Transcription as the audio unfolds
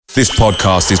This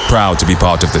podcast is proud to be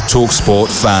part of the TalkSport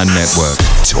Fan Network.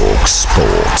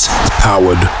 TalkSport.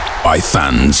 Powered by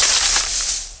fans.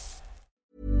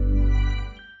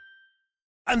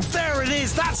 And there it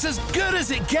is, that's as good as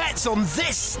it gets on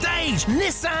this stage.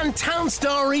 Nissan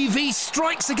Townstar EV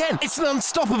strikes again. It's an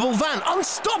unstoppable van,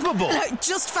 unstoppable.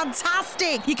 Just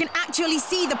fantastic. You can actually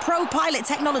see the ProPilot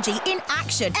technology in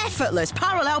action. Effortless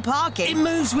parallel parking. It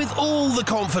moves with all the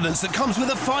confidence that comes with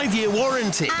a 5-year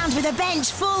warranty. And with a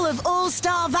bench full of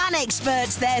all-star van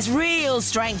experts, there's real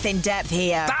strength in depth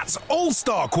here. That's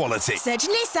all-star quality. Search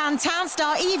Nissan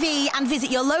Townstar EV and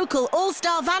visit your local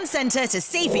all-star van centre to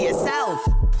see for yourself.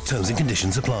 Terms and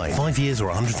conditions apply. 5 years or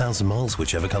 100,000 miles,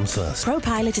 whichever comes first.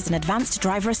 ProPilot is an advanced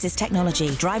driver assist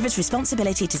technology. Driver's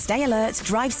responsibility to stay alert,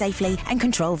 drive safely and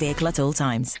control vehicle at all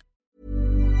times.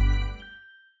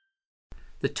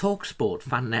 The TalkSport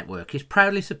Fan Network is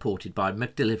proudly supported by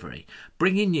McDelivery,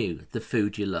 bringing you the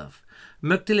food you love.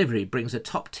 McDelivery brings a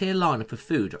top-tier lineup of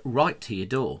food right to your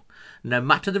door. No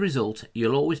matter the result,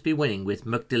 you'll always be winning with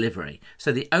McDelivery.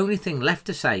 So the only thing left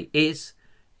to say is,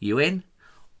 you in?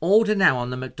 Order now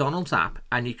on the McDonald's app,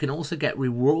 and you can also get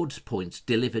rewards points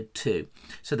delivered too.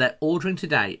 So that ordering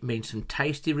today means some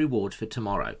tasty rewards for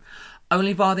tomorrow.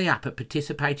 Only via the app at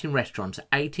participating restaurants.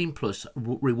 18 plus,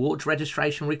 rewards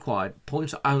registration required,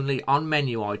 points only on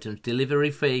menu items, delivery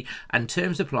fee and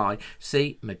terms apply.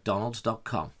 See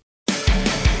mcdonalds.com.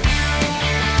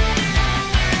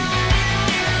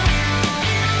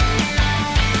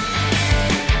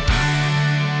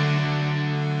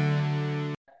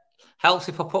 Helps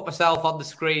if I put myself on the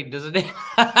screen, doesn't it?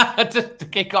 Just to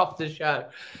kick off the show.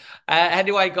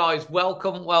 Anyway, guys,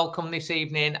 welcome this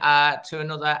evening to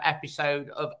another episode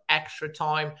of Extra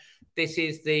Time. This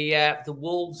is the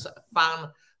Wolves fan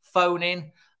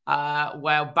phone-in,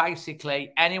 where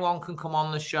basically anyone can come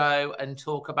on the show and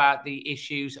talk about the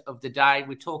issues of the day.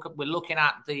 We're looking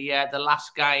at the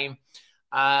last game,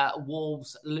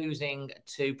 Wolves losing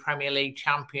to Premier League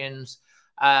champions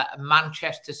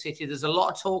Manchester City. There's a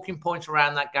lot of talking points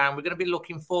around that game. We're going to be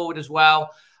looking forward as well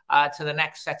to the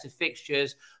next set of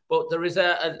fixtures. But there is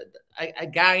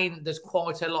again, there's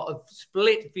quite a lot of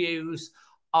split views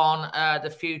on the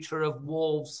future of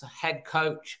Wolves head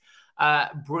coach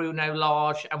Bruno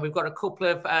Lage, and we've got a couple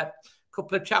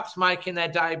of chaps making their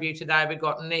debut today. We've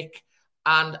got Nick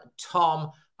and Tom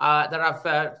that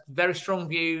have very strong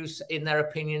views in their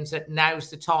opinions that now's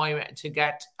the time to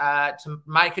get to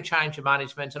make a change of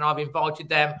management. And I've invited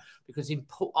them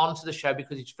onto the show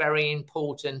because it's very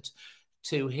important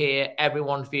to hear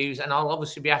everyone's views. And I'll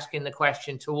obviously be asking the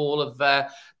question to all of the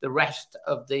rest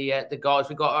of the guys.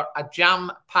 We've got a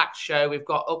jam-packed show. We've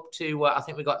got up to, I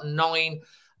think we've got nine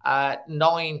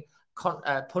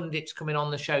pundits coming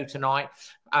on the show tonight.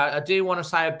 I do want to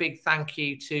say a big thank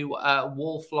you to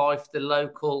Wolf Life, the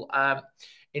local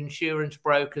insurance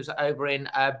brokers over in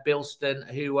Bilston,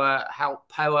 who help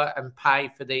power and pay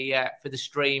for the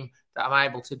stream that I'm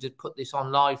able to just put this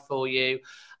on live for you.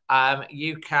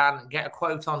 You can get a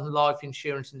quote on life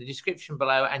insurance in the description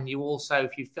below, and you also,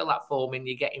 if you fill that form in,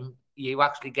 you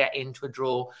actually get into a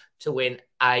draw to win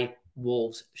a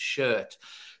Wolves shirt.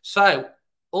 So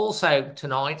also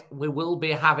tonight we will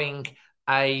be having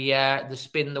the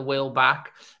spin the wheel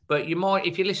back, but you might,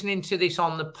 if you're listening to this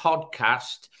on the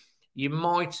podcast, you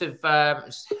might have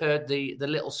heard the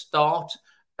little start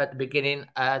at the beginning,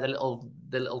 the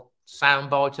little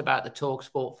soundbite about the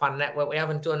TalkSport Fan Network. We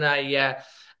haven't done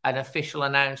an official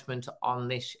announcement on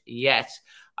this yet,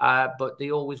 but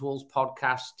the Always Wolves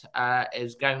podcast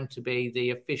is going to be the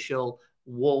official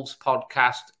Wolves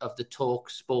podcast of the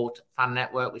TalkSport Fan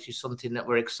Network, which is something that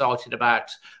we're excited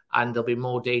about, and there'll be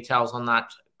more details on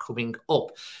that coming up.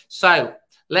 So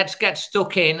let's get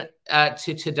stuck in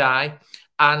to today,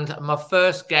 and my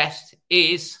first guest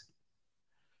is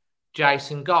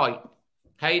Jason Guy.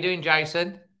 How you doing,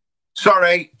 Jason?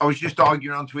 Sorry, I was just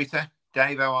arguing on Twitter.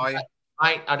 Dave, how are you?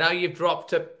 Mate, I know you've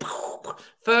dropped a...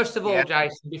 First of all, Yeah.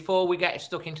 Jason, before we get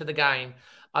stuck into the game,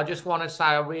 I just want to say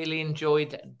I really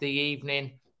enjoyed the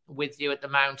evening with you at the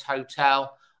Mount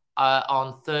Hotel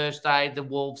on Thursday, the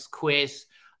Wolves quiz.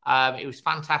 It was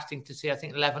fantastic to see, I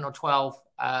think, 11 or 12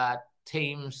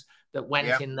 teams that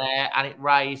went in there, and it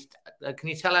raised... can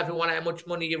you tell everyone how much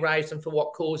money you raised and for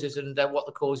what causes, and what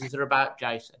the causes are about,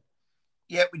 Jason?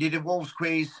 Yeah, we did a Wolves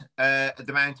quiz at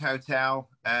the Mount Hotel.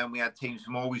 We had teams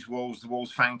from Always Wolves, the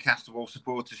Wolves Fancast, the Wolves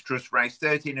Supporters Trust raised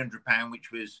 £1,300,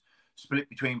 which was split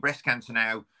between Breast Cancer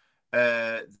Now,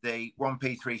 the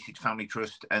 1P36 Family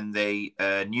Trust, and the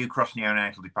New Cross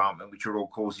Neonatal Department, which are all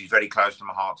causes very close to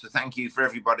my heart. So thank you for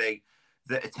everybody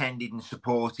that attended and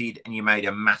supported, and you made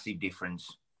a massive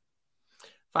difference.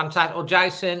 Fantastic. Well,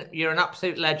 Jason, you're an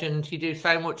absolute legend. You do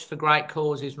so much for great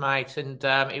causes, mate. And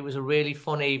it was a really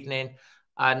fun evening.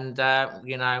 And,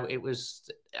 it was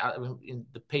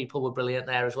the people were brilliant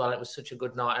there as well. It was such a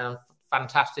good night. And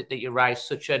fantastic that you raised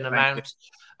such an amount.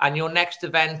 And your next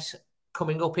event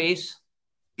coming up is?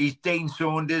 He's Dean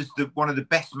Saunders, one of the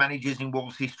best managers in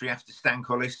Wolves history after Stan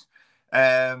Cullis.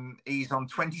 He's on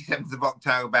 27th of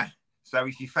October. So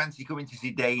if you fancy coming to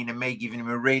see Dean and me giving him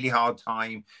a really hard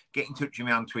time, get in touch with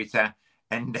me on Twitter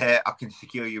and I can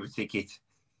secure you a ticket.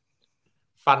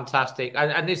 Fantastic.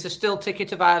 And is there still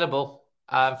ticket available?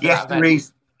 Yes, there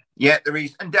is. Yeah, there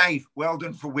is. And Dave, well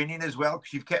done for winning as well,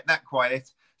 because you've kept that quiet.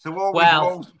 So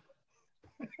Wolves.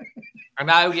 I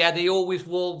know, yeah, the Always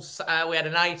Wolves. We had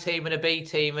an A team and a B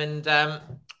team, and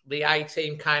the A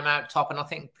team came out top, and I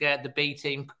think the B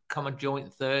team come a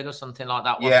joint third or something like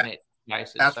that, wasn't it?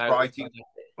 Jason? That's right.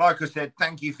 Like I said,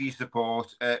 thank you for your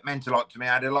support. It meant a lot to me.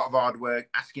 I had a lot of hard work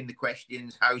asking the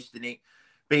questions, hosting it,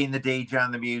 being the DJ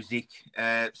and the music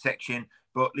section.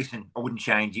 But listen, I wouldn't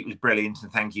change. It was brilliant,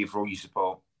 and thank you for all your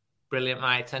support. Brilliant,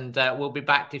 mate. And we'll be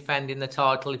back defending the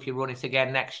title if you run it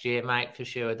again next year, mate, for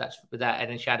sure. That's without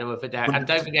any shadow of a doubt. And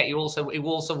don't forget, you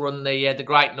also run the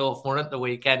Great North Run at the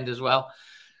weekend as well.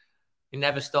 You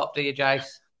never stop, do you,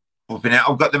 Jace?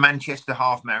 I've got the Manchester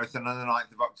Half Marathon on the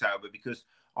 9th of October because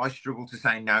I struggle to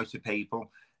say no to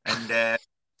people. And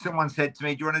someone said to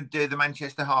me, do you want to do the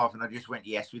Manchester Half? And I just went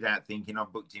yes without thinking. I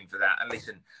booked in for that. And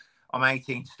listen, I'm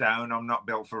 18 stone. I'm not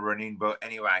built for running. But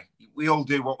anyway, we all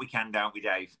do what we can, don't we,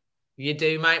 Dave? You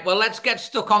do, mate. Well, let's get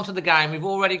stuck onto the game. We've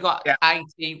already got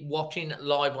 80 watching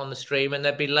live on the stream, and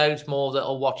there'll be loads more that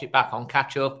will watch it back on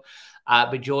catch up.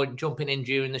 Be jumping in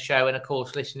during the show, and of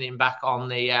course, listening back on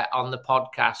the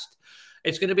podcast.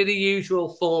 It's going to be the usual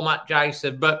format,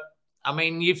 Jason. But I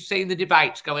mean, you've seen the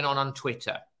debates going on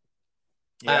Twitter.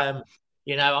 Yeah.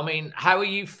 How are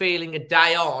you feeling a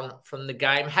day on from the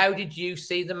game? How did you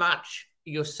see the match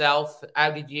yourself?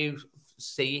 How did you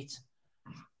see it?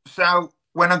 So,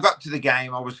 when I got to the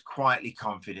game, I was quietly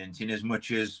confident in as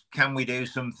much as, can we do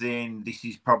something? This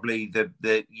is probably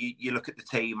you look at the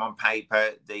team on paper,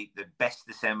 the best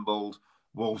assembled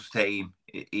Wolves team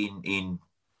in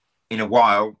a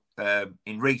while,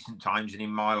 in recent times and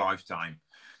in my lifetime,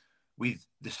 with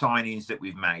the signings that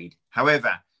we've made.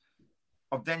 However,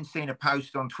 I've then seen a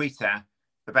post on Twitter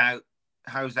about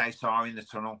Jose Sarr in the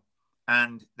tunnel,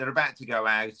 and they're about to go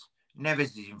out.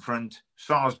 Neves is in front,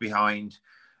 Sarr's behind.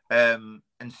 And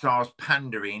Sarr's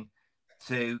pandering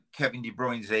to Kevin De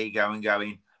Bruyne's ego and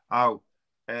going,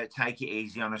 take it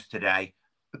easy on us today.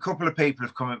 A couple of people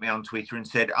have come at me on Twitter and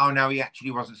said, oh, no, he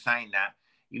actually wasn't saying that.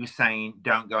 He was saying,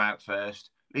 don't go out first.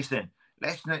 Listen,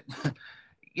 let's not...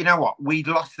 You know what? We'd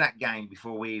lost that game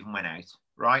before we even went out,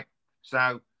 right?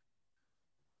 So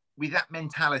with that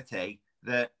mentality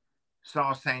that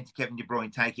Sarr's saying to Kevin De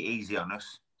Bruyne, take it easy on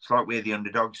us, it's like we're the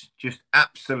underdogs. Just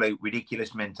absolute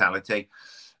ridiculous mentality.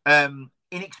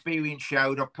 Inexperience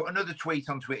showed. I put another tweet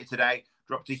on Twitter today,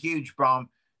 dropped a huge bomb.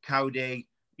 Cody,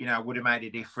 would have made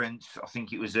a difference. I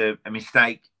think it was a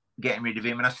mistake getting rid of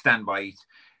him, and I stand by it.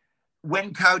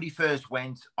 When Cody first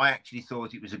went, I actually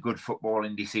thought it was a good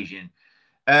footballing decision.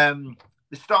 The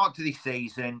start to this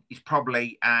season is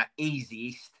probably our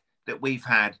easiest that we've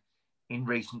had in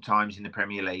recent times in the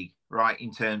Premier League, right,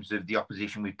 in terms of the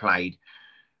opposition we've played.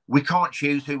 We can't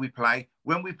choose who we play.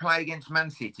 When we play against Man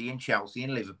City and Chelsea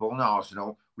and Liverpool and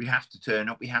Arsenal, we have to turn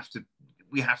up. We have to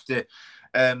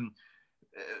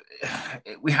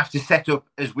set up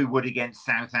as we would against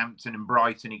Southampton and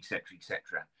Brighton, etc.,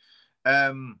 etc.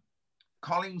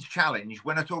 Colin's challenge,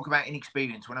 when I talk about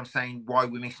inexperience, when I'm saying why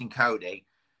we're missing Cody,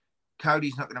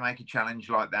 Cody's not going to make a challenge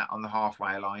like that on the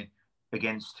halfway line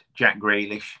against Jack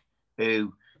Grealish,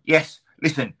 who, yes,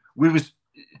 listen, we was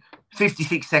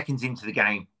 56 seconds into the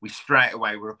game, we straight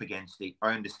away were up against it.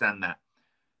 I understand that.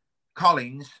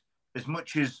 Collins, as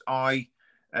much as I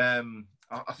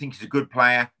think he's a good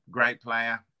player, great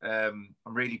player. I'm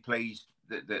really pleased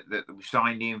that we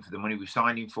signed him for the money we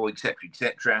signed him for, etc.,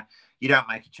 etc. You don't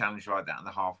make a challenge like that on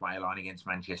the halfway line against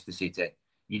Manchester City.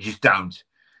 You just don't.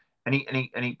 And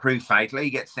he proved fatal. He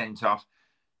gets sent off.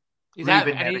 Is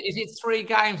it 3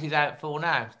 games he's out for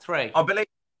now? 3? I believe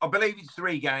it's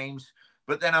 3 games.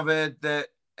 But then I've heard that,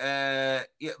 I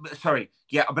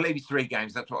believe it's 3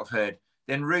 games. That's what I've heard.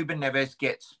 Then Ruben Neves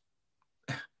gets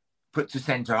put to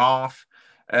centre half,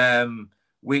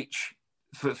 which,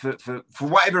 for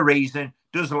whatever reason,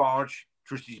 does large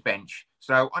trust his bench.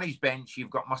 So on his bench, you've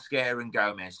got Mosquera and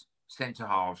Gomez, centre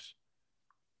halves.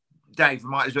 Dave,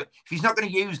 might as well. If he's not going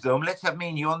to use them, let's have me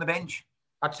and you on the bench.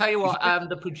 I'll tell you what,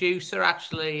 the producer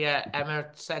actually, Emma,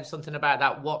 said something about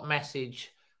that. What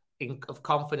message of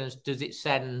confidence does it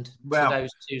send to those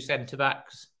two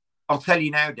centre-backs? I'll tell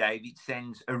you now, Dave, it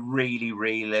sends a really,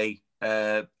 really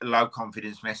low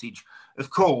confidence message. Of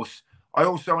course, I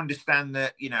also understand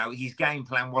that, his game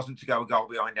plan wasn't to go a goal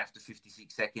behind after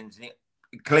 56 seconds. And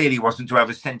it clearly wasn't to have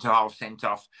a centre-half sent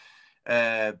off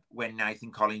when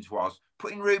Nathan Collins was.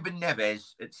 Putting Ruben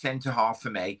Neves at centre-half for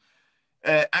me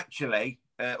actually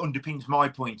underpins my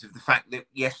point of the fact that,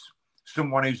 yes,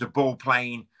 someone who's a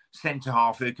ball-playing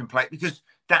centre-half who can play, because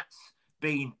that's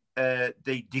been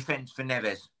the defence for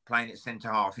Neves, playing at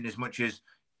centre-half, in as much as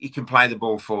he can play the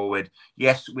ball forward.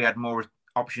 Yes, we had more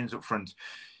options up front.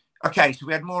 Okay, so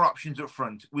we had more options up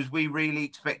front. Was we really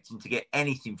expecting to get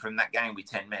anything from that game with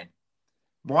 10 men?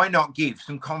 Why not give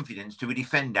some confidence to a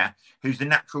defender who's the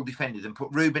natural defender and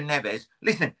put Ruben Neves?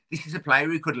 Listen, this is a player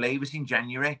who could leave us in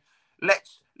January.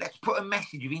 Let's put a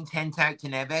message of intent out to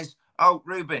Neves. Oh,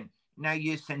 Ruben, now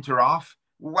you're centre-half.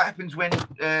 Well, what happens when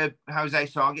Jose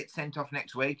Sarr gets sent off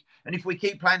next week? And if we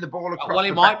keep playing the ball across... Well,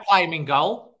 he might play him in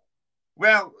goal.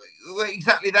 Well,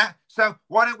 exactly that. So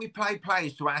why don't we play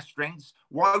players to our strengths?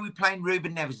 Why are we playing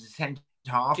Ruben Neves as a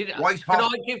centre-half? Can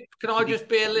I just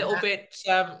be a little bit...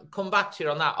 come back to you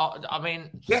on that? I mean...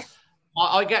 Yes.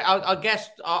 I guess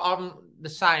I'm the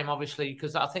same, obviously,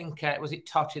 because I think, was it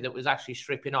Totti that was actually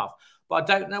stripping off? But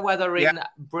I don't know whether in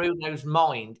Bruno's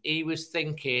mind, he was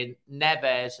thinking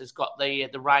Neves has got the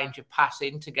range of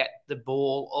passing to get the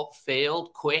ball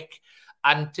upfield quick.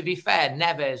 And to be fair,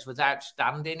 Neves was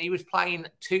outstanding. He was playing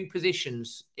two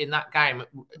positions in that game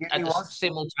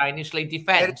simultaneously,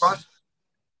 defence.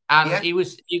 He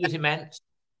was immense.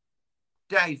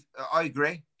 Dave, I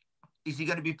agree. Is he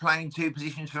going to be playing two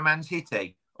positions for Man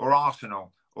City or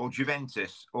Arsenal or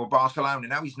Juventus or Barcelona?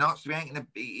 No, he's not. So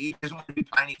he doesn't want to be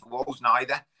playing for Wolves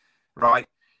neither, right?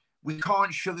 We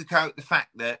can't sugarcoat the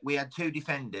fact that we had two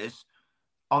defenders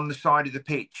on the side of the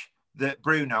pitch that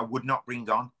Bruno would not bring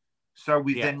on. So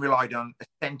we then relied on a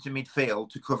centre midfield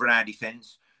to cover our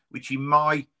defence, which in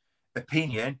my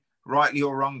opinion, rightly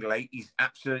or wrongly, is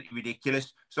absolutely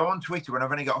ridiculous. So on Twitter, when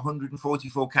I've only got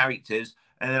 144 characters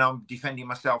and then I'm defending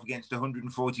myself against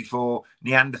 144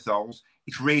 Neanderthals,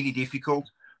 it's really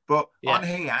difficult. But on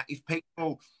here, if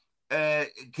people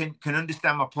can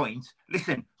understand my point,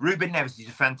 listen, Ruben Neves is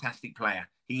a fantastic player.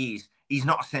 He is. He's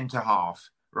not a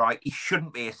centre-half, right? He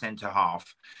shouldn't be a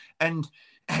centre-half. And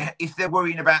if they're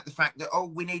worrying about the fact that,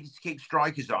 we needed to keep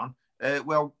strikers on,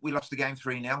 well, we lost the game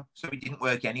 3-0, so it didn't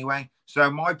work anyway.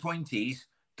 So my point is,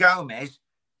 Gomez,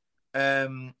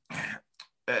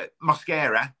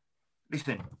 Mosquera,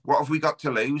 listen, what have we got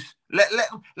to lose? Let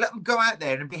them go out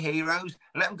there and be heroes.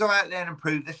 Let them go out there and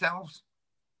prove themselves.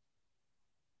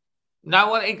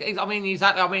 No, well,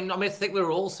 exactly. I think we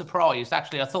were all surprised.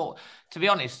 Actually, I thought, to be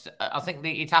honest, I think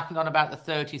it happened on about the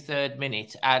 33rd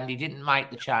minute, and he didn't make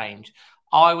the change.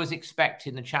 I was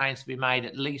expecting the change to be made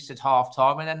at least at half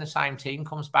time, and then the same team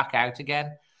comes back out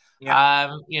again.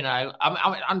 Yeah.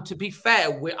 And to be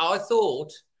fair, I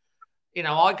thought,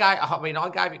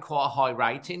 I gave it quite a high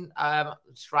rating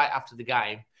straight after the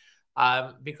game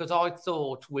because I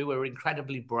thought we were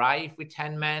incredibly brave with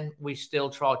 10 men. We still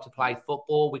tried to play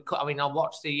football. I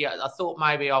watched I thought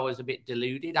maybe I was a bit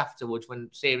deluded afterwards when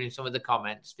seeing some of the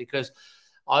comments, because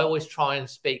I always try and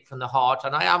speak from the heart,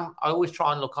 and I always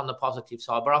try and look on the positive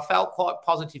side. But I felt quite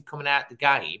positive coming out the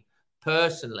game,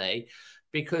 personally,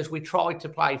 because we tried to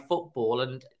play football.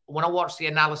 And when I watched the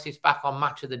analysis back on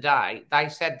Match of the Day, they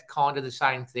said kind of the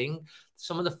same thing.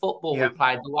 Some of the football we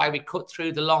played, the way we cut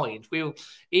through the lines,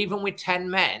 even with 10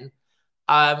 men,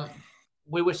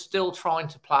 we were still trying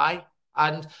to play.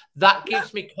 And that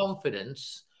gives me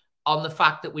confidence on the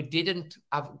fact that we didn't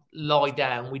lie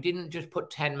down. We didn't just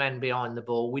put 10 men behind the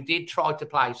ball. We did try to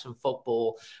play some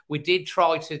football. We did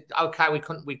try to,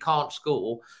 we can't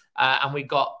score. And we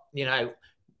got,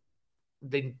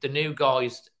 the new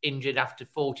guys injured after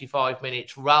 45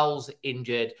 minutes. Raul's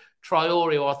injured.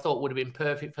 Traore, I thought would have been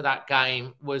perfect for that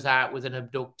game, was out with an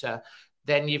abductor.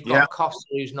 Then you've got Costa,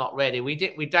 who's not ready.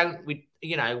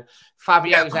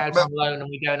 Fabio's out on loan and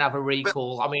we don't have a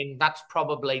recall. That's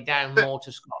probably down more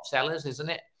to Scott Sellers, isn't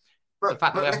it? The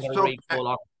fact that we haven't got a recall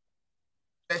on.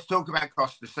 Let's talk about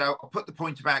Costa. So I'll put the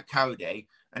point about Cody,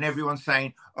 and everyone's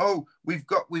saying, we've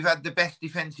had the best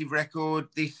defensive record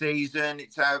this season.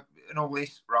 It's out and all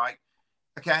this, right?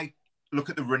 Okay,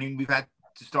 look at the running we've had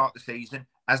to start the season.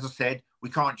 As I said, we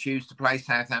can't choose to play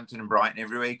Southampton and Brighton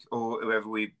every week, or whoever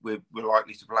we're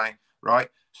likely to play, right?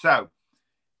 So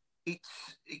it's,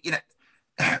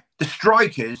 the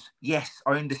strikers, yes,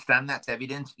 I understand that's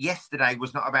evident. Yesterday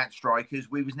was not about strikers.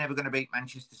 We was never going to beat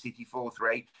Manchester City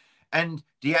 4-3. And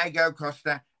Diego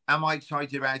Costa, am I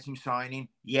excited about him signing?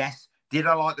 Yes. Did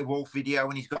I like the Wolf video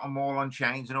when he's got them all on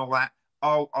chains and all that?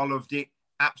 Oh, I loved it.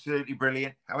 Absolutely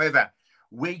brilliant. However,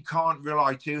 we can't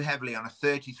rely too heavily on a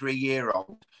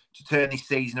 33-year-old to turn this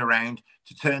season around,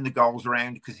 to turn the goals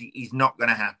around, because he's not going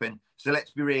to happen. So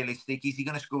let's be realistic. Is he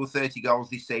going to score 30 goals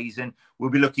this season? We'll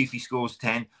be lucky if he scores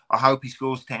 10. I hope he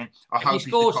scores 10. If he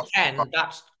scores 10,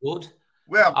 that's good.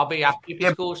 Well, I'll be happy if he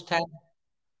scores 10.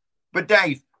 But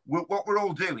Dave, what we're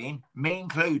all doing, me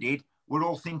included, we're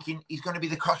all thinking he's going to be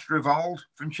the Costa of old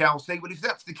from Chelsea. Well, if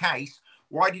that's the case,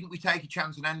 why didn't we take a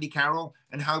chance on Andy Carroll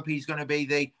and hope he's going to be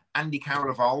the Andy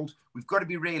Carroll of old? We've got to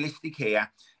be realistic here.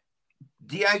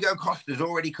 Diego Costa's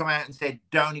already come out and said,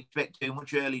 don't expect too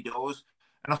much early doors.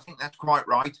 And I think that's quite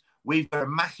right. We've got a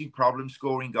massive problem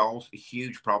scoring goals, a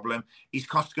huge problem. Is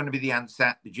Costa going to be the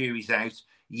answer? The jury's out.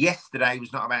 Yesterday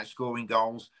was not about scoring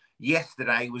goals.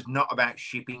 Yesterday was not about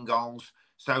shipping goals.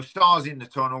 So stars in the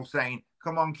tunnel saying,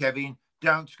 come on, Kevin,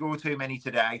 don't score too many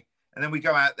today. And then we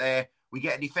go out there, we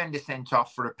get a defender sent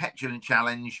off for a petulant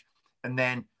challenge, and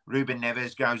then Ruben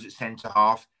Neves goes at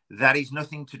centre-half. That is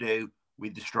nothing to do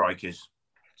with the strikers.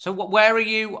 So where are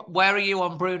you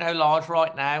on Bruno Lage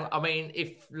right now? I mean,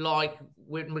 if like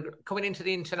we're coming into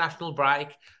the international break,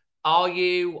 are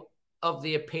you of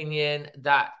the opinion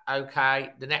that,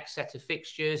 okay, the next set of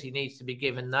fixtures, he needs to be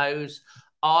given those?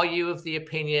 Are you of the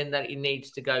opinion that he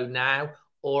needs to go now?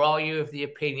 Or are you of the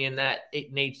opinion that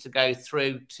it needs to go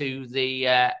through to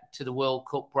the World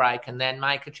Cup break and then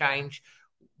make a change?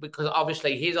 Because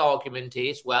obviously his argument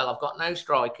is, well, I've got no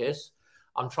strikers.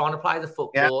 I'm trying to play the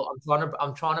football. Yeah.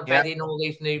 I'm trying to bed in all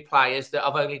these new players that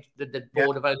the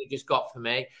board have only just got for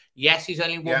me. Yes, he's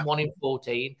only won 1 in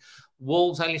 14.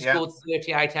 Wolves only scored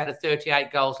 38 out of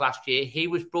 38 goals last year. He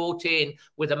was brought in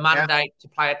with a mandate to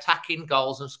play attacking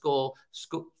goals and score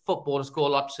football and score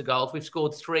lots of goals. We've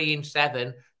scored 3 in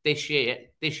 7 this year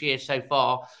so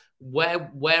far. Where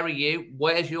are you?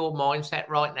 Where's your mindset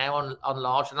right now on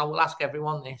Lage? And I will ask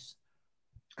everyone this.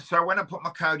 So when I put my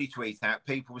Cody tweet out,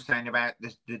 people were saying about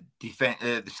the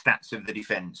stats of the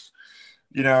defence.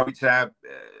 You know, it's a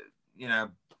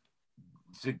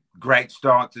great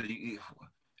start to the.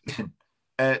 Listen,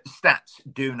 stats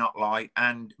do not lie,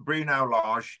 and Bruno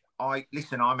Lage.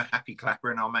 I'm a happy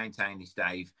clapper, and I'll maintain this,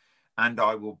 Dave, and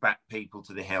I will back people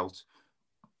to the hilt.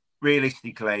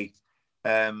 Realistically,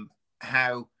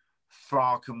 how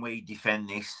far can we defend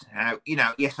this?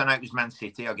 Yes, I know it was Man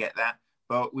City. I get that.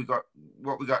 But we got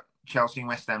Chelsea and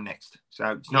West Ham next.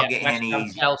 So it's not getting any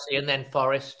easier. Chelsea and then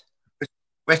Forest.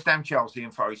 West Ham, Chelsea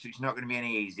and Forest. So it's not going to be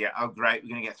any easier. Oh, great.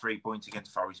 We're going to get 3 points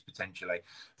against Forest potentially.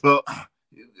 But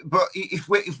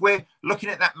if we're looking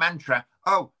at that mantra,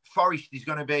 Forest is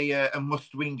going to be a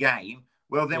must-win game,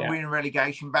 well, then we're in a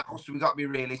relegation battle. So we've got to be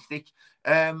realistic.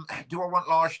 Do I want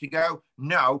Lage to go?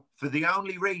 No, for the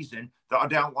only reason that I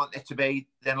don't want there to be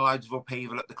then loads of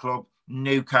upheaval at the club.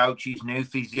 New coaches, new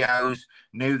physios,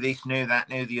 new this, new that,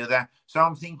 new the other. So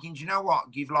I'm thinking, do you know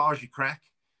what? Give Lage a crack.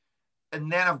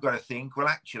 And then I've got to think, well,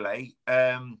 actually,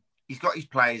 he's got his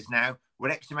players now. We're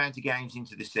X amount of games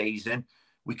into the season.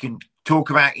 We can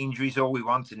talk about injuries all we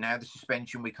want. And now the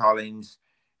suspension with Collins.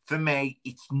 For me,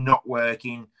 it's not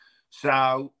working.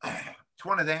 So it's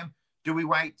one of them. Do we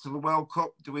wait till the World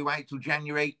Cup? Do we wait till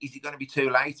January? Is it going to be too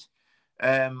late?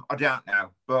 I don't know.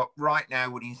 But right now,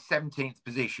 we're in 17th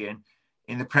position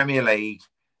in the Premier League,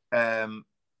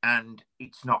 and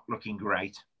it's not looking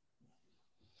great.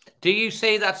 Do you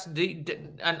see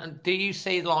do you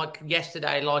see like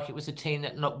yesterday, like it was a team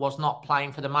that was not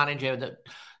playing for the manager, that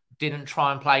didn't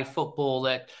try and play football,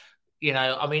 that,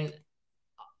 I mean,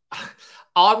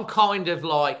 I'm kind of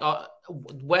like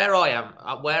where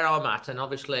I'm at, and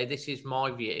obviously this is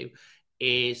my view,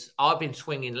 is I've been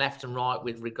swinging left and right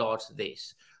with regards to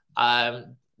this.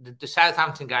 The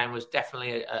Southampton game was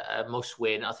definitely a must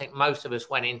win. I think most of us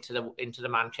went into the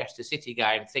Manchester City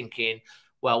game thinking,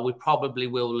 well, we probably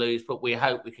will lose, but we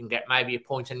hope we can get maybe a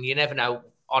point. And you never know,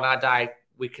 on our day,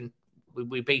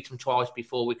 we beat them twice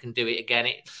before, we can do it again.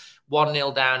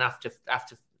 1-0 down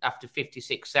after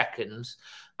 56 seconds,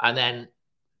 and then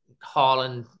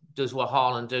Haaland does what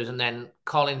Haaland does, and then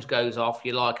Collins goes off.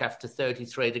 You're like, after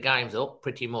 33, the game's up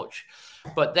pretty much.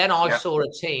 But then I saw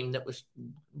a team that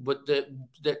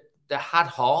had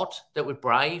heart, that were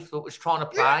brave, that was trying to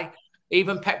play.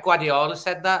 Even Pep Guardiola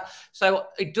said that. So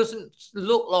it doesn't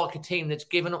look like a team that's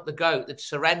given up the goat, that's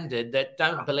surrendered, that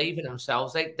don't believe in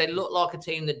themselves. They look like a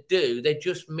team that do. They're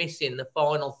just missing the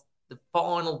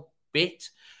final bit.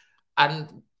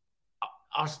 And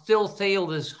I still feel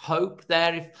there's hope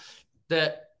there.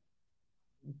 That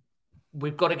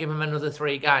we've got to give them another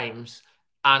 3 games.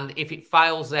 And if it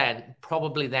fails, then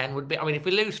probably then would be. I mean, if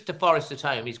we lose to Forest at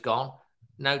home, he's gone.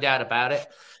 No doubt about it.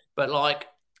 But like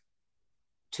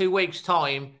 2 weeks'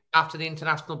 time after the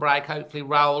international break, hopefully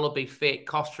Raul will be fit.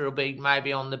 Costa will be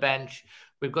maybe on the bench.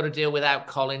 We've got to deal without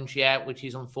Collins yet, which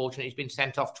is unfortunate. He's been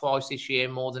sent off twice this year,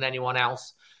 more than anyone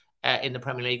else in the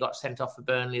Premier League. Got sent off for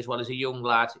Burnley as well as a young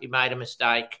lad. He made a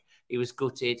mistake. He was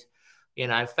gutted. You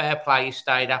know, fair play. He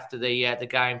stayed after the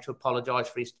game to apologise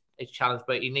for his challenge,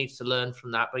 but he needs to learn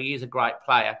from that. But he is a great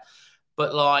player.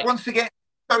 But like once again,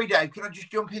 sorry, Dave, can I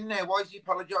just jump in there? Why is he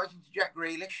apologising to Jack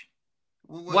Grealish?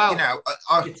 Well, you know,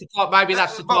 maybe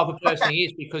that's the type of person he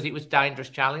is because it was a dangerous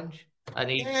challenge. And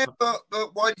but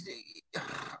why does he?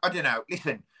 I don't know.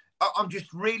 Listen, I'm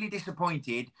just really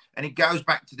disappointed, and it goes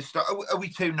back to the start. Are we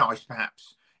too nice,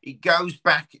 perhaps? It goes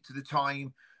back to the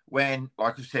time when,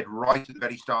 like I said, right at the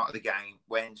very start of the game,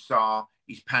 when Sarr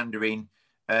is pandering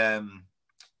to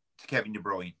Kevin De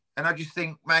Bruyne. And I just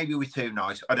think maybe we're too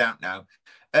nice. I don't know.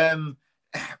 I'm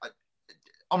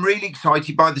really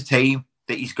excited by the team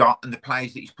that he's got and the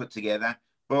players that he's put together,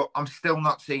 but I'm still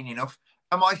not seeing enough.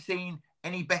 Am I seeing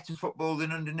any better football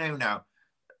than under Nuno?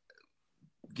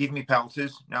 Give me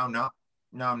pelters. No, I'm not.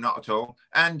 No, I'm not at all.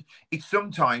 And it's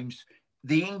sometimes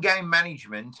the in-game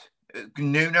management.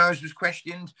 Nuno's was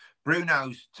questioned.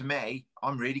 Bruno's, to me,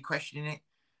 I'm really questioning it.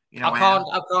 You know, I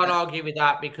can't argue with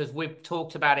that because we've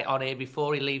talked about it on here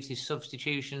before. He leaves his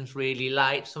substitutions really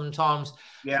late. Sometimes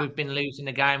we've been losing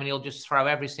the game and he'll just throw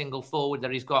every single forward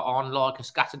that he's got on like a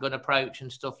scattergun approach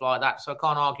and stuff like that. So I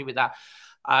can't argue with that.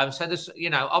 So there's, you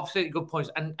know, obviously good points.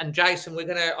 And Jason, we're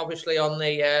going to obviously on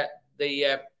the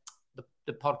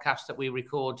podcast that we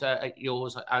record at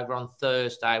yours over on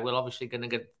Thursday, we're obviously going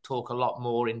to talk a lot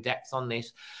more in depth on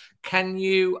this. Can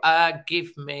you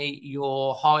give me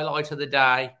your highlight of the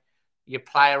day, your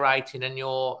player rating, and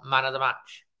your man of the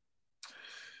match?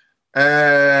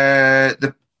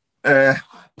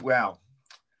 Well,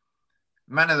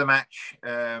 man of the match,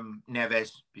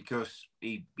 Neves, because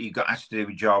he got asked to do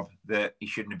a job that he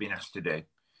shouldn't have been asked to do.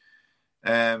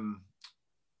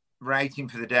 Rating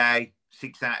for the day,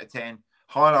 6 out of 10.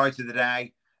 Highlight of the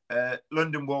day,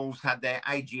 London Wolves had their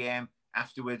AGM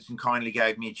afterwards and kindly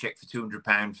gave me a cheque for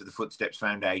 £200 for the Footsteps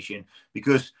Foundation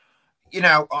because, you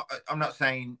know, I'm not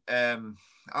saying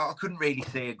I couldn't really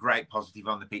see a great positive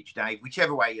on the pitch, Dave.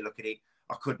 Whichever way you look at it,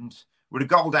 I couldn't. We're a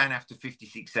goal down after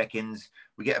 56 seconds.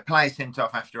 We get a player sent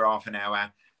off after half an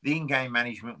hour. The in-game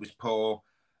management was poor.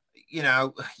 You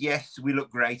know, yes, we look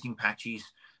great in patches.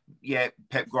 Yeah,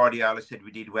 Pep Guardiola said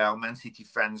we did well. Man City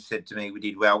fans said to me we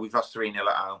did well. We've lost 3-0 at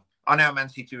home. I know Man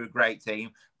City are a great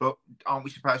team, but aren't we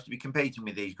supposed to be competing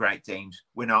with these great teams?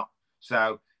 We're not.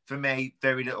 So, for me,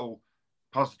 very little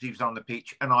positives on the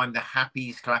pitch, and I'm the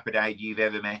happiest Clapperday you've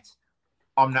ever met.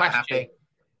 I'm not happy.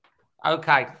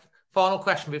 Okay. Final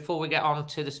question before we get on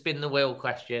to the spin the wheel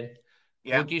question.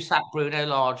 Yeah. Would you sack Bruno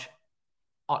Lage?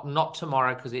 Not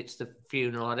tomorrow because it's the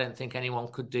funeral. I don't think anyone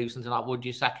could do something like, would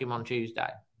you sack him on Tuesday?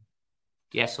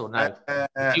 Yes or no?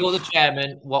 If you're the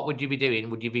chairman, what would you be doing?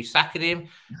 Would you be sacking him?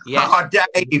 Yes. Oh,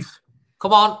 Dave.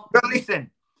 Come on. But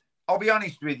listen, I'll be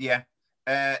honest with you.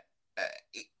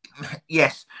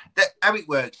 Yes, how it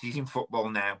works is in football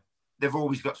now, they've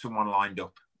always got someone lined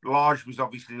up. Lage was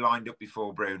obviously lined up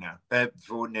before Bruno.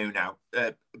 Before Nuno.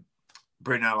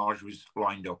 Bruno Lage was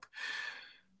lined up.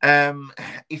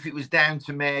 If it was down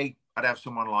to me, I'd have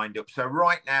someone lined up. So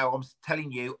right now, I'm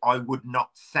telling you, I would not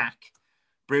sack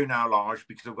Bruno Lage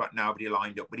because I've got nobody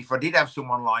lined up. But if I did have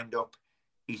someone lined up,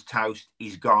 he's toast.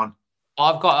 He's gone.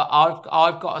 I've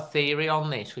got a theory on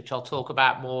this, which I'll talk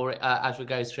about more as we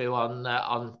go through on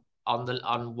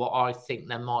what I think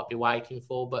they might be waiting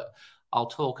for. But I'll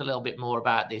talk a little bit more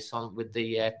about this with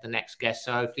the next guest.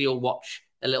 So hopefully you'll watch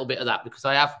a little bit of that because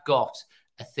I have got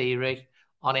a theory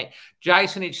on it.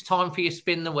 Jason, it's time for you to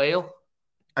spin the wheel.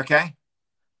 Okay.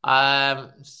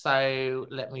 So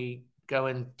let me go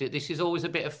and do this. Is always a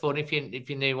bit of fun if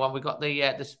you knew one. We've got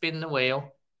the spin the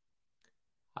wheel.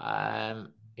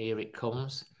 Here it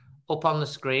comes up on the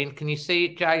screen. Can you see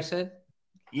it, Jason?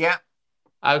 Yeah.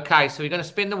 Okay, so we're going to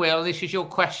spin the wheel. This is your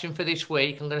question for this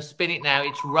week. I'm going to spin it now.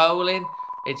 It's rolling.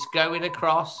 It's going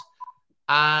across.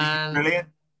 And brilliant.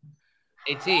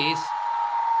 It is.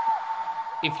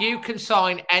 If you can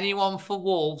sign anyone for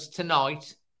Wolves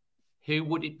tonight, who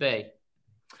would it be?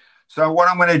 So what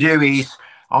I'm going to do is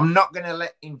I'm not going to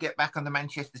let him get back on the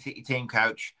Manchester City team,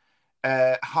 coach.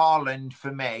 Haaland,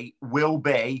 for me, will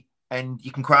be, and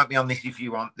you can quote me on this if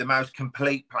you want, the most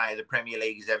complete player the Premier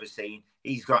League has ever seen.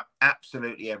 He's got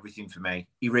absolutely everything for me.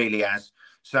 He really has.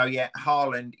 So, yeah,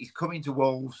 Haaland is coming to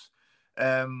Wolves.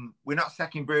 We're not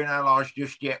sacking Bruno Lage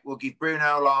just yet. We'll give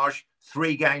Bruno Lage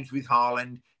 3 games with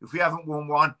Haaland. If we haven't won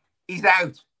one, he's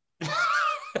out.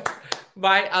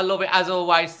 Mate, I love it as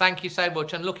always. Thank you so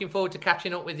much, and looking forward to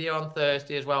catching up with you on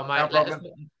Thursday as well, mate.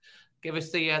 Give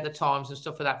us the times and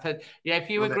stuff for that. But yeah, if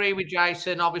you agree with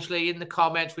Jason, obviously in the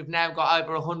comments, we've now got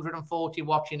over 140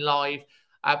 watching live.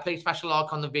 Please smash a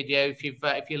like on the video if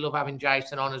you love having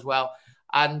Jason on as well.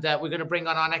 And we're going to bring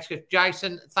on our next guest,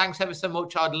 Jason. Thanks ever so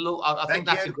much. I think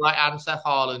that's a great answer,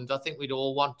 Haaland. I think we'd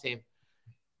all want him.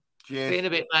 Cheers. See you in a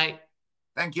bit, mate.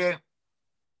 Thank you.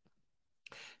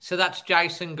 So that's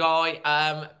Jason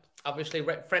Guy, obviously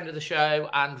friend of the show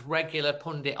and regular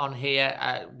pundit on here.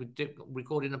 We're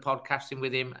recording and podcasting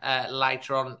with him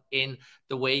later on in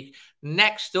the week.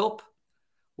 Next up,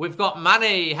 we've got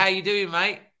Manny. How you doing,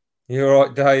 mate? You all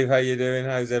right, Dave? How you doing?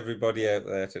 How's everybody out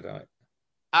there tonight?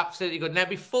 Absolutely good. Now,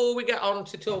 before we get on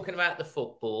to talking about the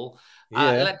football,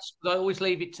 I always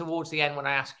leave it towards the end when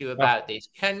I ask you about this.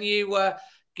 Can you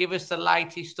give us the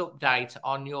latest update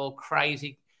on your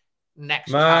crazy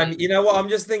next challenge? You know what? I'm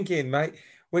just thinking, mate.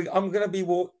 I'm going to be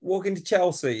walking to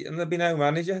Chelsea and there'll be no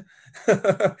manager. I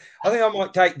think I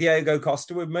might take Diego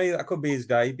Costa with me. That could be his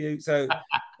debut. So,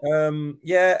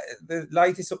 the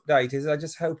latest update is I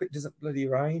just hope it doesn't bloody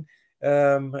rain.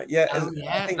 I've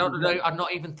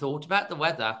not even thought about the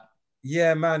weather.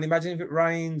 Yeah, man. Imagine if it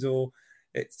rains or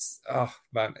it's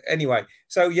man. Anyway,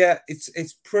 so yeah,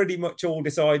 it's pretty much all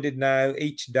decided now.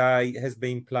 Each day has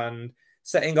been planned.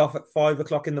 Setting off at 5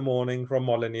 o'clock in the morning from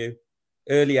Molineux,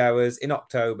 early hours in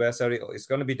October, so it's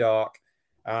going to be dark.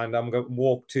 And I'm going to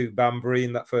walk to Banbury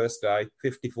in that first day,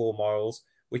 54 miles,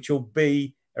 which will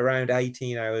be around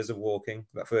 18 hours of walking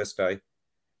that first day.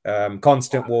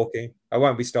 Constant walking. I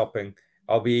won't be stopping.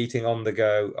 I'll be eating on the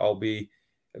go.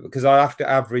 Because I have to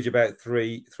average about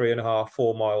 3.5,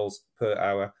 4 miles per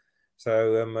hour.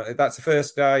 So that's the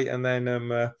first day. And then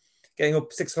getting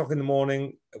up 6 o'clock in the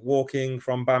morning, walking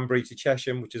from Banbury to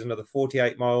Chesham, which is another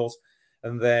 48 miles.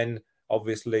 And then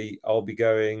obviously I'll be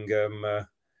going,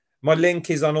 my link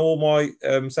is on all my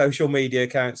social media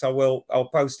accounts. I'll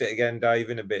post it again, Dave,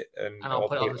 in a bit. And I'll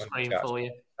put it on the screen for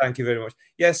you. Thank you very much.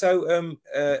 Yeah, so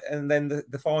and then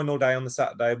the final day on the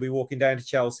Saturday, I'll be walking down to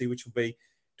Chelsea, which will be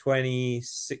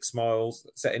 26 miles,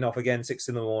 setting off again 6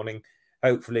 in the morning,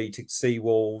 hopefully to see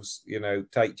Wolves,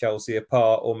 take Chelsea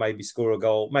apart or maybe score a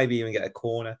goal, maybe even get a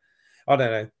corner. I don't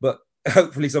know, but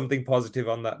hopefully something positive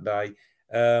on that day.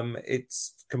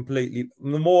 It's completely,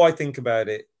 the more I think about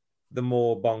it, the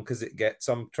more bonkers it gets.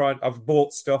 I've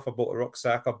bought stuff. I bought a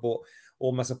rucksack. I bought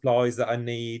all my supplies that I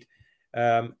need.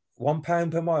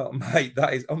 £1 per mile, mate.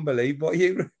 That is unbelievable.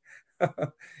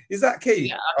 Is that key?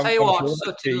 Yeah, I'll tell you what,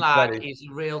 such a lad is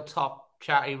a real top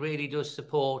chat. He really does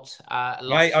support.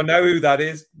 Mate, I know who that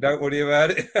is. Don't worry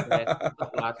about it. Yeah,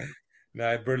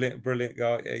 no, brilliant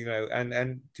guy.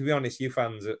 And to be honest, you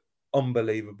fans are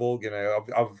unbelievable.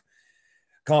 I've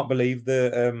can't believe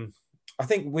I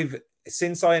think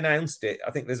since I announced it,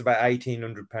 I think there's about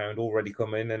 £1,800 already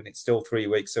come in, and it's still 3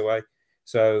 weeks away.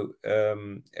 So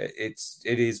it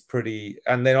is pretty.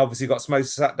 And then obviously got Samosa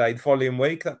Saturday the following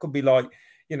week. That could be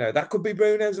that could be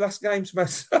Bruno's last game,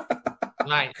 Samosa.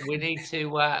 Mate, we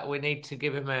need to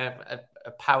give him a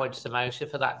powered samosa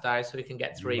for that day so we can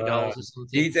get 3 goals or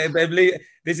something.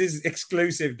 This is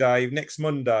exclusive, Dave. Next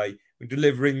Monday, we're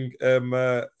delivering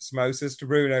samosas to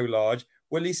Bruno Lage.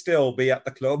 Will he still be at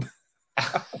the club?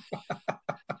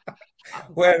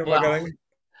 Where am I going?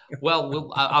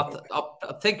 Well, I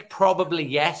think probably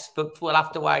yes, but we'll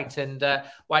have to wait and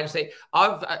see.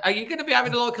 Are you going to be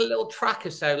having like a little tracker,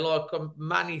 so like a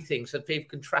Manny thing, so people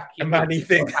can track you? A Manny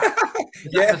thing,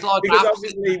 yeah. Because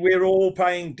obviously we're all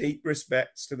paying deep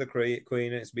respects to the Queen,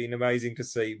 and it's been amazing to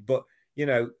see. But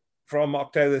from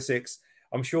October 6th,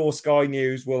 I'm sure Sky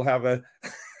News will have a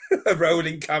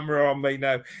rolling camera on me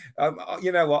now.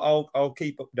 I'll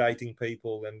keep updating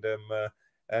people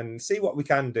and see what we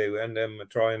can do, and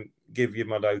try and give you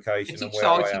my location. It's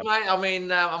exciting, mate. I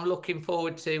mean, I'm looking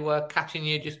forward to catching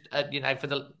you just, for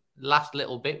the last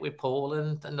little bit with Paul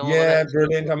and all that. Yeah,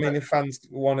 brilliant. I mean, if fans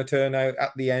want to turn out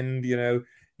at the end,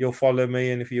 you'll follow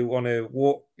me. And if you want to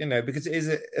walk, because it is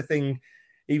a thing,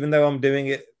 even though I'm doing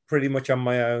it pretty much on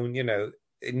my own,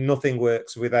 nothing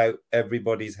works without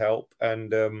everybody's help.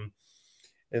 And the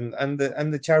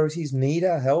charities need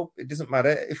our help. It doesn't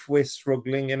matter if we're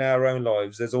struggling in our own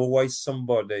lives. There's always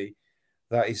somebody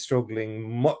that is struggling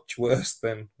much worse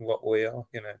than what we are,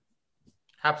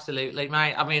 Absolutely,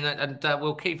 mate. I mean, and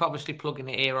we'll keep obviously plugging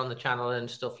it here on the channel and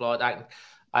stuff like that.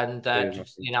 And,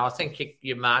 I think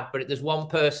you're mad, but there's one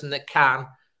person that can.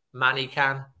 Manny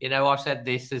can. I said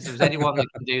this. If there's anyone that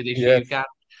can do this, yes. You can.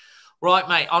 Right,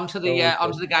 mate, onto the game.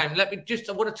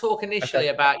 I want to talk initially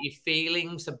about your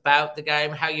feelings about the game,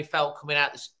 how you felt coming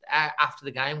out after the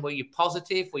game. Were you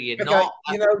positive? Were you not?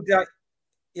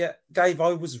 Yeah, Dave,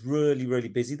 I was really, really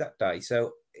busy that day.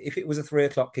 So if it was a 3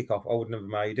 o'clock kickoff, I wouldn't have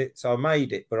made it. So I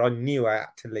made it, but I knew I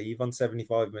had to leave on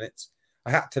 75 minutes.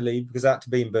 I had to leave because I had to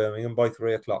be in Birmingham by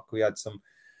 3 o'clock. We had some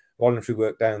voluntary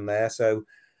work down there. So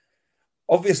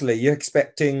obviously you're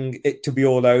expecting it to be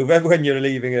all over when you're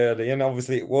leaving early. And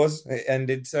obviously it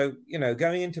ended. So,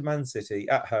 going into Man City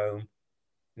at home,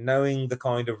 knowing the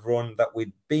kind of run that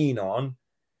we'd been on,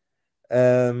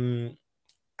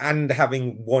 and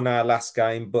having won our last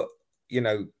game, but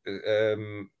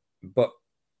but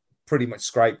pretty much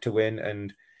scraped to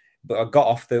win. But I got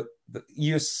off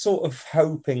you're sort of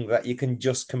hoping that you can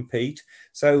just compete.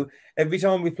 So every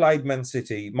time we played Man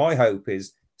City, my hope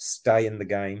is stay in the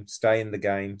game, stay in the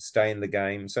game, stay in the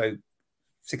game. So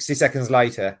 60 seconds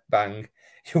later, bang,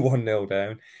 you're 1-0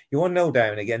 down. You're 1-0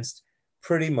 down against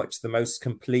pretty much the most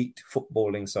complete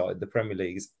footballing side the Premier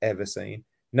League's ever seen.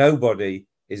 Nobody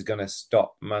is going to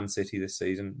stop Man City this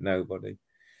season. Nobody.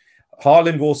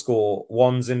 Haaland will score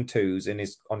 1s and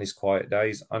 2s on his quiet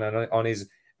days. On his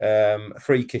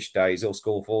freakish days, he'll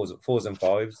score 4s and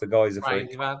 5s. The guy's a freak.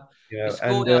 He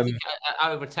scored, I think,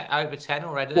 over 10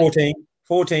 already.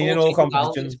 14 in all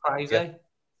competitions. It's crazy. Yeah.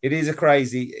 It is a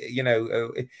crazy,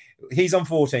 he's on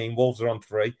 14, Wolves are on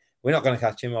 3. We're not going to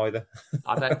catch him either.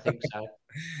 I don't think so.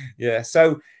 Yeah.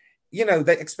 So,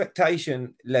 the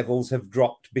expectation levels have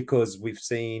dropped because we've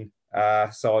seen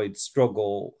our side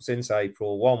struggle since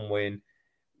April. 1 win.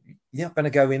 You're not going to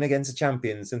go in against the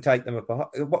champions and take them apart.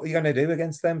 What are you going to do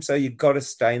against them? So you've got to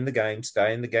stay in the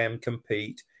game,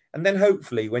 compete. And then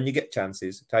hopefully when you get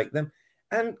chances, take them.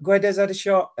 And Guedes had a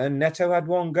shot and Neto had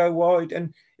one go wide.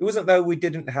 And it wasn't though we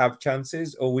didn't have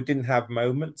chances or we didn't have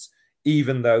moments,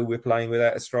 even though we're playing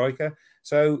without a striker.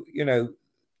 So,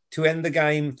 to end the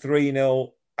game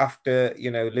 3-0 after,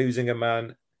 losing a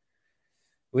man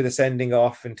with a sending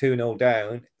off and 2-0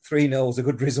 down, 3-0 is a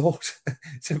good result.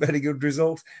 It's a very good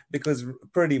result because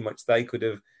pretty much they could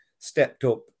have stepped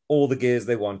up all the gears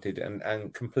they wanted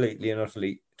and completely and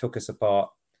utterly took us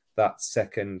apart that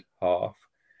second half.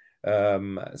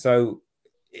 So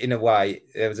in a way,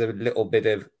 there was a little bit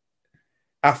of,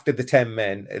 after the 10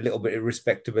 men, a little bit of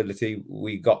respectability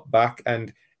we got back.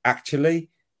 And actually,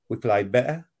 we played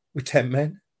better with 10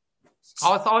 men.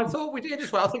 I thought we did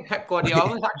as well. I think Pep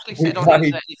Guardiola actually said on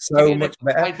his so much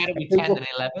better with 10 than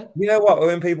 11. You know what?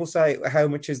 When people say how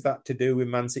much is that to do with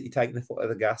Man City taking the foot of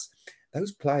the gas,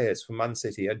 those players from Man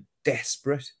City are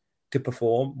desperate to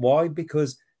perform. Why?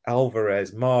 Because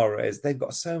Alvarez, Mahrez, they've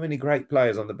got so many great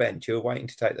players on the bench who are waiting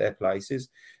to take their places.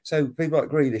 So people like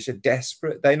Grealish are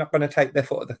desperate. They're not going to take their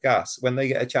foot of the gas. When they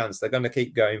get a chance, they're going to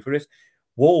keep going for it.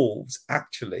 Wolves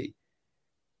actually,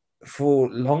 for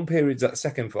long periods that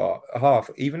second half,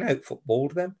 even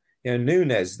out-footballed them.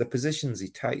 Núñez, the positions he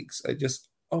takes are just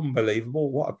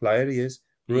unbelievable. What a player he is.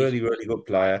 Really, really good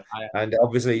player. And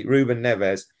obviously, Ruben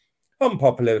Neves,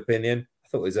 unpopular opinion, I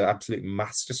thought it was an absolute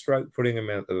masterstroke putting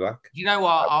him out the back. You know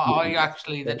what? I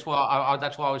actually, that's what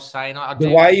I was saying.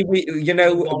 The way we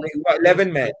got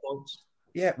 11 men.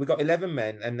 Yeah, we got 11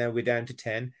 men and now we're down to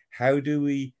 10. How do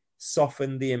we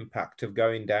soften the impact of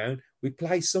going down? We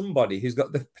play somebody who's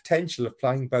got the potential of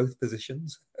playing both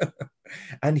positions.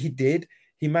 And he did.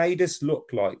 He made us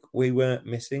look like we weren't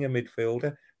missing a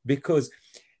midfielder because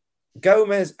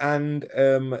Gomez and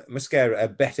Mosquera are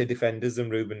better defenders than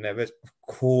Ruben Neves. Of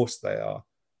course they are.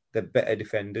 They're better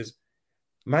defenders.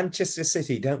 Manchester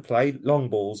City don't play long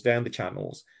balls down the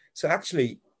channels. So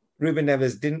actually, Ruben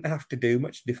Neves didn't have to do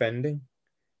much defending.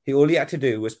 All he had to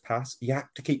do was pass. You had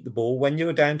to keep the ball. When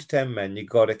you're down to 10 men, you've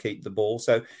got to keep the ball.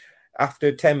 So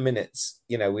after 10 minutes,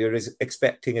 we were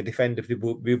expecting a defender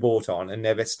to be brought on and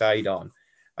never stayed on.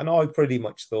 And I pretty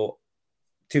much thought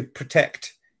to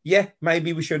protect,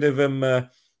 maybe we should have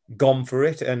gone for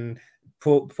it and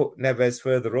put Neves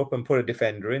further up and put a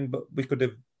defender in, but we could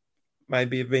have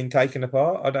maybe been taken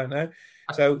apart. I don't know.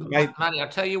 So, Manny, I'll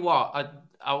tell you what,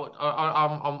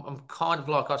 I'm kind of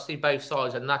like, I see both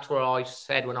sides, and that's where I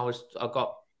said when I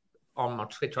got on my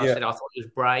Twitter, I said I thought it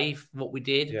was brave what we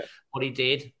did, what he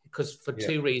did, because for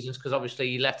two reasons. Because obviously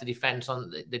he left the defenders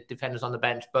on the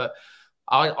bench, but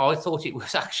I thought it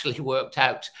was actually worked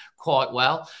out quite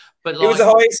well. But like, it was the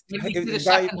highest. When you do the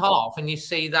second half and you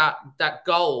see that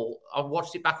goal, I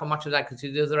watched it back on Match of the Day because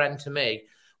the other end to me.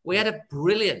 We had a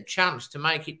brilliant chance to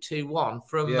make it 2-1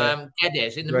 from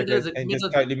Guedes in the middle of the middle.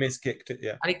 Just totally miskicked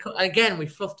it, And again, we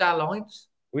fluffed our lines.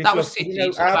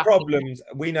 Our problems.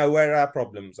 We know where our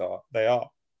problems are. They are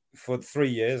for 3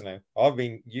 years now. I've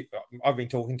been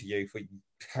talking to you for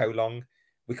how long?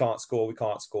 We can't score. We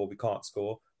can't score. We can't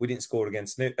score. We didn't score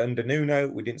under Nuno.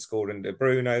 We didn't score under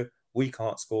Bruno. We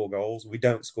can't score goals. We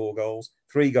don't score goals.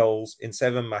 3 goals in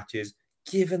 7 matches.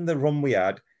 given the run we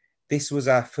had, this was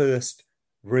our first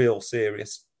real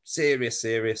serious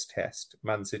test.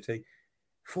 Man City,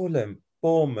 Fulham,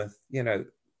 Bournemouth,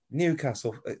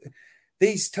 Newcastle.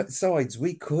 These sides,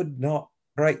 we could not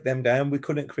break them down. We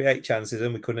couldn't create chances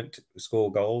and we couldn't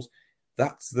score goals.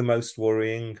 That's the most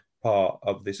worrying part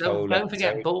of this whole. Don't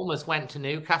forget, Bournemouth went to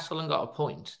Newcastle and got a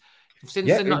point. Since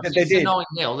they the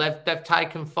 9-0, they've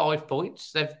taken 5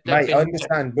 points. Mate, I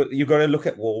understand, but you've got to look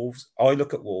at Wolves. I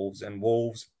look at Wolves, and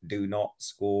Wolves do not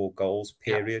score goals,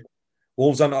 period. Yeah.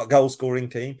 Wolves are not a goal-scoring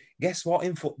team. Guess what?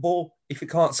 In football, if you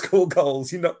can't score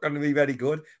goals, you're not going to be very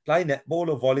good. Play netball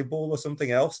or volleyball or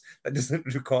something else that doesn't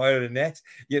require a net,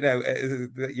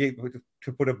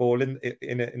 to put a ball in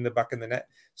the back of the net.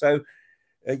 So,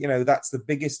 that's the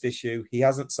biggest issue. He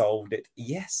hasn't solved it.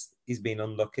 Yes, he's been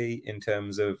unlucky in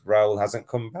terms of Raul hasn't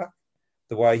come back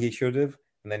the way he should have,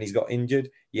 and then he's got injured.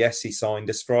 Yes, he signed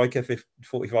a striker.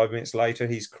 45 minutes later,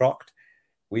 he's crocked.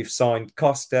 We've signed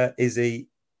Costa. Is he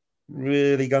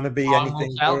really going to be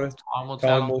anything for us? Time will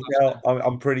tell.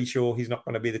 I'm pretty sure he's not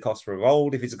going to be the Costa of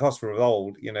old. If it's a Costa of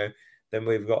old, then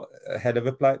we've got a head of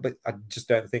a play. But I just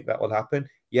don't think that will happen.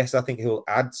 Yes, I think he'll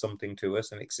add something to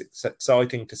us, and it's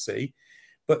exciting to see.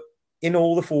 But in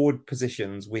all the forward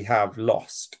positions, we have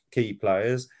lost key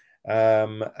players.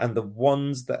 And the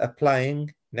ones that are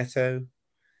playing, Neto,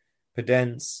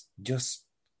 Podence, just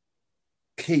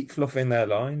keep fluffing their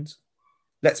lines.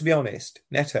 Let's be honest,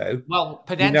 Neto. Well,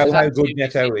 Podence, you know how good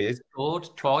Neto is. Scored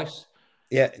twice.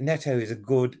 Yeah, Neto is a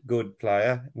good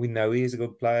player. We know he is a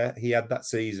good player. He had that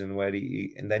season where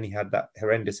and then he had that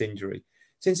horrendous injury.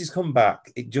 Since he's come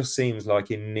back, it just seems like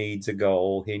he needs a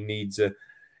goal.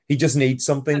 He just needs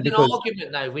something. There's an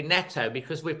argument though with Neto,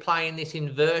 because we're playing this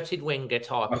inverted winger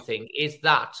type of thing. Is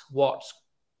that what's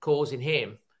causing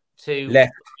him to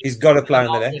left? He's got to play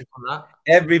on the left.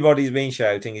 Everybody's been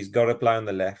shouting he's got to play on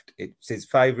the left. It's his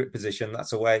favourite position.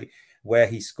 That's a way where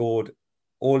he scored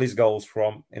all his goals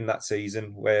from in that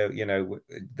season, where,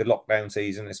 the lockdown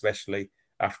season, especially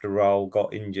after Raul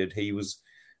got injured, he was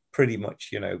pretty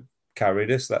much,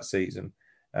 carried us that season.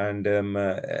 And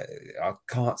I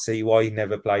can't see why he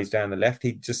never plays down the left.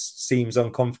 He just seems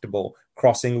uncomfortable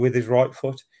crossing with his right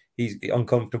foot. He's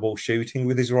uncomfortable shooting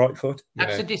with his right foot.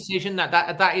 That's a decision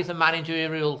that is a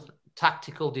managerial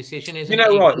tactical decision, isn't it?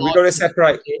 Right, we've got to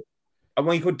separate. And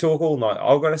we could talk all night.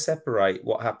 I've got to separate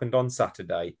what happened on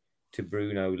Saturday to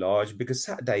Bruno Lage, because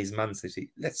Saturday's Man City.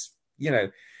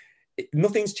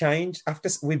 Nothing's changed. After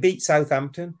we beat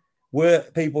Southampton, were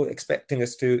people expecting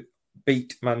us to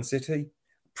beat Man City?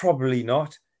 Probably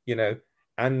not,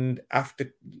 and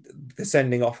after the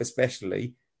sending off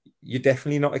especially, you're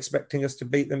definitely not expecting us to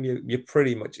beat them. You're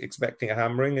pretty much expecting a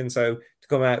hammering, and so to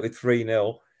come out with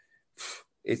 3-0,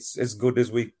 it's as good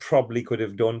as we probably could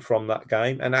have done from that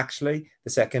game. And actually, the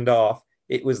second half,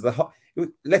 it was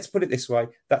let's put it this way,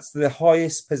 that's the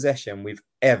highest possession we've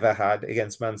ever had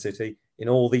against Man City in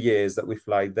all the years that we've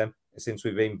played them since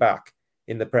we've been back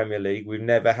in the Premier League. We've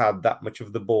never had that much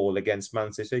of the ball against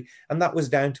Man City. And that was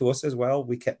down to us as well.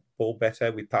 We kept the ball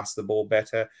better. We passed the ball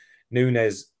better.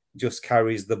 Nunes just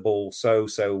carries the ball so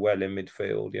well in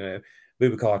midfield.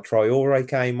 Boubacar Traore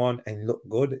came on and looked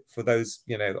good for those.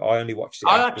 I only watched it.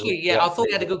 I thought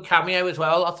he had a good cameo as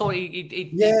well. I thought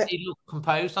he looked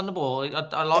composed on the ball.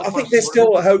 I think there's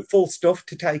still hopeful stuff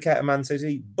to take out of Man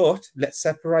City, but let's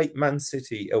separate Man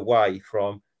City away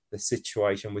from the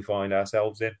situation we find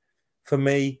ourselves in. For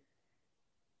me,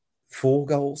 4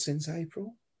 goals since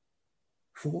April.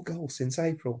 4 goals since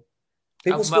April.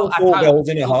 People scored 4 goals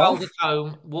in a half.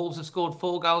 Wolves have scored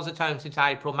 4 goals at home since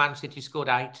April. Man City scored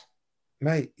 8.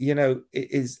 Mate, it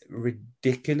is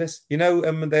ridiculous.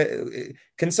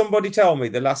 Can somebody tell me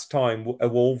the last time a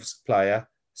Wolves player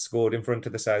scored in front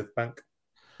of the South Bank?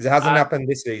 Because it hasn't happened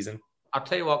this season. I'll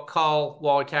tell you what, Carl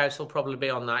Whitehouse will probably be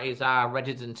on that. He's our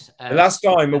resident. The last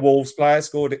time a Wolves player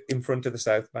scored in front of the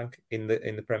South Bank in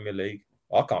the Premier League,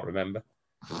 I can't remember.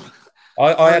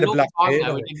 I had a black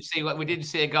beard. We didn't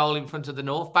see a goal in front of the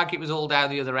North Bank. It was all down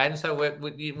the other end. So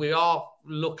we are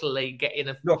luckily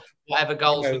getting whatever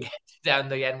goals we get down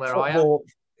the end where I am.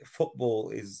 Football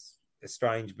is a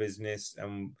strange business,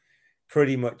 and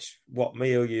pretty much what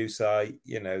me or you say,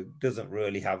 doesn't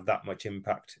really have that much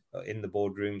impact in the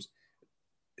boardrooms.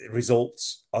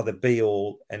 Results are the be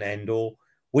all and end all.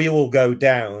 We will go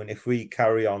down if we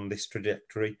carry on this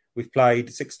trajectory. We've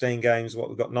played 16 games.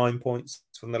 We've got 9 points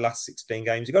from the last 16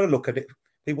 games. You've got to look at it.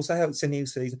 People say, it's a new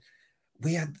season.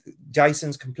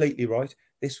 Jason's completely right.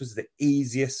 This was the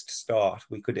easiest start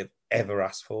we could have ever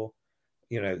asked for.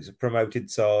 It's promoted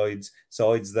sides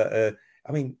that are,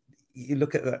 you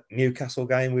look at that Newcastle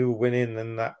game we were winning,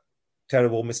 and that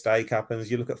terrible mistake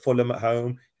happens. You look at Fulham at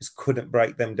home, just couldn't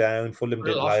break them down. Fulham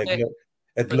didn't lay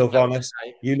a glove on us.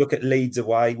 You look at Leeds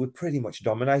away, we pretty much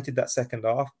dominated that second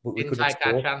half, but we couldn't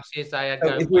score. Our chances. They had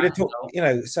so if we'd have took,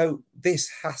 so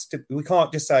this has to. We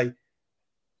can't just say,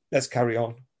 let's carry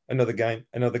on. Another game.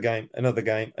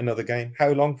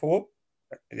 How long for?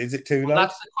 Is it too late?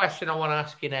 That's the question I want to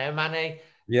ask you now, Manny.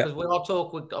 Yeah, because we'll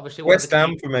talk with obviously West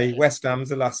Ham for me. West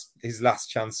Ham's his last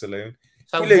chance saloon.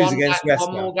 So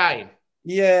one more game.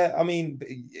 Yeah, I mean,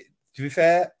 to be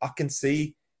fair, I can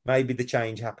see maybe the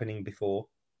change happening before.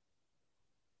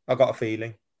 I got a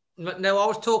feeling. No, I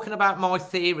was talking about my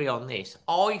theory on this.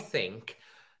 I think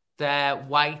they're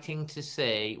waiting to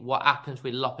see what happens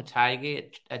with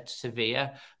Lopetegui at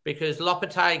Sevilla, because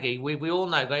Lopetegui, we all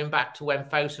know, going back to when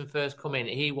Fosun first come in,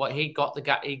 he got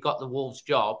the Wolves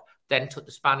job, then took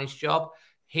the Spanish job.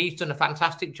 He's done a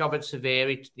fantastic job at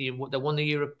Sevilla. They won the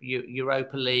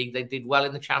Europa League. They did well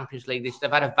in the Champions League. They've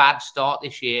had a bad start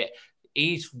this year.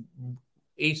 He's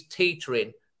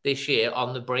teetering this year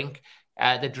on the brink.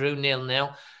 They drew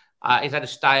 0-0. He's had a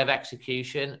stay of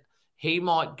execution. He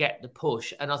might get the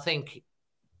push. And I think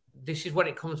this is when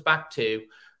it comes back to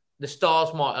the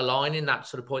stars might align in that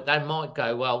sort of point. They might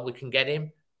go, well, we can get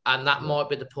him. And that might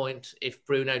be the point if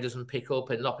Bruno doesn't pick up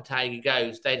and Lopetegui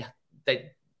goes,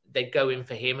 they'd go in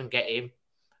for him and get him.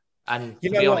 And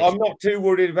you know what? I'm not too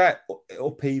worried about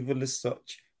upheaval as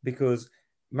such, because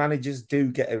managers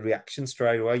do get a reaction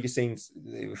straight away. You've seen,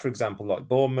 for example, like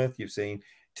Bournemouth, you've seen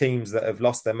teams that have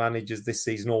lost their managers this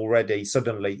season already.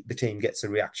 Suddenly the team gets a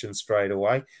reaction straight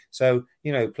away. So,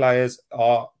 players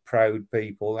are proud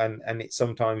people, and it's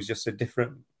sometimes just a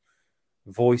different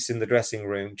voice in the dressing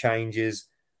room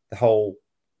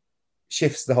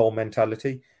shifts the whole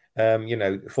mentality.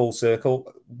 Full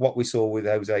circle, what we saw with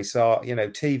Jose Sarr,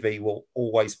 TV will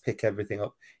always pick everything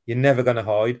up. You're never going to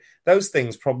hide. Those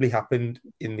things probably happened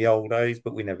in the old days,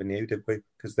 but we never knew, did we?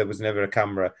 Because there was never a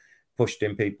camera pushed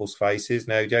in people's faces.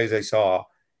 Now, Jose Sarr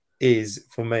is,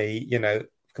 for me,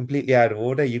 completely out of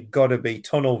order. You've got to be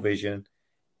tunnel vision.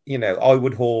 I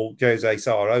would haul Jose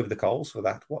Sarr over the coals for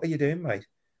that. What are you doing, mate?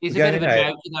 He's a bit of a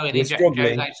joke, We're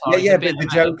struggling. Yeah, but the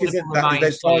joke isn't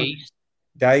that.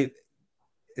 Dave,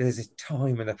 there's a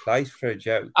time and a place for a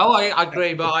joke. Oh, I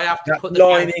agree, but I have to put the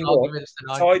lining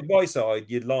up side by side.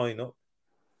 You line up,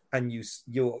 and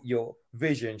your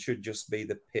vision should just be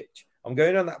the pitch. I'm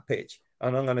going on that pitch,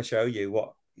 and I'm going to show you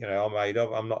what I'm made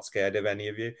of. I'm not scared of any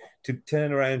of you. To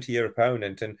turn around to your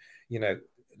opponent and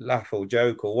laugh or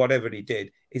joke or whatever he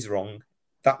did is wrong.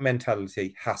 That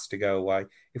mentality has to go away.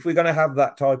 If we're going to have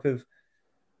that type of,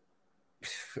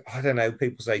 I don't know,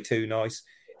 people say too nice.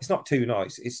 It's not too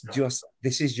nice. It's just,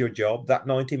 this is your job. That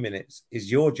 90 minutes is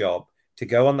your job to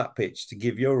go on that pitch, to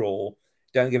give your all.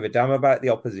 Don't give a damn about the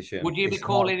opposition. Would you be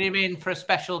calling him in for a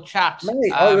special chat?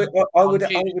 Mate, I would.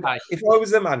 If I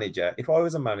was a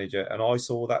manager and I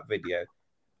saw that video,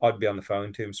 I'd be on the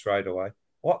phone to him straight away.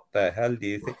 What the hell do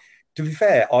you think? To be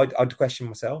fair, I'd question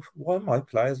myself. Why are my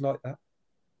players like that?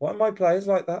 I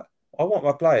want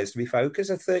my players to be focused.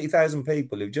 There's 30,000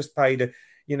 people who've just paid a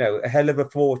hell of a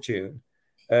fortune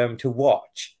to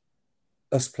watch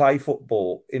us play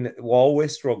football while we're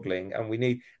struggling,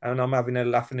 and I'm having a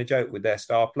laugh and a joke with their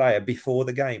star player before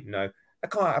the game. No,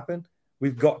 that can't happen.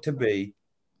 We've got to be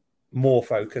more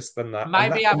focused than that.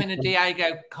 Maybe having a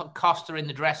Diego Costa in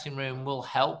the dressing room will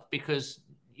help, because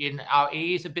he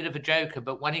is a bit of a joker,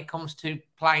 but when it comes to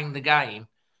playing the game,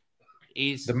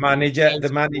 he's the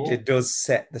manager does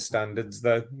set the standards,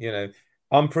 though.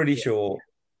 I'm pretty sure.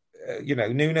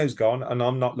 Nuno's gone, and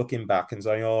I'm not looking back and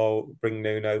saying, "Oh, bring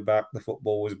Nuno back. The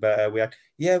football was better." We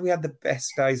had the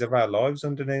best days of our lives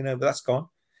under Nuno, but that's gone.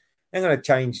 Ain't going to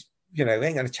change.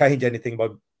 Ain't going to change anything by.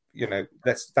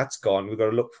 That's gone. We've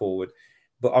got to look forward.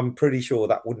 But I'm pretty sure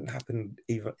that wouldn't happen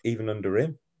even under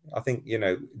him. I think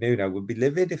Nuno would be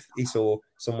livid if he saw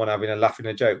someone having a laugh and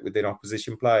a joke with an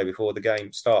opposition player before the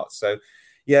game starts. So,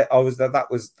 yeah,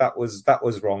 that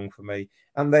was wrong for me.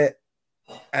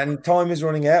 And time is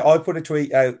running out. I put a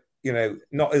tweet out,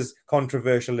 not as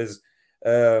controversial as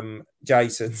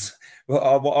Jason's,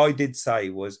 but what I did say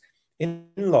was, in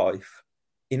life,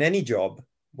 in any job,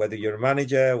 whether you're a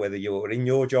manager, whether you're in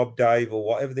your job, Dave, or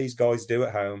whatever these guys do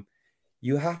at home,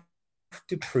 you have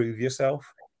to prove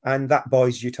yourself, and that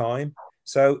buys you time.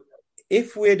 So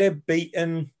if we'd have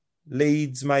beaten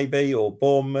Leeds maybe, or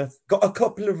Bournemouth, got a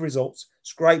couple of results,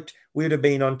 scraped, we would have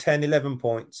been on 10, 11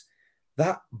 points.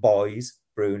 That buys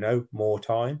Bruno more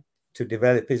time to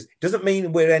develop his. Doesn't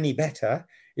mean we're any better.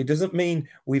 It doesn't mean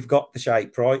we've got the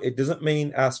shape right. It doesn't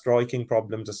mean our striking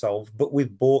problems are solved. But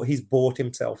he's bought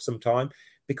himself some time,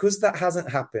 because that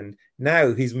hasn't happened.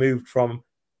 Now he's moved from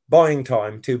buying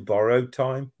time to borrowed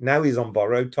time. Now he's on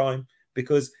borrowed time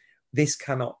because this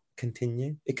cannot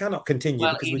continue. It cannot continue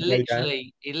because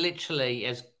he literally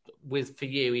has for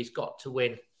you, he's got to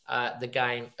win the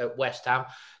game at West Ham.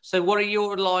 So what are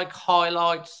your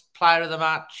highlights, player of the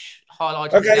match,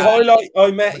 highlights? Okay, highlight.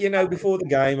 I met, before the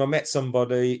game, I met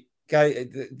somebody.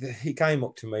 He came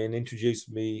up to me and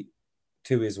introduced me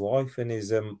to his wife, and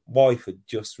his wife had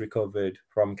just recovered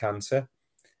from cancer.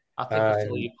 I think I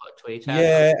saw you put a tweet out.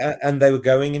 Yeah, and they were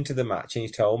going into the match, and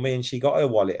he told me, and she got her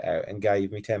wallet out and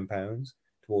gave me £10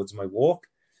 towards my walk.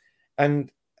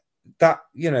 And that,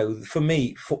 for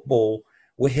me, football,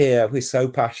 we're here, we're so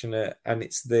passionate, and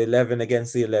it's the 11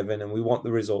 against the 11, and we want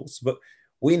the results. But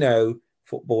we know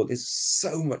football is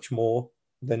so much more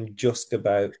than just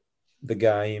about the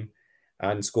game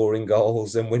and scoring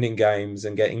goals and winning games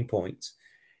and getting points.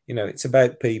 It's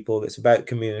about people, it's about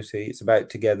community, it's about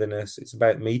togetherness, it's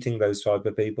about meeting those type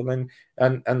of people. And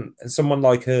someone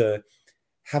like her,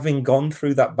 having gone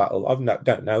through that battle,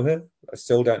 don't know her, I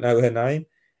still don't know her name,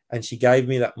 and she gave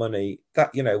me that money.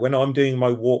 That, when I'm doing my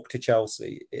walk to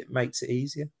Chelsea, it makes it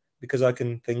easier because I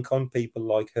can think on people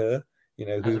like her,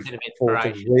 who fought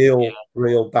a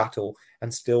real battle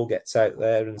and still gets out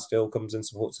there and still comes and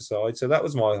supports the side. So that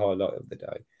was my highlight of the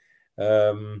day.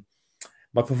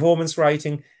 My performance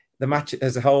rating, the match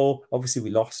as a whole, obviously we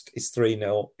lost. It's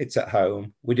 3-0. It's at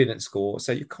home. We didn't score.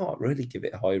 So you can't really give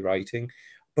it a high rating.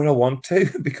 But I want to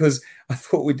because I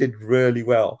thought we did really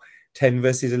well. 10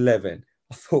 versus 11.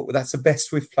 I thought that's the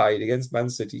best we've played against Man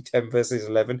City, 10 versus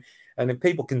 11. And then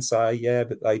people can say, yeah,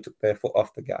 but they took their foot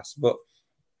off the gas. But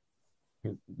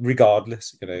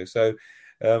regardless, so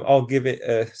I'll give it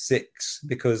a 6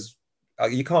 because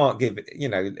you can't give it,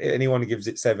 anyone who gives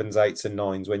it 7s, 8s, and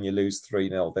 9s when you lose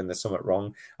 3-0, then there's something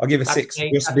wrong. I'll give it 6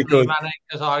 just because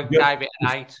I gave it an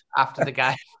 8 after the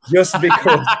game. Just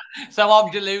because. So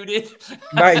I'm deluded,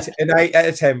 mate. An 8 out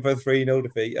of 10 for a 3-0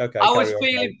 defeat. Okay. I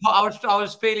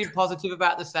was feeling positive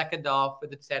about the second half with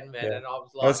the 10 men, and I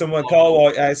was like, someone Carl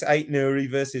White has 8 Nuri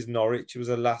versus Norwich. It was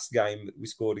the last game that we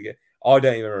scored again. I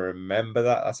don't even remember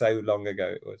that. That's how long ago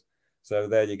it was. So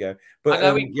there you go. But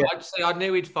I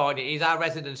knew he'd find it. He's our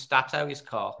resident stato, his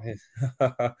car.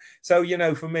 So,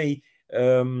 for me,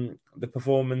 the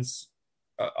performance,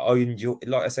 I enjoy,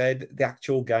 like I said, the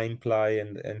actual gameplay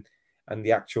and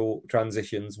the actual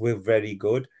transitions were very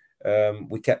good.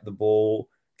 We kept the ball.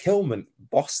 Kilman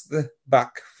bossed the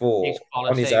back four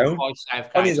on his own. I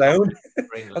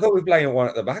thought we were playing one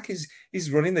at the back.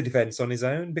 He's running the defence on his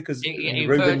own because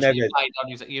Ruben Neves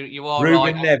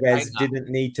didn't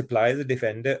need to play as a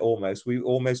defender. We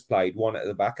almost played one at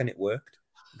the back and it worked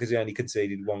because he only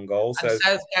conceded 1 goal. And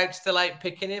Southgate still ain't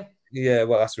picking him. Yeah,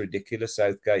 well, that's ridiculous,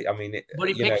 Southgate. I mean, but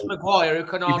he picks Maguire, who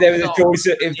can. If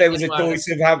there was a choice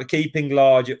of keeping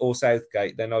Large or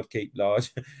Southgate, then I'd keep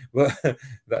Large. But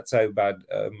that's how bad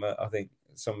I think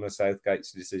some of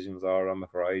Southgate's decisions are. I'm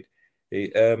afraid.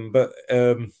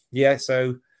 Yeah.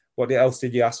 So, what else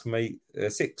did you ask me?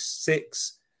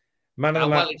 6. Man of the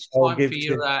match.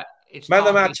 Man of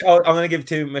the match. I'm going to give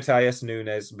to Matheus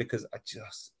Nunes because I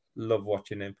just love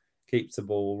watching him. Keeps the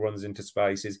ball, runs into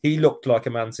spaces. He looked like a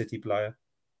Man City player.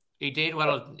 He did.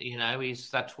 Well,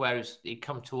 that's where he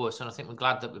come to us, and I think we're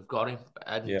glad that we've got him.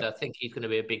 And I think he's going to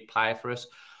be a big player for us.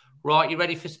 Right, you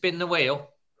ready for spin the wheel?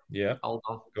 Yeah. Hold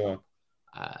on. Go on.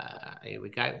 Here we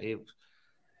go. Here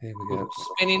we go.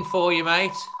 Spinning for you,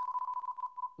 mate.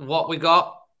 What we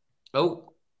got?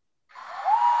 Oh.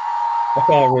 I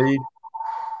can't read.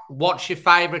 What's your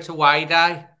favourite away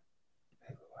day?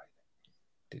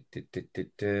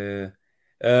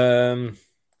 Man,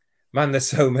 there's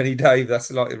so many, Dave.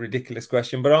 That's like a ridiculous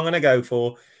question, but I'm going to go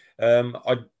for.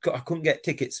 I couldn't get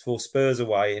tickets for Spurs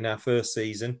away in our first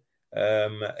season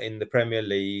in the Premier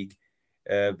League,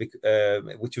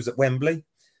 which was at Wembley.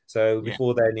 So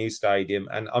before their new stadium,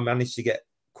 and I managed to get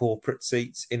corporate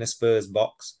seats in a Spurs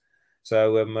box.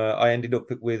 So I ended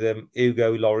up with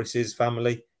Hugo Lloris's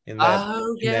family in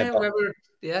their box.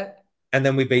 And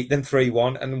then we beat them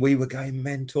 3-1, and we were going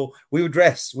mental. We were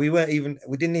dressed. We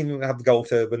didn't even have gold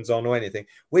turbans on or anything.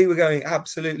 We were going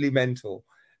absolutely mental,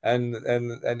 and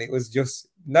it was just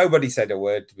nobody said a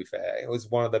word. To be fair, it was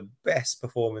one of the best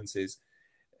performances.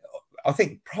 I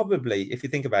think probably, if you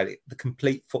think about it, the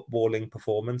complete footballing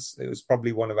performance. It was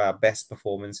probably one of our best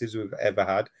performances we've ever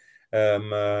had.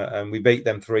 And we beat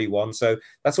them 3-1. So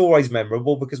that's always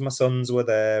memorable because my sons were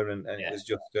there, and it was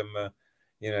just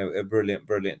a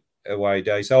brilliant away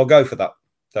day. So I'll go for that,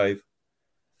 Dave.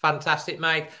 Fantastic,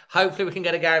 mate. Hopefully we can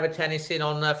get a game of tennis in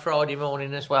on Friday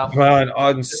morning as well. Man,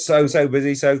 I'm so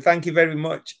busy. So thank you very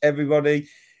much, everybody.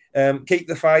 Keep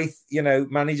the faith.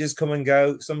 Managers come and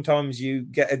go. Sometimes you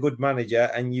get a good manager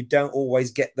and you don't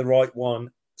always get the right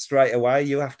one straight away.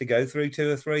 You have to go through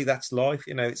 2 or 3. That's life.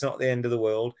 It's not the end of the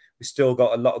world. We've still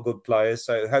got a lot of good players.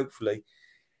 So hopefully.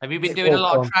 Have you been doing a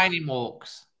lot of training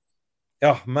walks?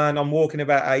 Oh, man, I'm walking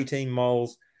about 18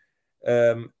 miles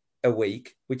a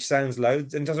week, which sounds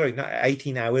loads. And sorry, not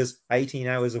 18 hours. 18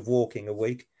 hours of walking a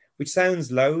week, which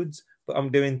sounds loads. But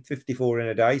I'm doing 54 in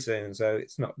a day soon, so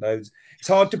it's not loads. It's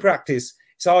hard to practice.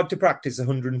 It's hard to practice a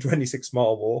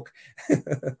 126-mile walk.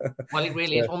 Well, it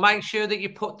really is. Well, make sure that you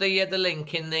put the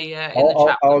link in the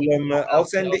chat. I'll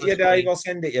send it you, Dave. I'll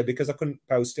send it you because I couldn't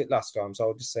post it last time, so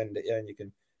I'll just send it you, and you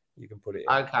can put it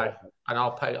in. Okay, and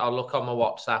I'll look on my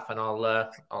WhatsApp, and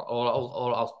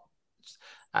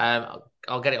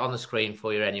I'll get it on the screen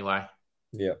for you anyway.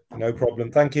 Yeah, no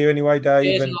problem. Thank you anyway, Dave.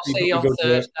 Cheers, and I'll see you on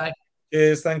Thursday.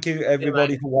 Cheers. Thank you,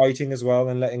 everybody, for waiting as well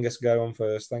and letting us go on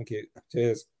first. Thank you.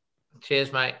 Cheers.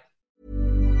 Cheers, mate.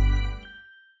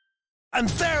 And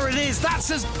there it is.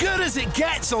 That's as good as it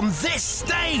gets on this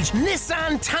stage.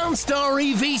 Nissan Townstar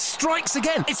EV strikes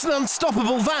again. It's an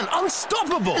unstoppable van.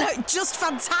 Unstoppable. Just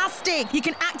fantastic. You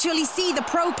can actually see the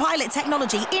ProPilot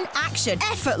technology in action.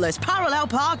 Effortless parallel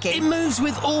parking. It moves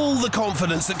with all the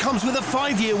confidence that comes with a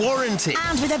 5-year warranty.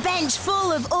 And with a bench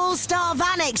full of all-star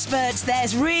van experts,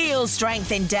 there's real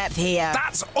strength in depth here.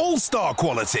 That's all-star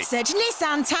quality. Search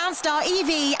Nissan Townstar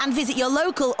EV and visit your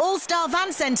local all-star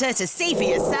van centre to see for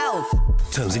yourself.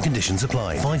 Terms and conditions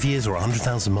apply. 5 years or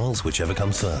 100,000 miles, whichever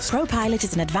comes first. ProPilot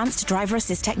is an advanced driver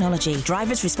assist technology.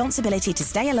 Driver's responsibility to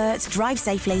stay alert, drive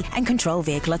safely, and control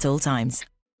vehicle at all times.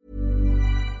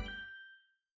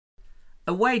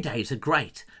 Away days are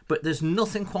great, but there's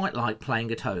nothing quite like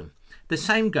playing at home. The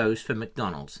same goes for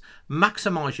McDonald's.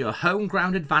 Maximise your home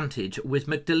ground advantage with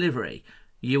McDelivery.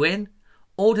 You in?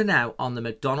 Order now on the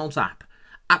McDonald's app.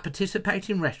 At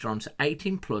participating restaurants,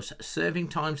 18 plus, serving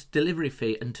times, delivery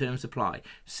fee and terms apply.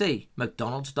 See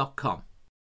mcdonalds.com.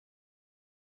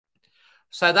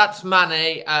 So that's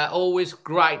Manny. Always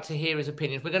great to hear his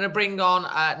opinions. We're going to bring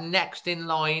on, next in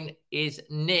line is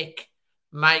Nick,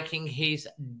 making his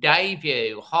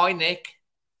debut. Hi, Nick.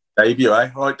 Debut,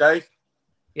 eh? All right, Dave?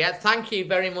 Yeah, thank you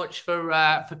very much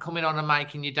for coming on and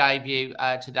making your debut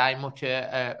today. Much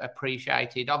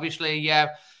appreciated. Obviously,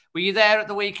 were you there at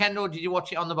the weekend or did you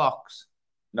watch it on the box?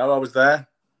 No, I was there.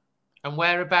 And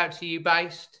whereabouts are you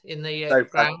based in the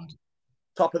ground? Bank.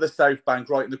 Top of the South Bank,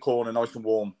 right in the corner, nice and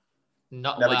warm.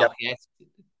 Not Never well, yes.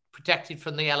 Protected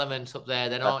from the elements up there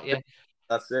then, aren't you?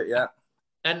 That's it, yeah.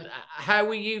 And how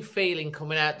were you feeling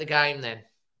coming out the game then?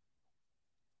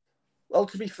 Well,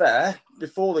 to be fair,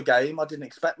 before the game, I didn't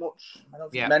expect much. I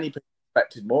don't think many people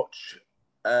expected much.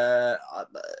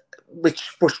 Which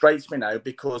frustrates me now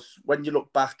because when you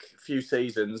look back a few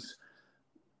seasons,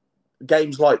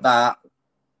 games like that,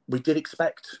 we did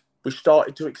expect. We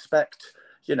started to expect,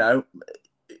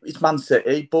 it's Man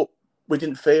City, but we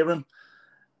didn't fear them.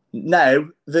 Now,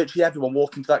 virtually everyone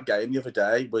walking to that game the other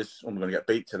day was, we're going to get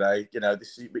beat today.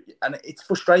 And it's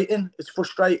frustrating. It's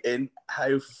frustrating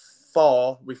how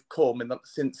far we've come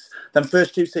since them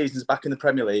first 2 seasons back in the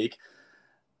Premier League.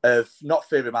 Of not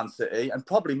fearing Man City and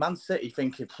probably Man City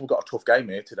thinking we've got a tough game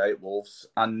here today at Wolves,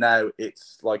 and now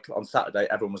it's like on Saturday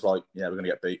everyone was like, "Yeah, we're going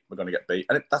to get beat,"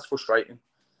 and that's frustrating.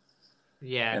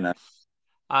 Yeah.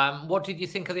 What did you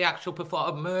think of the actual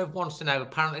performance? Merv wants to know.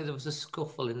 Apparently there was a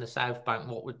scuffle in the South Bank.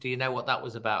 Do you know what that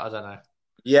was about? I don't know.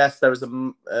 Yes, there was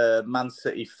a Man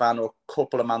City fan or a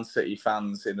couple of Man City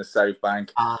fans in the South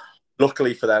Bank.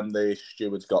 Luckily for them, the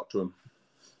stewards got to them.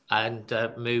 And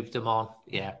moved them on.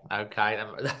 Yeah, okay.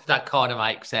 That kind of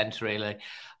makes sense, really.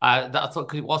 I thought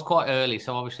because it was quite early,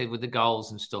 so obviously with the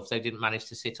goals and stuff, they didn't manage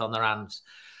to sit on their hands.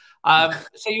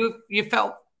 So you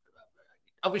felt,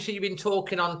 obviously you've been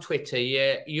talking on Twitter.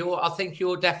 I think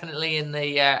you're definitely in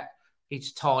the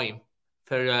it's time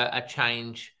for a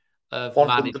change of 100%,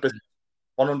 management.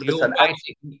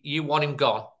 100%. You want him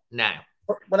gone now.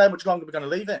 Well, how much longer are we going to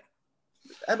leave it?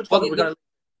 How much longer are we going to?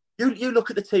 You look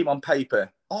at the team on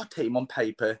paper. Our team on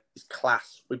paper is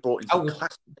class. We brought in some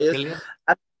class players.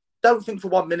 And don't think for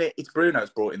 1 minute it's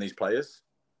Bruno's brought in these players.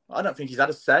 I don't think he's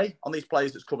had a say on these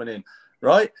players that's coming in,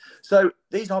 right? So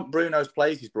these aren't Bruno's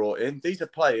players he's brought in. These are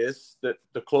players that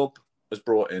the club has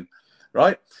brought in,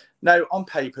 right? Now, on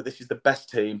paper, this is the best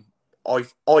team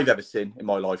I've ever seen in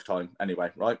my lifetime anyway,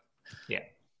 right? Yeah.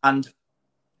 And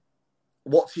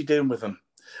what's he doing with them?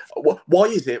 Why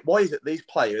is it these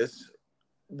players...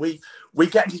 We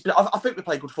get into. I think we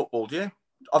play good football. Do you?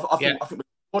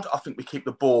 I think we keep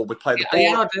the ball. We play the ball.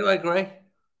 Yeah, I agree.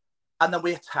 And then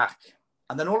we attack.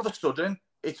 And then all of a sudden,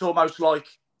 it's almost like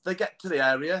they get to the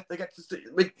area, we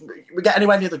get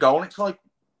anywhere near the goal, and it's like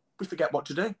we forget what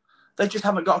to do. They just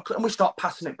haven't got, and we start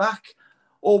passing it back,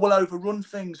 or we'll overrun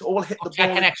things, or we'll hit the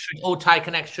ball. Take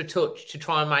an extra touch to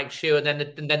try and make sure, and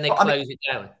then they close it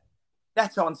down.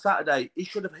 Neto on Saturday, he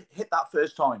should have hit that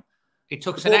first time. He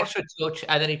took an extra touch,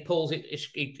 and then he pulls it.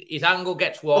 His angle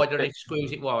gets wider, and he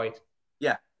screws it wide.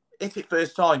 Yeah, hit it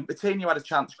first time. Coutinho had a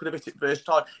chance, could have hit it first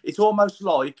time. It's almost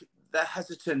like they're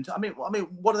hesitant. I mean,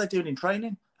 what are they doing in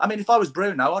training? I mean, if I was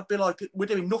Bruno, I'd be like, we're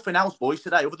doing nothing else, boys,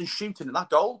 today other than shooting at that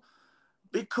goal.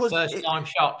 Because first time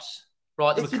shots,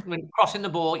 right? When crossing the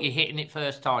ball, you're hitting it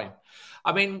first time.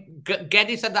 I mean,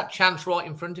 Geddes had that chance right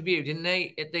in front of you, didn't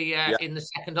he? At the in the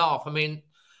second half. I mean,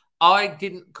 I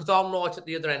didn't, because I'm right at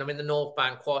the other end. I'm in the North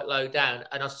Bank, quite low down,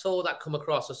 and I saw that come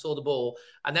across. I saw the ball,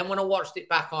 and then when I watched it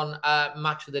back on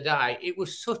Match of the Day, it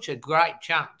was such a great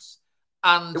chance,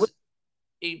 and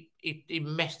he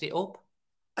messed it up.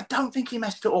 I don't think he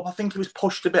messed it up. I think he was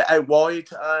pushed a bit out wide.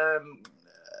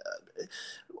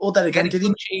 Or then again,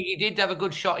 he did have a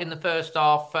good shot in the first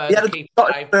half. He had a good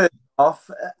shot in the first half.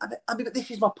 I mean, this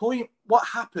is my point. What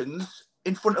happens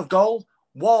in front of goal?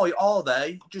 Why are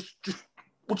they just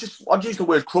I'd use the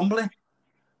word crumbling.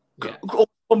 Yeah.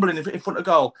 Crumbling in front of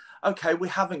goal. Okay, we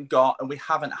haven't got and we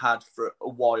haven't had for a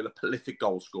while a prolific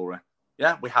goal scorer.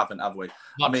 Yeah, we haven't, have we?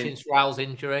 Not since Raul's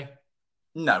injury.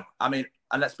 No, I mean,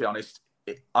 and let's be honest.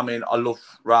 I love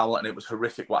Raul, and it was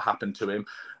horrific what happened to him,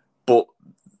 but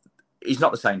he's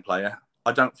not the same player.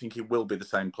 I don't think he will be the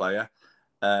same player.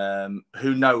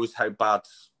 Who knows how bad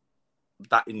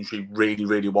that injury really,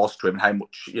 really was to him, and how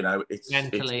much it's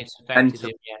affected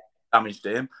him, damaged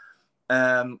him.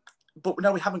 But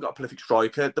no, we haven't got a prolific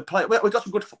striker. We've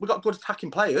got good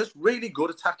attacking players, really good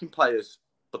attacking players,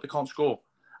 but they can't score.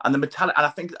 And the mentality, and I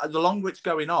think the longer it's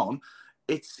going on,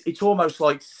 it's almost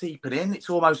like seeping in. It's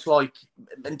almost like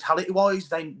mentality-wise,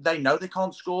 they know they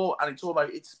can't score, and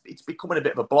it's becoming a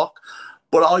bit of a block.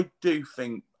 But I do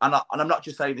think, and I'm not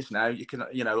just saying this now.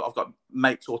 I've got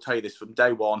mates who'll tell you this from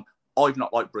day one. I've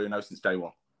not liked Bruno since day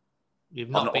one. You've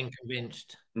not been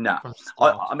convinced. No,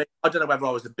 I mean, I don't know whether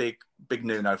I was a big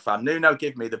Nuno fan. Nuno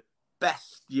gave me the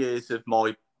best years of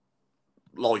my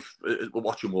life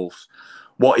watching Wolves.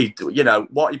 What he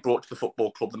brought to the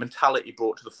football club, the mentality he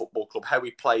brought to the football club, how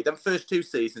he played. Them first 2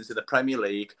 seasons in the Premier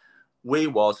League, we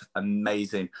was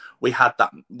amazing. We had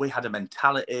a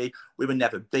mentality. We were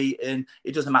never beaten.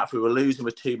 It doesn't matter if we were losing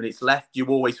with 2 minutes left. You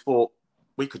always thought,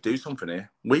 we could do something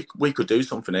here. We could do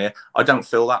something here. I don't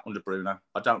feel that under Bruno.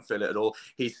 I don't feel it at all.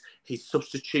 His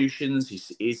substitutions,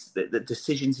 the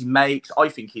decisions he makes, I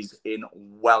think he's in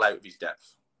well out of his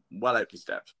depth. Well out of his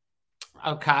depth.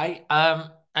 Okay.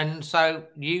 And so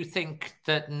you think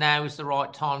that now is the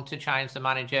right time to change the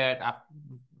manager?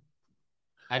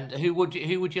 And who would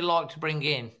you like to bring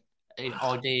in,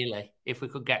 ideally, if we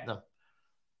could get them?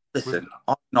 Listen,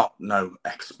 I'm not no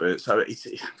expert, so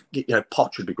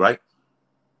Poch would be great.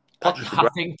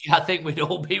 I think we'd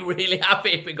all be really happy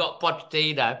if we got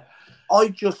Pochettino.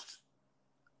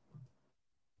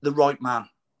 The right man.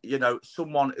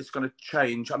 Someone is going to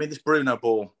change. I mean, this Bruno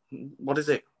ball, what is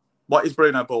it? What is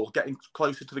Bruno ball? Getting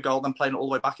closer to the goal, then playing it all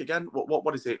the way back again?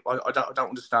 What is it? I don't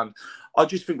understand. I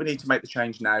just think we need to make the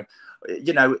change now.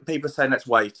 People are saying let's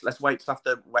wait till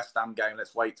after the West Ham game.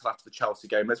 Let's wait till after the Chelsea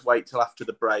game. Let's wait till after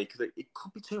the break. It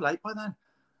could be too late by then.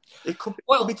 It could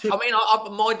be too. I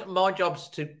mean, my job's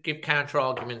to give counter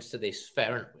arguments to this,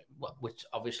 fair, which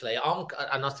obviously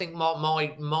and I think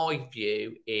my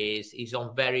view is he's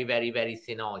on very, very, very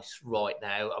thin ice right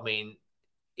now. I mean,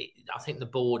 I think the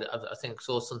board, I think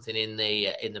saw something in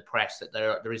the press that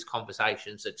there is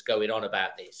conversations that's going on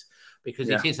about this, because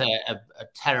it is a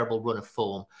terrible run of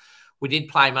form. We did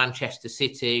play Manchester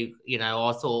City.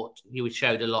 I thought you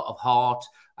showed a lot of heart,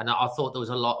 and I thought there was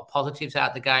a lot of positives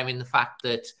out of the game in the fact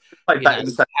that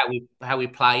how we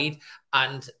played.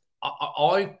 And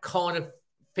I kind of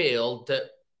feel that,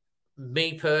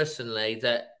 me personally,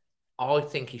 that I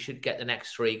think he should get the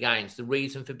next 3 games. The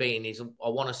reason for being is I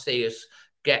want to see us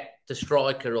get the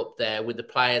striker up there with the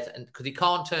players, and because he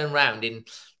can't turn around in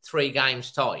 3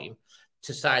 games' time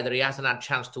to say that he hasn't had a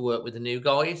chance to work with the new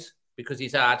guys, because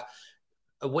he's had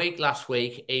a week last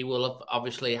week. He will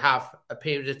obviously have a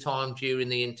period of time during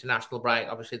the international break.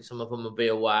 Obviously, some of them will be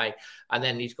away, and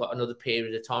then he's got another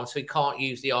period of time. So he can't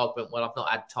use the argument, well, I've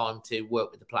not had time to work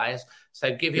with the players.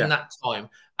 So give him that time.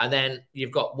 And then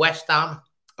you've got West Ham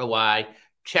away,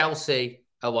 Chelsea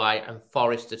away, and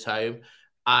Forest at home.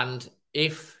 And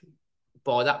if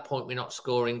by that point we're not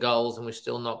scoring goals and we're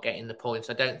still not getting the points,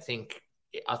 I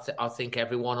think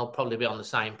everyone will probably be on the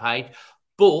same page.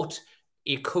 But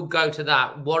you could go to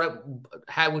that.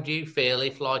 How would you feel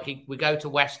if, like, we go to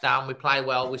West Ham, we play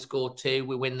well, we score 2,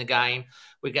 we win the game,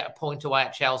 we get a point away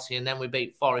at Chelsea, and then we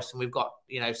beat Forest, and we've got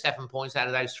 7 points out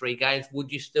of those 3 games?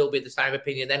 Would you still be the same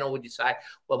opinion then, or would you say,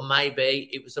 well, maybe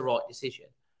it was the right decision?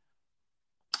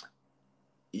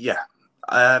 Yeah,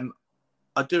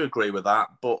 I do agree with that,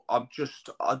 but I'm just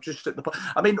at the point.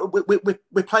 I mean,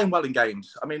 we're playing well in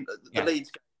games. I mean, the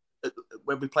Leeds.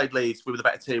 When we played Leeds, we were the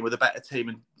better team. We're the better team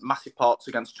in massive parts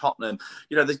against Tottenham.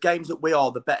 There's games that we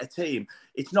are the better team.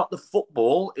 It's not the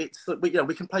football. It's that we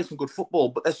can play some good football,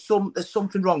 but there's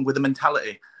something wrong with the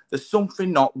mentality. There's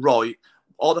something not right.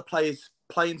 Are the players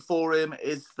playing for him?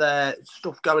 Is there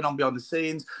stuff going on behind the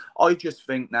scenes? I just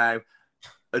think now,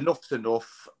 enough's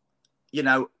enough.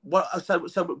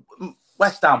 So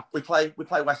West Ham, we play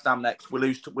West Ham next. We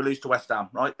lose to West Ham,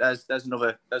 right? There's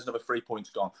another 3 points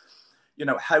gone.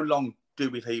 How long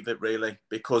do we leave it, really?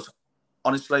 Because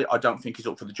honestly, I don't think he's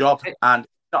up for the job. And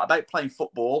it's not about playing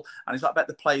football, and it's not about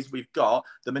the players we've got.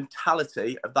 The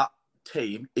mentality of that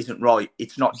team isn't right.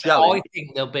 It's not gelling. I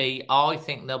think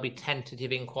there'll be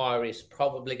tentative inquiries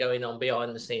probably going on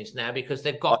behind the scenes now, because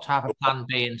they've got to have a plan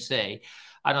B and C.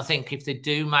 And I think if they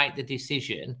do make the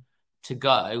decision to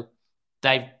go,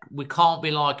 we can't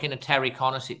be like in a Terry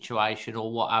Connor situation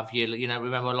or what have you.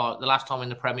 Remember, like the last time in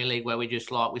the Premier League where we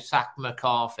sacked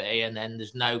McCarthy and then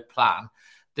there's no plan.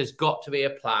 There's got to be a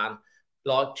plan.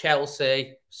 Like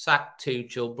Chelsea, sacked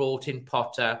Tuchel, brought in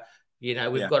Potter.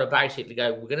 We've got to basically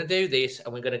go, we're going to do this,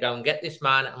 and we're going to go and get this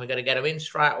man, and we're going to get him in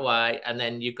straight away, and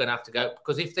then you're going to have to go.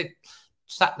 Because if they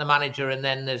sack the manager and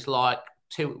then there's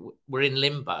we're in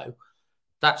limbo,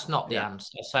 that's not the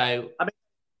answer. So, I mean,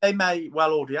 they may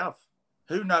well already have.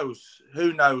 Who knows?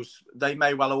 They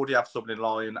may well already have something in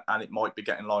line, and it might be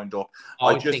getting lined up.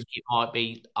 I think it might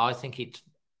be. I think it's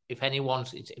if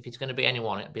it's going to be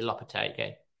anyone, it'll be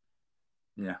Lopetegui.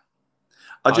 Yeah,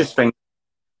 I just think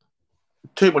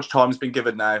too much time has been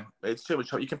given now. It's too much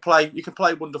time. You can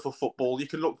play wonderful football. You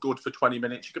can look good for 20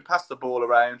 minutes. You can pass the ball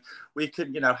around. We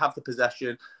can, have the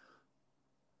possession.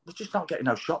 We're just not getting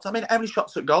no shots. I mean, how many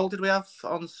shots at goal did we have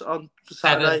on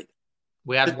Saturday?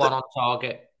 We had one on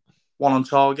target. One on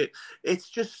target. It's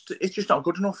just not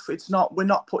good enough. It's not. We're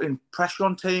not putting pressure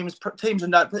on teams. Teams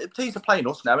are playing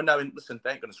us now and knowing, listen,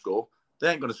 they ain't going to score.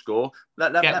 They ain't going to score.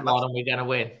 Get one and we're going to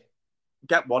win.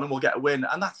 Get one and we'll get a win,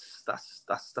 and that's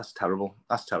terrible.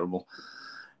 That's terrible.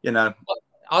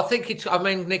 I think I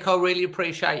mean, Nick, I really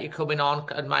appreciate you coming on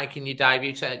and making your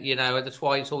debut. That's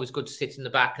why it's always good to sit in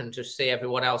the back and just see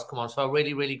everyone else come on. So I'm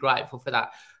really, really grateful for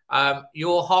that.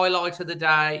 Your highlight of the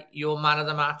day, your man of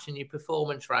the match, and your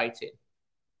performance rating.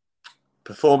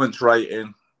 Performance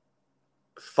rating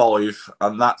 5,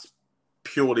 and that's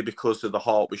purely because of the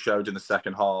heart we showed in the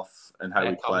second half and how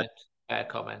we played. Fair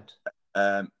comment.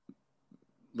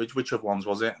 Which of ones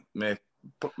was it?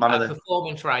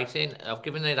 Performance rating. I've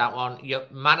given you that one. Your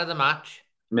man of the match.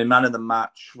 My man of the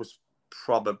match was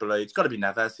probably. It's got to be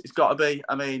Neves. It's got to be.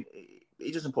 I mean,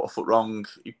 he doesn't put a foot wrong.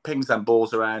 He pings them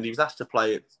balls around. He was asked to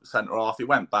play at centre half. He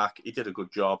went back. He did a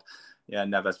good job. Yeah,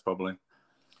 Neves probably.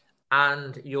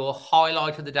 And your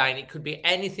highlight of the day, and it could be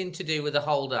anything to do with the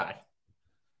whole day.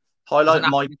 Highlight of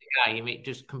my game. It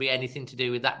just can be anything to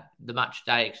do with the match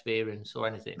day experience or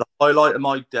anything. The highlight of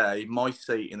my day, my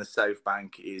seat in the South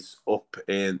Bank is up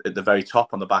at the very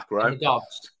top on the back row.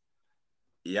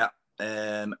 Yeah.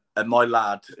 And my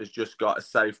lad has just got a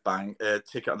South Bank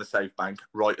ticket on the South Bank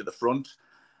right at the front.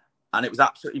 And it was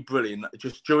absolutely brilliant.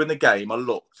 Just during the game, I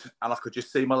looked and I could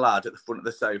just see my lad at the front of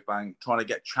the South Bank trying to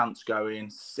get chants going,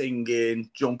 singing,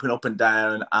 jumping up and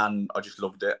down. And I just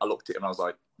loved it. I looked at him and I was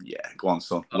like, yeah, go on,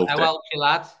 son. Loved it. How old's your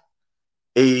lad?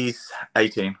 He's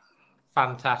 18.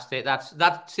 Fantastic. That's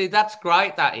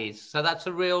great, that is. So that's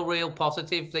a real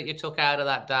positive that you took out of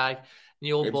that day. And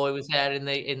your boy was there in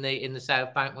the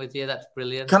South Bank with you. That's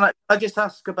brilliant. Can I just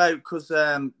ask about, because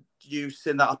you've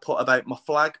seen that I put about my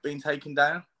flag being taken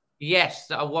down? Yes,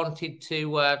 I wanted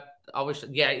to.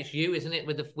 It's you, isn't it,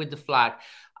 with the flag?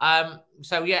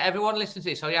 So yeah, everyone listen to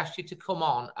this. I asked you to come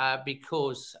on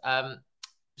because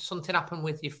something happened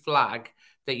with your flag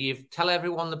that you've tell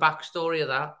everyone the backstory of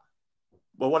that.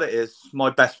 Well, what it is, my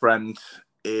best friend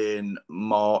in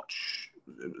March.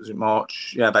 Was it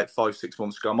March? Yeah, about 5-6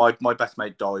 months ago. My best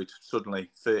mate died suddenly,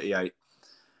 38.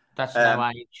 That's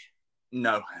no age.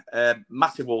 No,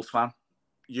 massive Wolves fan,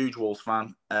 huge Wolves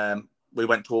fan. We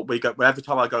go every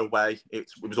time I go away. It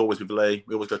was always with Lee.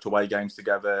 We always go to away games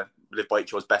together. We live by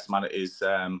each other's best man at his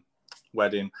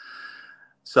wedding.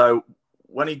 So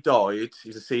when he died,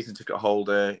 he's a season ticket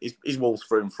holder. He's Wolves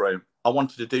through and through. I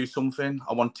wanted to do something.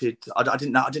 I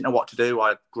didn't know what to do. I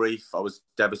had grief. I was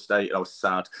devastated. I was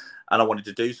sad, and I wanted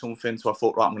to do something. So I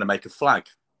thought, right, I'm going to make a flag.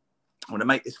 I'm going to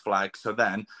make this flag so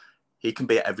then he can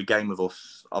be at every game with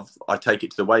us. I take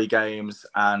it to the away games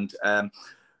and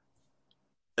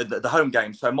the home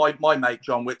games. So my mate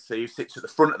John Whitsey, who sits at the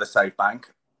front of the Safe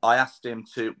Bank, I asked him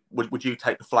to, would you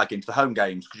take the flag into the home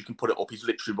games? Because you can put it up. He's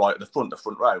literally right at the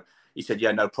front row. He said,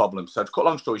 yeah, no problem. So to cut a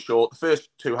long story short, the first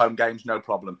 2 home games, no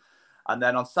problem. And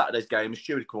then on Saturday's game, a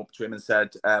steward came up to him and said,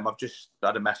 I've just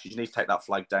had a message. You need to take that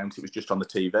flag down because it was just on the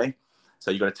TV. So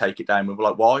you've got to take it down. We were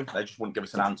like, why? They just wouldn't give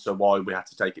us an answer why we had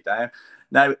to take it down.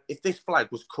 Now, if this flag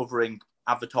was covering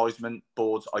advertisement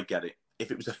boards, I get it. If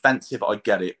it was offensive, I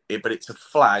get it. But it's a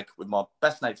flag with my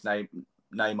best mate's name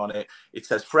on it. It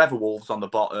says Forever Wolves on the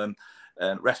bottom.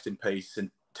 Rest in peace and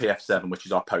TF7, which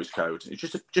is our postcode. It's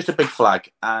just a big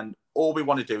flag. And all we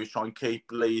want to do is try and keep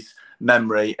Lee's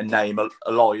memory and name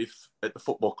alive at the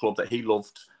football club that he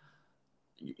loved,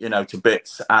 to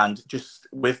bits. And just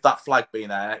with that flag being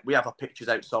there, we have our pictures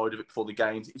outside of it before the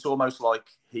games. It's almost like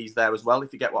he's there as well,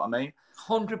 if you get what I mean.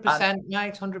 100%,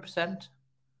 mate, 100%.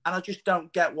 And I just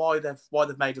don't get why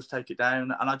they've made us take it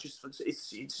down. And I just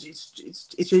it's I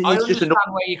just understand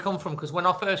where you come from, because when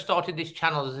I first started this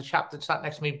channel, there's a chap that sat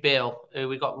next to me, Bill, who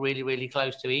we got really, really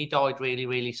close to. He died really,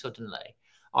 really suddenly.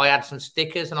 I had some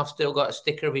stickers, and I've still got a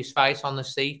sticker of his face on the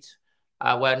seat.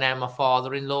 Where now my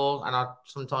father-in-law, and I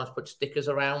sometimes put stickers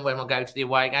around when I go to the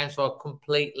away game, so I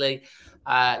completely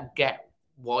get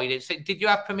why it is. So did you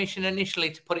have permission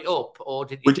initially to put it up, or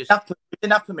did you we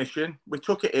didn't have permission. We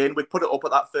took it in, we put it up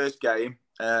at that first game,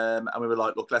 and we were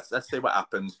like, look, let's see what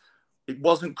happens. It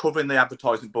wasn't covering the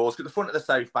advertisement boards. At the front of the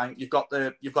Safe Bank, you've got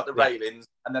the railings,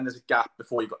 and then there's a gap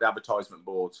before you've got the advertisement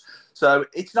boards. So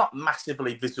it's not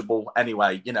massively visible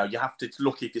anyway. You have to. It's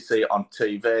lucky if you see it on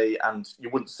TV, and you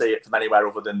wouldn't see it from anywhere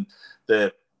other than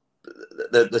the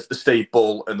Steve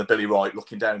Bull and the Billy Wright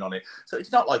looking down on it. So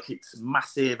it's not like it's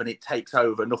massive and it takes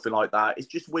over, nothing like that. It's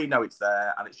just we know it's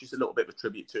there, and it's just a little bit of a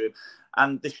tribute to him.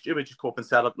 And the steward just come up and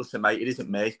said, listen, mate, it isn't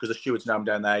me, because the steward's know him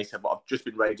down there. He said, well, I've just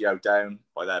been radioed down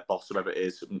by their boss, whoever it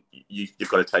is, and you've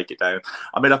got to take it down.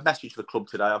 I mean, I've messaged the club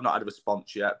today. I've not had a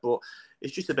response yet, but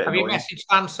it's just a bit annoying. Have you messaged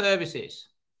fan services?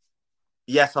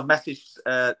 Yes, I've messaged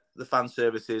the fan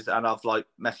services, and I've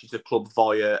messaged the club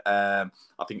via I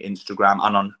think Instagram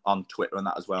and on Twitter and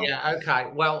that as well. Yeah, okay.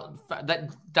 Well,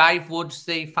 Dave Woods,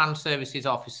 the fan services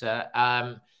officer,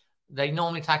 they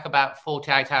normally take about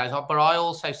 48 hours, but I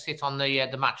also sit on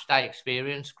the match day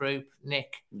experience group,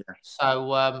 Nick. Yeah.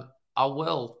 So I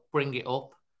will bring it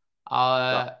up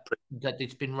that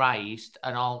it's been raised,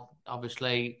 and I'll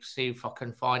obviously see if I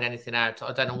can find anything out.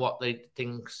 I don't know what the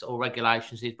things or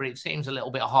regulations is, but it seems a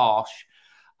little bit harsh.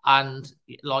 And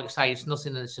like I say, it's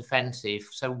nothing that's offensive.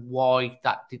 So why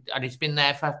that? And it's been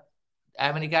there for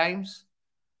how many games?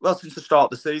 Well, since the start of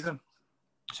the season.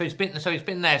 So it's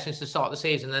been there since the start of the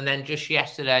season, and then just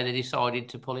yesterday they decided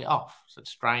to pull it off. So it's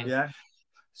strange. Yeah.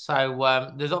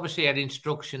 So there's obviously an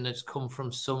instruction that's come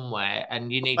from somewhere,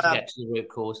 and you need to get to the root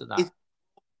cause of that.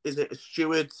 Is it a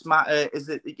steward's matter? Is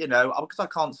it, because I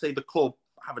can't see the club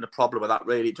having a problem with that,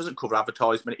 really. It doesn't cover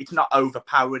advertisement. It's not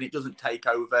overpowering. It doesn't take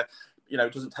over,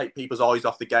 it doesn't take people's eyes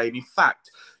off the game. In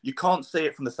fact, you can't see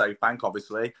it from the Safe Bank,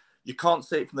 obviously. You can't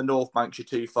see it from the North Bank. You're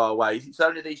too far away. It's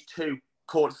only these two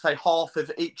quarters, say half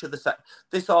of each of the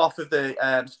this half of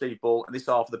the Steve Bull and this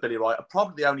half of the Billy Wright are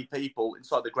probably the only people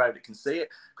inside the ground that can see it,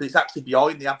 because it's actually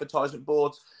behind the advertisement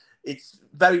boards. It's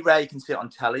very rare you can see it on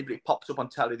telly, but it popped up on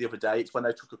telly the other day. It's when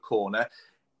they took a corner.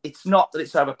 It's not that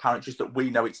it's overapparent, just that we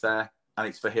know it's there and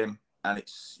it's for him, and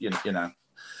it's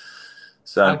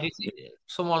So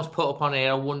someone's put up on here,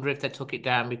 I wonder if they took it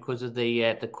down because of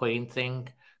the Queen thing,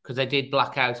 because they did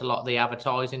black out a lot of the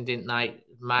advertising, didn't they?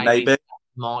 Maybe that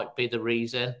might be the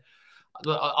reason.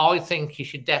 I think you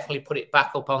should definitely put it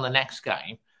back up on the next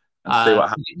game. And see what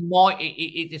happens.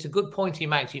 It's a good point he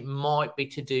makes. It might be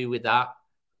to do with that.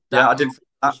 Yeah, I didn't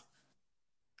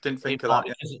think of that.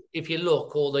 Yeah. If you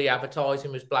look, all the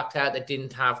advertising was blacked out. They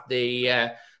didn't have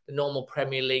the normal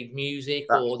Premier League music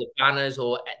or the banners,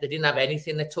 or they didn't have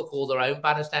anything. They took all their own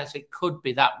banners down, so it could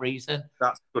be that reason.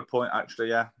 That's a good point, actually.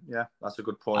 Yeah, that's a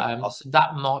good point. So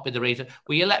that might be the reason.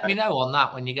 Will you let me know on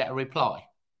that when you get a reply?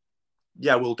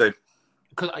 Yeah, we'll do.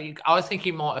 Because I think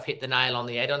you might have hit the nail on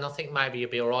the head, and I think maybe you'll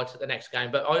be all right at the next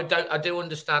game. But I do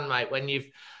understand, mate, when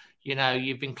you've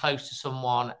been close to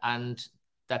someone and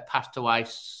they passed away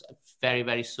very,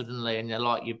 very suddenly, and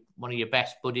you're one of your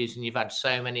best buddies, and you've had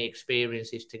so many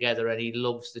experiences together, and he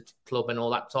loves the club and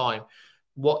all that time.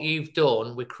 what you've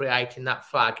done with creating that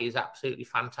flag is absolutely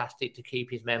fantastic to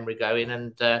keep his memory going.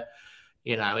 And,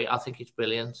 I think it's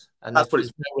brilliant. And there's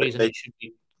no reason it should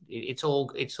be. It's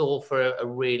all for a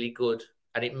really good,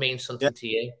 and it means something to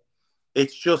you.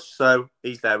 It's just so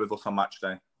he's there with us on match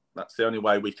day. That's the only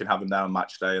way we can have him there on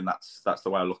match day, and that's the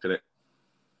way I look at it.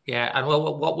 Yeah, and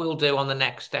what we'll do on the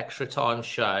next Extra Time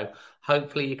show,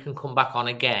 hopefully you can come back on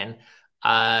again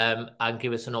and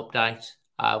give us an update.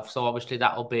 So obviously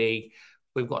that'll be,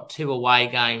 we've got 2 away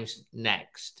games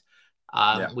next,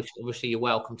 which obviously you're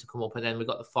welcome to come up, and then we've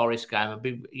got the Forest game.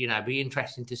 It'd be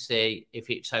interesting to see if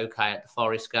it's okay at the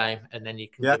Forest game, and then you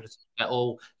can give us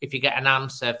if you get an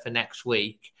answer for next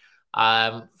week,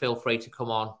 feel free to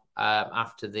come on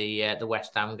after the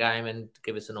West Ham game and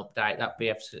give us an update. That'd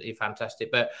be absolutely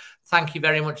fantastic. But thank you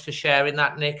very much for sharing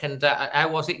that, Nick. And how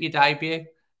was it, your debut?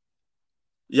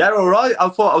 Yeah, all right. I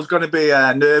thought I was going to be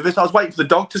nervous. I was waiting for the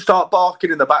dog to start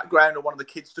barking in the background, or one of the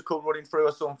kids to come running through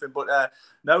or something. But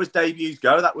no, his debuts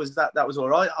go. That was all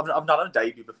right. I've not had a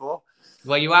debut before.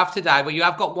 Well, you have today, but you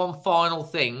have got one final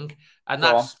thing, and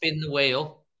that's spin the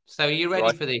wheel. So are you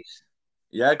ready for this?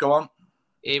 Yeah, go on.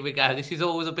 Here we go. This is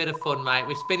always a bit of fun, mate.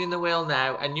 We're spinning the wheel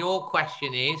now, and your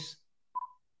question is...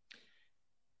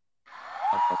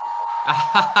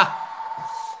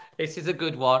 This is a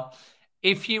good one.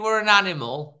 If you were an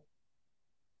animal,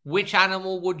 which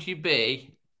animal would you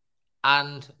be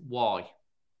and why?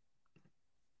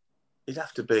 It'd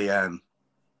have to be... I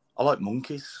like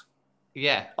monkeys.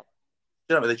 Yeah.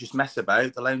 They just mess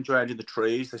about. They lounge around in the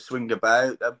trees. They swing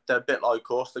about. They're a bit like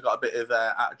us. They've got a bit of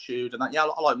attitude and that. Yeah,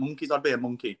 I like monkeys. I'd be a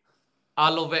monkey. I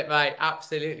love it, mate.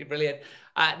 Absolutely brilliant.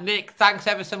 Nick, thanks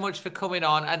ever so much for coming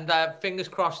on. And fingers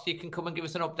crossed you can come and give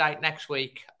us an update next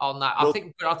week on that. I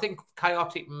think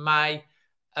Chaotic may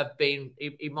have been...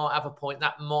 He might have a point.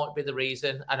 That might be the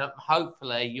reason. And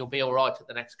hopefully you'll be all right at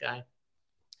the next game.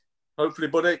 Hopefully,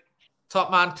 buddy.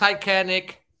 Top man. Take care,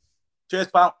 Nick. Cheers,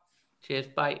 pal. Cheers,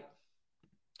 bye.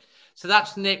 So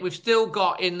that's Nick. We've still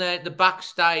got in the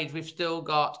backstage, we've still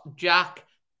got Jack,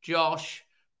 Josh,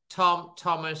 Tom,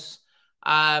 Thomas,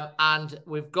 and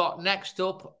we've got next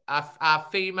up our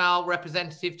female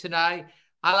representative today.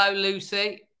 Hello,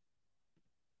 Lucy.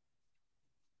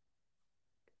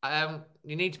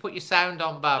 You need to put your sound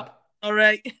on, Bab. All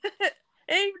right.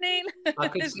 Evening. I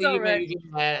could see you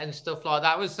moving there and stuff like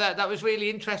that. That was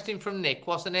really interesting from Nick,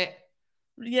 wasn't it?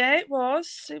 Yeah, it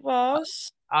was. It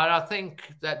was. And I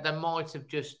think that they might have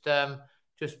just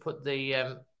put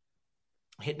the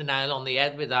hit the nail on the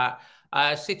head with that.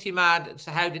 City Mad,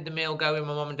 so how did the meal go with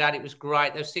my mum and dad? It was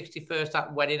great. Their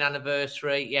 61st wedding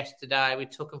anniversary yesterday. We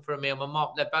took them for a meal. My mum,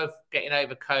 they're both getting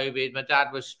over COVID. My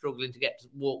dad was struggling to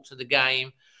walk to the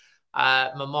game.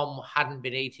 My mum hadn't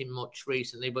been eating much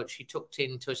recently, but she tucked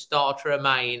into a starter, a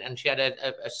main, and she had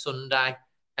a sundae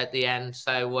at the end.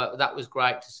 So that was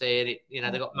great to see it.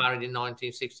 They got married in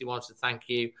 1961, so thank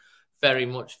you very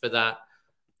much for that.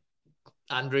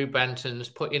 Andrew Benton's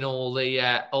putting all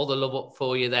the love up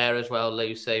for you there as well,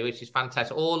 Lucy, which is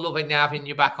fantastic. All loving having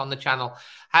you back on the channel.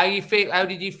 How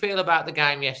did you feel about the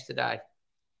game yesterday?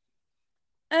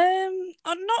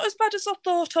 Not as bad as I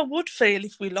thought I would feel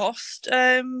if we lost.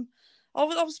 I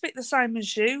was a bit the same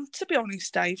as you, to be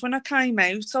honest, Dave. When I came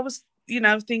out, I was,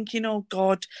 thinking, oh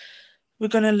God, we're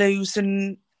going to lose,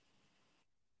 and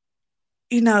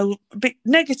a bit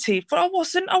negative, but I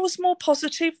wasn't. I was more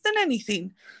positive than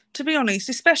anything, to be honest,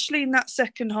 especially in that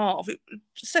second half.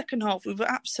 Second half, we were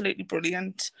absolutely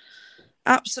brilliant,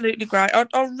 absolutely great. I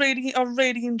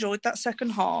really enjoyed that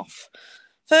second half.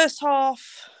 First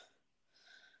half,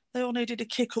 they all needed a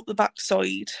kick up the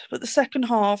backside, but the second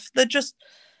half,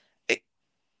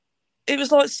 it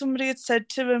was like somebody had said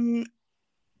to them,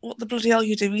 what the bloody hell are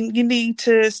you doing? You need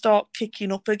to start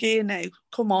kicking up a gear now.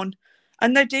 Come on.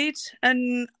 And they did.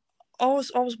 And I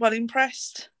was well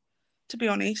impressed, to be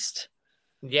honest.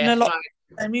 Yes, and a lot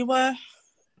of them we were.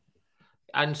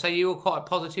 And so you were quite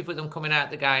positive with them coming out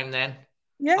the game then?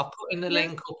 Yeah. I'll put in the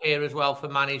link up here as well for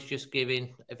Manny's Just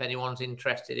Giving, if anyone's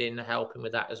interested in helping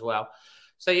with that as well.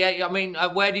 So, yeah, I mean,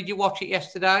 where did you watch it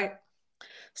yesterday?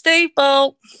 Steve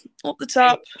Bull, up the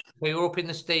top. We were up in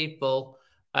the Steve Bull.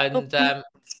 And, I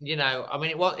mean,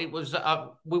 it was.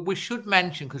 We should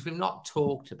mention, because we've not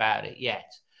talked about it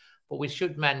yet, but we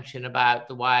should mention about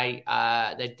the way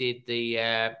they did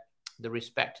the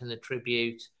respect and the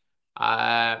tribute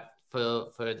for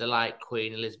the late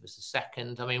Queen Elizabeth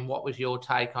II. I mean, what was your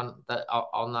take on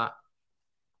that?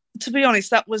 To be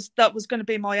honest, that was going to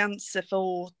be my answer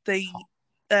for the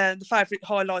favourite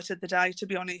highlight of the day. To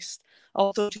be honest, I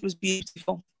thought it was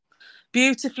beautiful.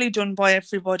 Beautifully done by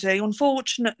everybody.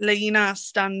 Unfortunately, in our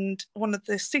stand, one of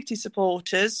the City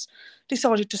supporters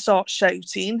decided to start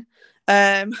shouting,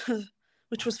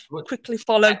 which was quickly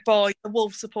followed by a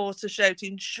Wolves supporter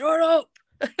shouting, "Shut up!"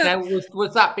 Now,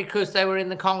 was that because they were in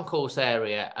the concourse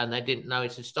area and they didn't know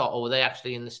it had stopped, or were they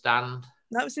actually in the stand?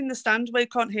 That was in the stand. We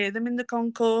can't hear them in the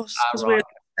concourse because right. we're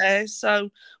there,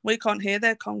 so we can't hear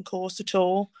their concourse at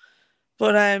all.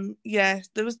 But yeah,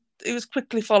 it was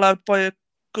quickly followed by a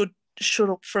good shut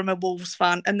up from a Wolves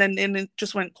fan, and then it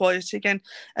just went quiet again,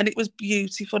 and it was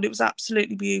beautiful. It was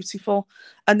absolutely beautiful.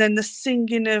 And then the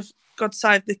singing of "God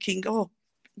Save the King," got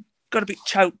a bit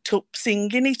choked up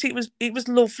singing it. It was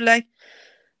lovely.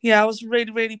 Yeah, I was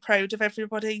really, really proud of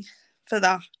everybody for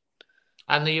that.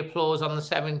 And the applause on the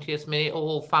 70th minute,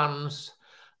 all fans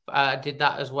did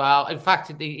that as well. In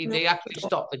fact, they actually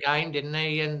stopped the game, didn't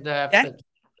they? And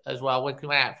as well, we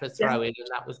went out for a throw-in, and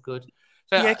that was good.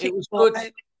 So it was good.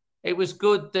 It was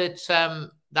good that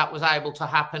that was able to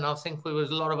happen. I think a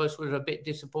lot of us were a bit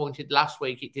disappointed last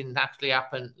week. It didn't actually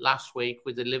happen last week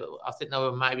with the Liverpool. I think they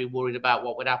were maybe worried about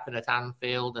what would happen at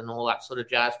Anfield and all that sort of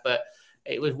jazz, but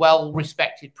it was well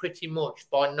respected pretty much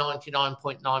by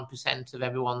 99.9% of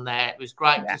everyone there. It was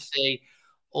great to see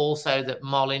also that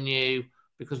Molineux,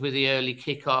 because with the early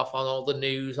kickoff on all the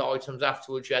news items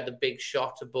afterwards, you had the big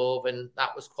shot above, and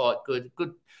that was quite good.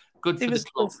 Good for the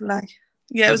club. Lovely.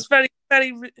 Yeah, it was very,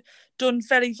 very done,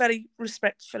 very, very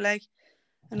respectfully.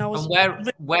 And I was. And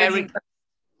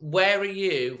where are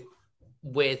you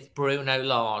with Bruno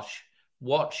Lage?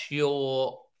 What's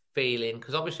your feeling?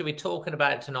 Because obviously we're talking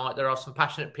about it tonight. There are some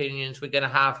passionate opinions. We're going to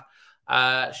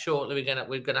have shortly. We're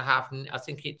going to have. I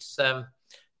think it's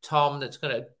Tom that's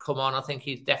going to come on. I think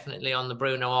he's definitely on the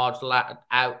Bruno Lage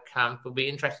out camp. It'll be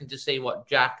interesting to see what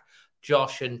Jack,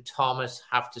 Josh, and Thomas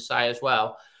have to say as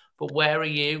well. But where are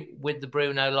you with the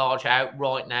Bruno Lage out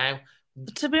right now?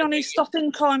 To be honest, I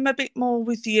think I'm a bit more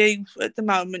with you at the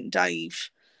moment,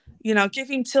 Dave. You know, give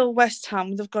him till West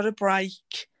Ham. They've got a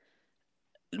break.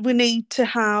 We need to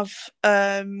have.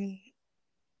 I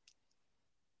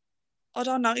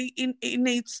don't know. He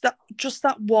needs that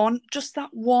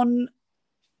one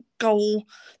goal,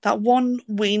 that one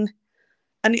win,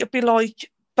 and it'll be like,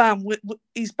 bam,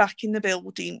 he's back in the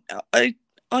building. I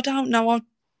don't know.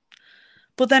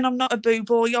 But then I'm not a boo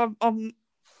boy. I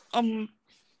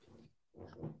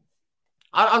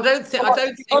don't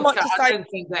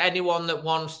think that anyone that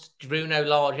wants Bruno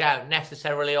Lage out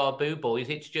necessarily are boo boys.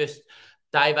 It's just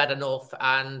they've had enough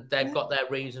and they've got their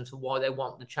reasons for why they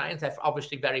want the change. They're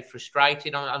obviously very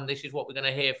frustrated, and this is what we're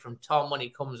going to hear from Tom when he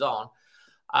comes on.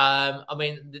 I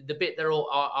mean, the bit they're all,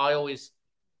 I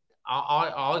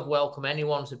welcome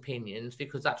anyone's opinions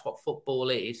because that's what football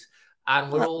is,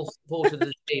 and we're all supporters of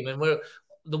the team, and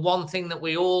the one thing that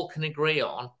we all can agree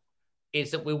on is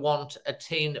that we want a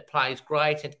team that plays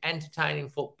great and entertaining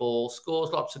football, scores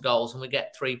lots of goals, and we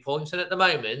get 3 points. And at the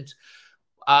moment,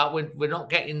 we're not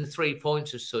getting the 3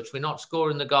 points as such. We're not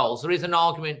scoring the goals. There is an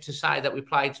argument to say that we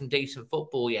played some decent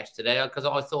football yesterday because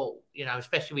I thought,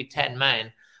 especially with 10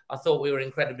 men, I thought we were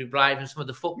incredibly brave, and some of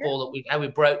the football how we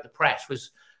broke the press was,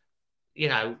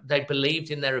 they believed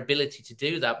in their ability to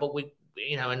do that. But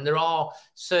and there are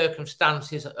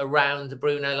circumstances around the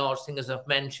Bruno Lage thing, as I've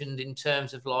mentioned, in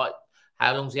terms of like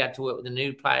how long he had to work with the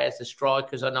new players, the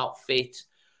strikers are not fit.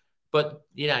 But,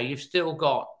 you've still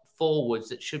got forwards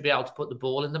that should be able to put the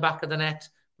ball in the back of the net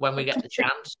when we get the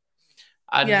chance.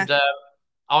 And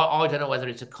I don't know whether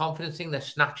it's a confidence thing. They're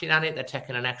snatching at it. They're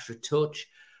taking an extra touch.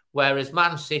 Whereas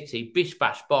Man City, bish,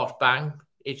 bash, bosh, bang,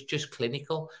 it's just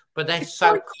clinical. But they're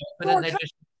confident.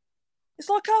 It's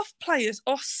like our players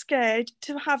are scared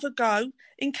to have a go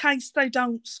in case they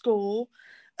don't score.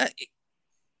 At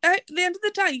the end of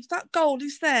the day, if that goal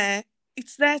is there,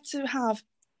 it's there to have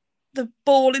the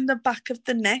ball in the back of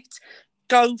the net.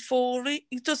 Go for it.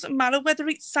 It doesn't matter whether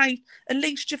it's safe. At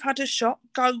least you've had a shot.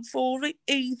 Go for it.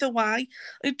 Either way.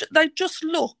 They just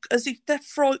look as if they're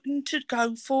frightened to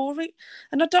go for it.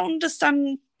 And I don't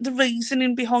understand the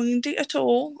reasoning behind it at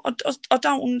all. I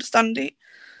don't understand it.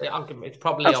 It's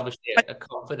probably obviously a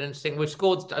confidence thing. We've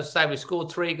scored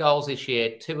 3 goals this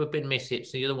year. 2 have been missed.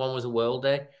 The other one was a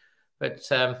worldie. But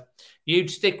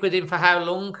you'd stick with him for how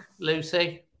long,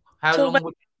 Lucy? How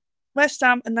long? West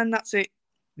Ham, and then that's it.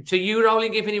 So you were only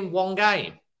giving him one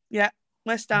game? Yeah,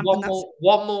 West Ham.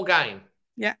 One more game?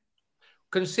 Yeah.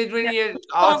 Considering you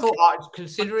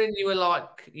were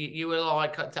like,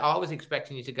 I was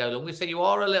expecting you to go longer. So you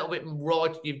are a little bit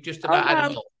right. You've just about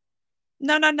had enough.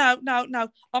 No.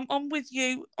 I'm with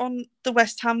you on the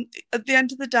West Ham. At the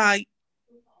end of the day,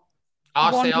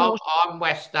 I'm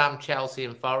West Ham, Chelsea,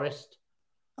 and Forest.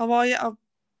 Oh, are you?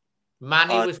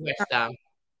 Manny was West Ham.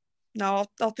 No,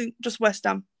 I think just West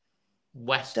Ham.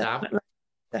 West Ham,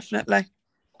 definitely.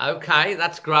 Okay,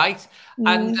 that's great.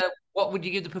 And what would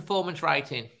you give the performance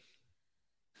rating?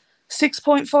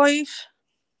 6.5.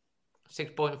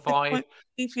 6.5.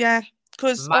 Yeah,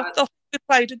 because I thought we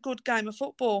played a good game of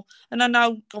football. And I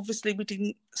know, obviously, we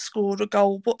didn't score a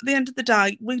goal. But at the end of the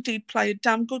day, we did play a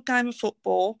damn good game of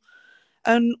football.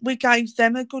 And we gave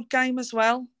them a good game as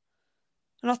well.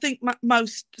 And I think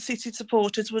most City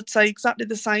supporters would say exactly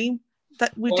the same.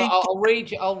 That we did. I'll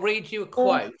read you a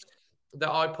quote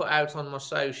that I put out on my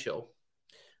social,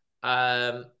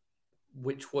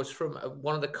 which was from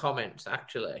one of the comments,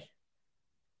 actually.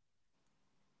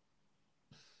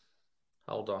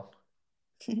 Hold on.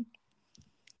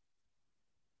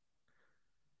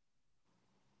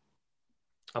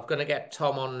 I'm going to get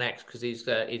Tom on next because he's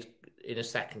in a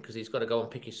second because he's got to go and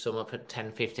pick his son up at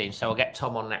 10:15. So I'll get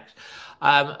Tom on next.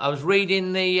 I was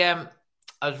reading the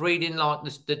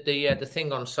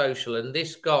thing on social, and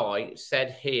this guy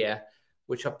said here,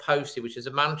 which I posted, which is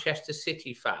a Manchester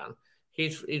City fan.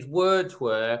 His words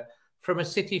were, from a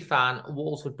City fan,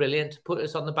 Wolves were brilliant. To put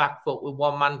us on the back foot with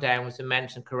one man down was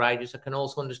immense and courageous. I can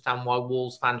also understand why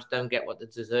Wolves fans don't get what they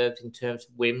deserve in terms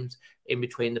of wins. In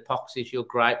between the boxes, you're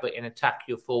great, but in attack,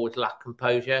 your forwards lack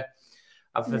composure.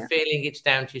 I have a feeling it's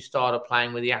down to your style of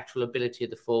playing with the actual ability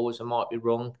of the forwards. I might be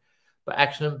wrong, but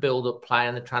excellent build-up play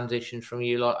and the transitions from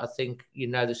you lot. I think you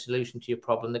know the solution to your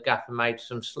problem. The gaffer make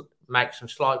some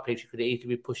slight pitch. You could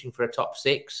easily be pushing for a top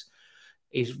 6.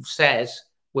 He says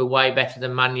we're way better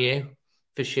than Man U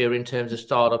for sure in terms of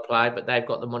style of play, but they've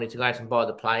got the money to go out and buy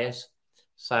the players.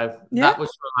 So that was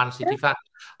from a Man City fan.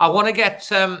 I want to get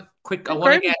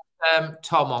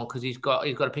Tom on because he's got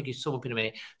to pick his son up in a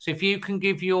minute. So if you can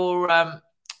give your man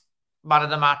of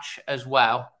the match as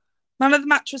well. Man of the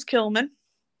match was Kilman.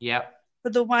 Yeah.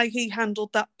 For the way he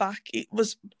handled that back, it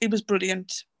was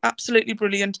brilliant. Absolutely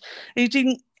brilliant.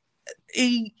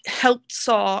 He helped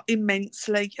Sarr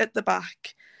immensely at the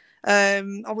back. I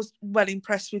was well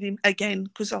impressed with him again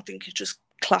because I think he's just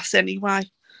class anyway.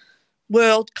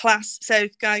 World class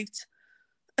Southgate.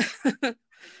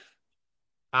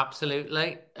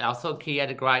 Absolutely. I thought he had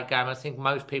a great game. I think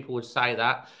most people would say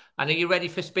that. And are you ready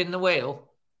for Spin the Wheel?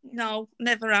 No,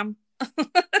 never am.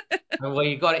 Well,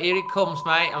 you got it. Here it comes,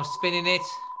 mate. I'm spinning it.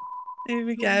 Here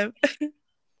we go.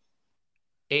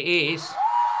 It is.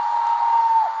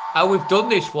 Oh, we've done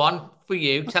this one for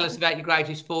you. Tell us about your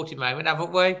greatest sporting moment,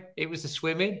 haven't we? It was the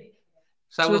swimming.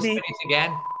 So we'll spin it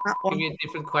again. Give you a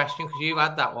different question because you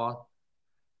had that one.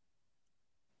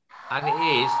 And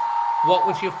it is, what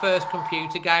was your first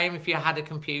computer game if you had a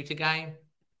computer game?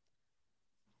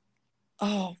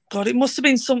 Oh, God, it must have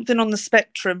been something on the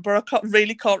Spectrum, but I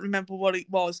can't remember what it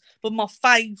was. But my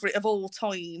favourite of all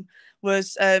time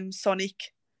was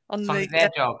Sonic. Sonic the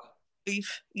Hedgehog?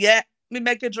 Yeah, my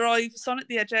Mega Drive, Sonic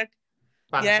the Hedgehog.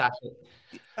 Fantastic.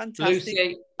 Yeah. Fantastic.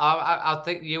 Lucy, I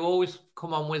think you always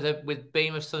come on with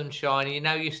beam of sunshine. You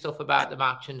know your stuff about the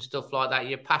match and stuff like that.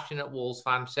 You're a passionate Wolves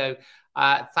fan. So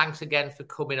thanks again for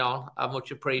coming on. I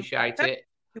much appreciate it.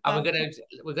 And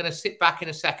we're gonna sit back in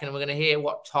a second and we're gonna hear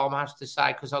what Tom has to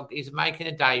say because he's making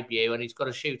a debut and he's got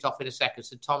to shoot off in a second.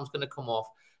 So Tom's gonna come off.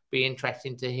 Be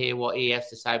interesting to hear what he has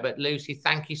to say. But Lucy,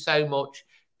 thank you so much.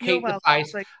 Keep the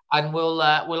pace, and we'll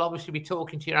obviously be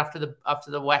talking to you after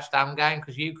the West Ham game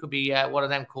because you could be one of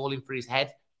them calling for his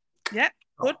head. Yeah,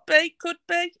 could be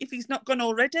if he's not gone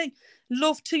already.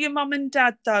 Love to your mum and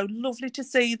dad though. Lovely to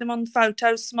see them on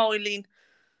photos smiling.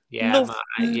 Yeah,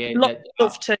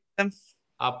 love to them.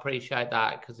 I appreciate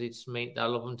that because it's me. I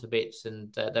love them to bits,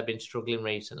 and they've been struggling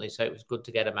recently, so it was good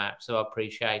to get them out. So I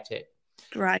appreciate it.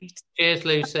 Great. Cheers,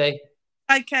 Lucy.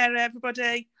 Take care,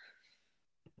 everybody.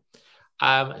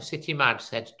 City Mad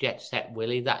said Jet Set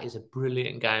Willie. That is a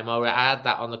brilliant game. I had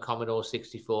that on the Commodore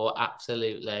 64.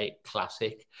 Absolutely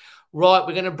classic. Right,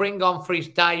 we're going to bring on for his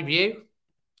debut.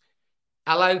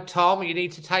 Hello, Tom. You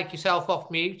need to take yourself off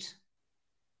mute.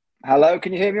 Hello,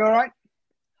 can you hear me all right?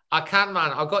 I can,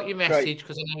 man. I got your message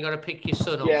because I know you got to pick your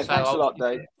son up. Yeah, thanks a lot,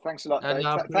 Dave. Thanks a lot, Dave. And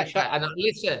I appreciate it. And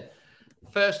listen,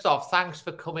 first off, thanks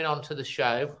for coming on to the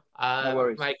show. No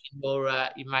worries.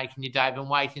 You're making your day and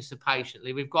waiting so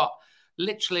patiently. We've got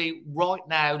literally right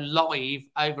now live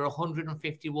over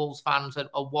 150 Wolves fans that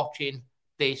are watching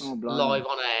this live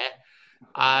on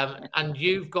air. And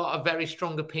you've got a very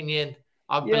strong opinion,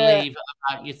 I believe,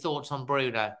 about your thoughts on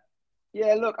Bruno.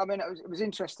 Yeah, look, I mean, it was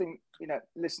interesting,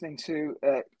 listening to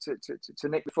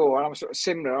Nick before, and I was sort of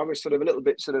similar. I was sort of a little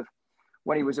bit sort of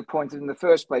when he was appointed in the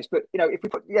first place. But if we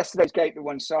put yesterday's game to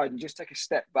one side and just take a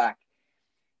step back,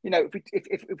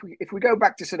 if we go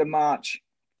back to sort of March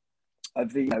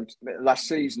of the last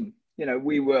season,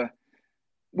 we were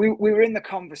in the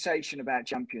conversation about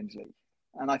Champions League,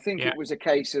 and I think it was a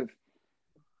case of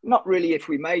not really if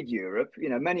we made Europe. You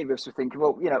know, many of us were thinking,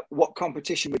 well, you know, what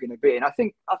competition we're going to be in. I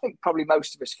think probably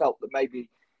most of us felt that maybe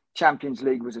Champions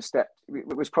League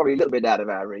was probably a little bit out of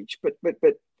our reach. But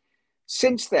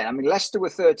since then, I mean, Leicester were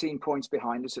 13 points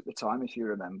behind us at the time, if you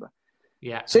remember.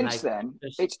 Yeah. Since then,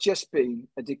 it's just been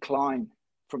a decline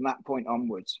from that point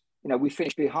onwards. You know, we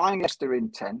finished behind Leicester in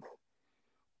 10th.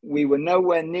 We were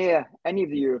nowhere near any of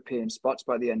the European spots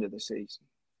by the end of the season.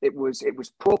 It was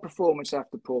poor performance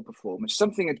after poor performance.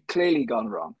 Something had clearly gone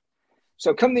wrong.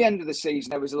 So come the end of the season,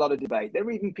 there was a lot of debate. There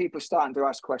were even people starting to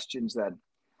ask questions then.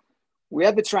 We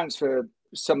had the transfer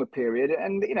summer period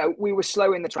and, you know, we were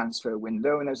slow in the transfer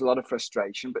window and there was a lot of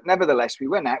frustration. But nevertheless, we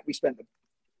went out, we spent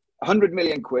 100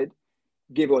 million quid,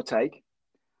 give or take,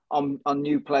 on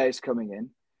new players coming in.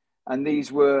 And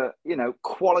these were, you know,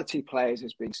 quality players,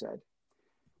 as being said.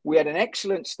 We had an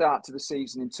excellent start to the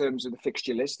season in terms of the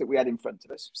fixture list that we had in front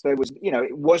of us. So there was, you know,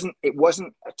 it wasn't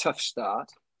a tough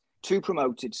start. 2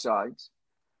 promoted sides,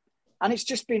 and it's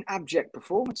just been abject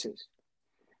performances.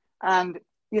 And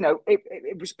you know,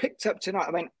 it was picked up tonight.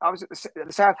 I mean, I was at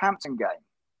the Southampton game,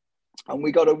 and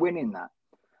we got a win in that.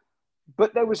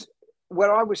 But there was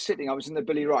where I was sitting. I was in the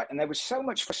Billy Wright, and there was so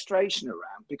much frustration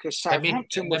around because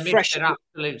Southampton were fresh. An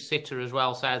absolute sitter as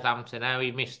well, Southampton. How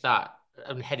he missed that.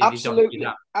 And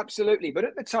absolutely. But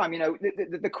at the time, you know,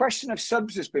 the question of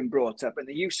subs has been brought up and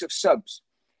the use of subs,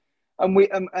 and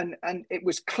and it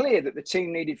was clear that the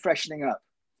team needed freshening up,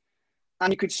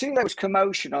 and you could see there was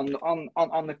commotion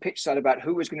on the pitch side about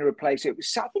who was going to replace it.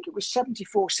 I think it was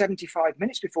 74, 75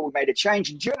 minutes before we made a change,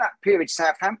 and during that period,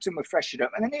 Southampton were freshened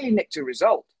up, and they nearly nicked a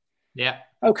result. Yeah.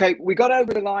 Okay, we got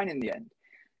over the line in the end.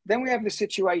 Then we have the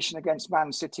situation against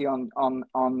Man City on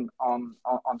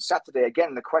Saturday.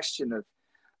 Again, the question of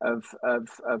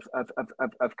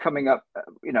coming up,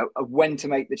 you know, of when to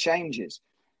make the changes.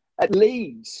 At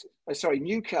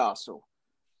Newcastle,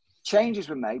 changes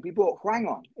were made. We brought Hwang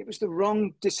on. It was the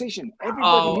wrong decision.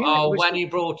 Everybody knew when he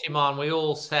brought him on, we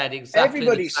all said exactly.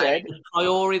 Everybody said it was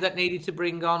Priori that needed to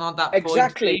bring on that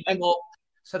exactly, point.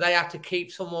 So they had to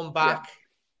keep someone back.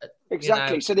 Yeah. Exactly.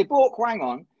 You know. So they brought Hwang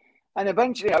on. And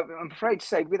eventually, I'm afraid to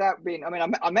say, without being, I mean,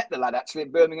 I met the lad actually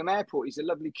at Birmingham Airport. He's a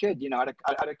lovely kid, you know. I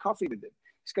had a coffee with him.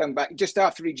 He's going back just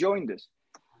after he joined us,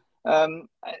 and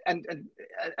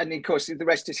of course the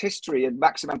rest is history. And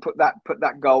Maximin put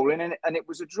that goal in, and it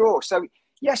was a draw. So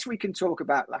yes, we can talk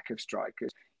about lack of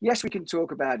strikers. Yes, we can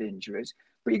talk about injuries.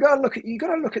 But you got to look at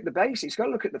the basics. You got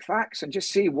to look at the facts and just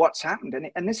see what's happened.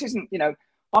 And this isn't, you know,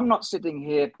 I'm not sitting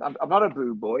here. I'm not a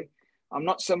boo boy. I'm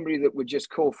not somebody that would just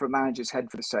call for a manager's head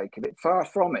for the sake of it. Far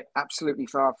from it. Absolutely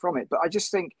far from it. But I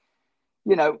just think,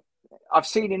 you know, I've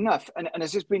seen enough. And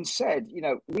as has been said, you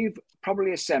know, we've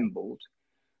probably assembled.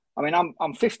 I mean,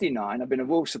 I'm 59. I've been a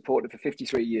Wolves supporter for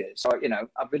 53 years. So, you know,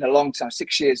 I've been a long time,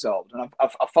 6 years old. And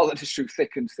I've followed this through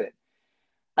thick and thin.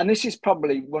 And this is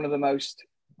probably one of the most,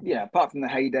 you know, apart from the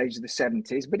heydays of the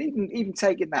 70s, but even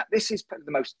taking that, this is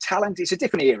the most talented. It's a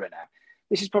different era now.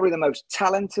 This is probably the most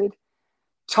talented,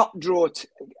 top draw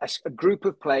a group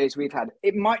of players we've had.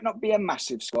 It might not be a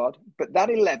massive squad, but that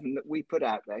 11 that we put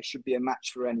out there should be a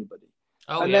match for anybody.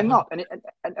 They're not.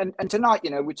 And tonight, you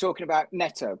know, we're talking about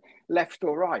Neto, left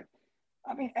or right.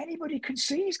 I mean, anybody could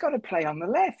see he's got to play on the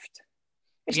left.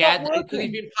 It's not working.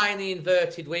 He's been playing the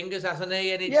inverted wingers, hasn't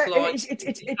he? And it's not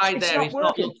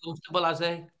working. Comfortable, has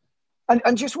he?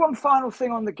 And just one final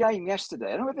thing on the game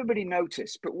yesterday. I don't know if everybody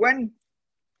noticed, but when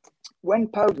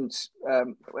Podence,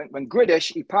 when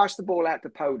Grealish, he passed the ball out to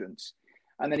Podence,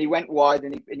 and then he went wide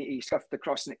and he scuffed the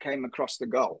cross and it came across the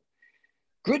goal.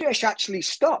 Grealish actually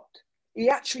stopped. He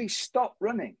actually stopped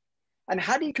running. And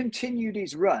had he continued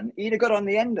his run, he'd have got on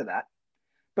the end of that.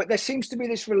 But there seems to be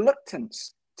this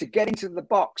reluctance to get into the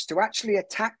box, to actually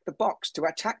attack the box, to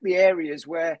attack the areas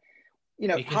where, you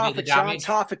know, half a chance,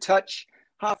 half a touch,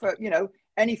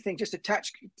 anything just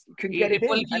attached can get it in.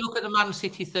 Well, if you look at the Man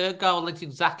City third goal, it's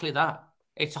exactly that.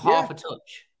 It's half a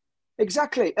touch.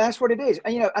 Exactly. That's what it is.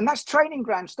 And, you know, and that's training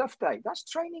ground stuff, Dave. That's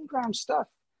training ground stuff.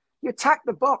 You attack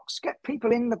the box, get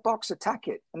people in the box, attack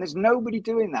it. And there's nobody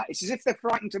doing that. It's as if they're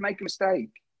frightened to make a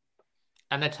mistake.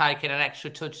 And they're taking an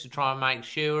extra touch to try and make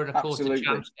sure. And, of course, the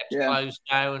chance gets closed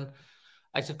down.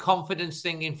 It's a confidence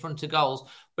thing in front of goals.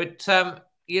 But,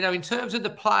 you know, in terms of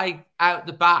the play out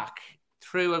the back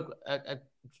through a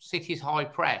City's high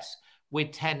press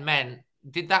with 10 men,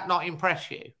 did that not impress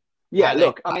you? Yeah,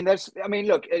 look,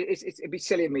 it'd be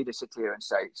silly of me to sit here and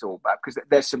say it's all bad because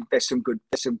there's some good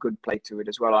play to it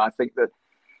as well. And I think that,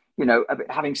 you know,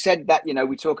 having said that, you know,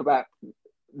 we talk about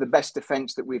the best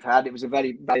defence that we've had. It was a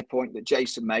very valid point that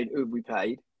Jason made. Who we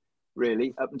played,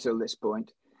 really, up until this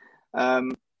point.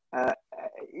 You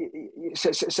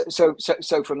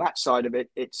so from that side of it,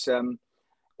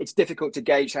 it's difficult to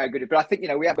gauge how good it is. But I think,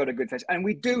 we have got a good face, and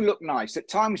we do look nice at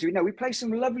times. We play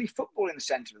some lovely football in the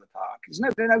centre of the park. There's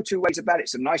no two ways about it.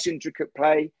 Some nice intricate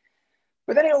play,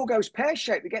 but then it all goes pear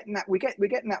shaped. We're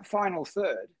getting that final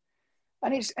third,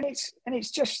 and it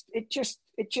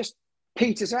just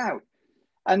peters out.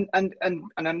 And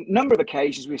a number of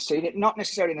occasions we've seen it, not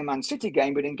necessarily in the Man City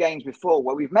game, but in games before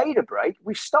where we've made a break,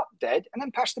 we've stopped dead and then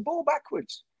passed the ball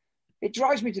backwards. It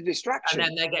drives me to distraction. And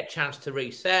then they get a chance to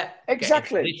reset.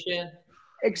 Exactly.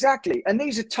 Exactly. And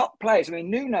these are top players. I mean,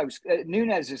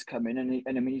 Nunez has come in,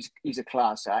 and he's a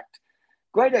class act.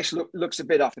 Guedes looks a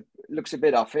bit off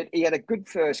it. He had a good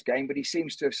first game, but he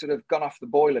seems to have sort of gone off the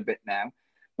boil a bit now.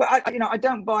 But I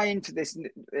don't buy into this.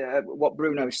 What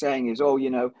Bruno's saying is,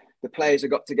 the players have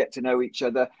got to get to know each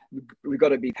other. We've got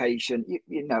to be patient.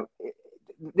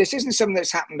 This isn't something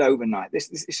that's happened overnight.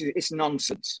 It's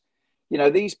nonsense.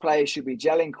 These players should be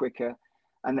gelling quicker,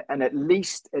 and at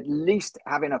least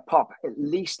having a pop, at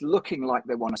least looking like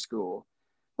they want to score.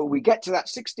 But we get to that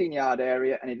 16-yard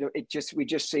area, and we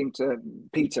just seem to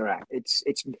peter out. It's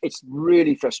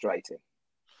really frustrating.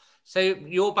 So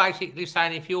you're basically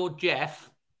saying, if you're Jeff,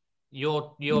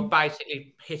 you're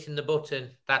basically hitting the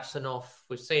button. That's enough.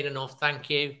 We've seen enough. Thank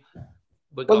you.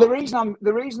 The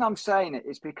reason I'm saying it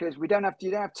is because you don't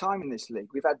have time in this league.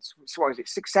 We've had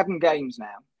 6-7 games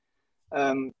now.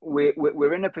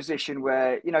 We're in a position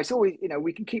where it's always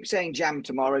we can keep saying jam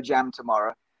tomorrow,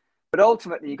 but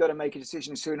ultimately you've got to make a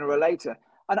decision sooner or later.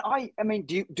 And I mean,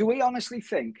 do we honestly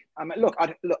think? I mean, look,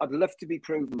 I'd love to be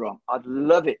proven wrong. I'd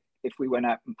love it if we went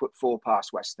out and put 4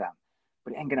 past West Ham,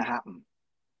 but it ain't going to happen.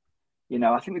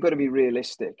 I think we've got to be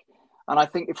realistic. And I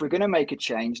think if we're going to make a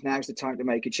change, now's the time to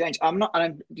make a change.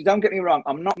 Don't get me wrong,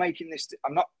 I'm not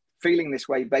feeling this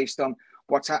way based on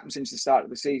what's happened since the start of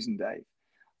the season, Dave.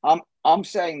 I'm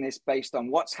saying this based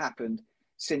on what's happened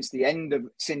since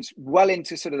well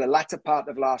into sort of the latter part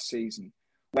of last season,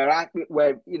 where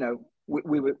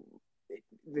we were,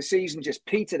 the season just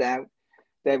petered out.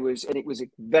 It was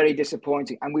very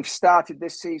disappointing, and we've started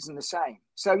this season the same.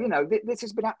 So this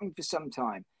has been happening for some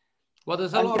time. Well,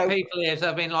 there's a lot of people here.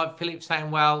 So, I mean, like Philip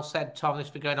saying, said Tom, this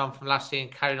has been going on from last year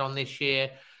and carried on this year.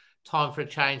 Time for a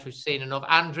change. We've seen enough.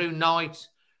 Andrew Knight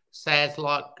says,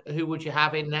 who would you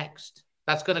have in next?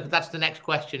 That's the next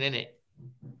question, isn't it?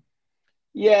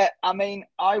 Yeah, I mean,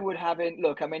 I would have in.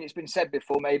 Look, I mean, it's been said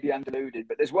before, maybe I'm deluded,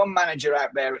 but there's one manager out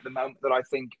there at the moment that I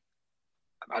think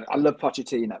I love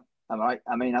Pochettino. All right.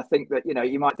 I mean, I think that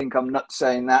you might think I'm nuts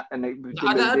saying that, and I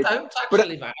don't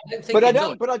actually, man. But I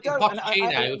don't.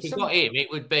 Pochettino, if we got him, it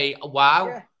would be a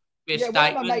wow. Yeah. One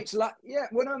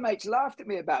of my mates laughed at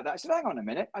me about that. I said, "Hang on a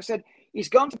minute." I said, "He's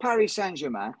gone to Paris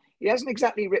Saint-Germain. He hasn't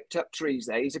exactly ripped up trees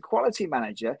there. He's a quality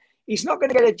manager. He's not going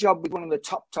to get a job with one of the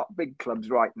top big clubs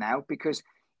right now because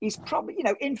he's probably,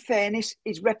 in fairness,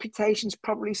 his reputation's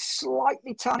probably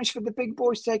slightly tarnished for the big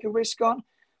boys to take a risk on.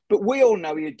 But we all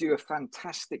know he'd do a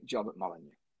fantastic job at Molineux.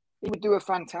 He would do a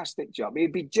fantastic job.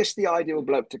 He'd be just the ideal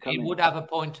bloke to come in. He would have a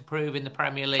point to prove in the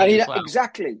Premier League as well.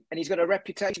 Exactly. And he's got a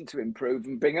reputation to improve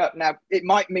and bring up. Now, it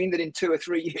might mean that in 2 or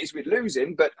 3 years we'd lose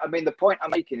him. But, I mean, the point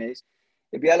I'm making is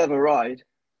it'd be a hell of a ride.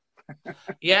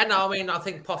 I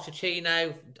think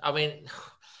Pochettino, I mean,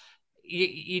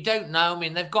 you don't know. I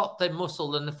mean, they've got the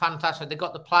muscle and the fantastic. They've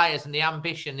got the players and the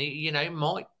ambition. You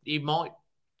might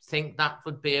think that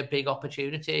would be a big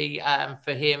opportunity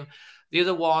for him. The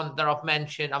other one that I've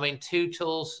mentioned, I mean,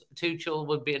 Tuchel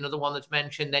would be another one that's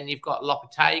mentioned. Then you've got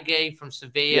Lopetegui from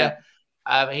Sevilla.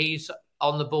 Yeah. He's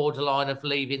on the borderline of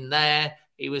leaving there.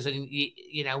 He was,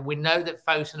 we know that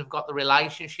Fosun have got the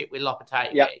relationship with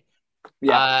Lopetegui. Yeah.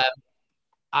 Yeah.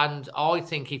 And I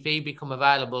think if he become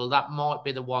available, that might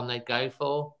be the one they'd go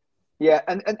for. Yeah,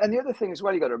 and the other thing as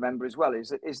well you got to remember as well is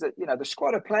that the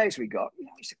squad of players we got,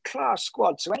 it's a class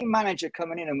squad. So any manager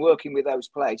coming in and working with those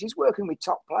players, he's working with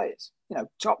top players,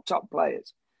 top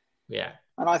players. Yeah.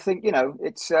 And I think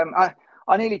it's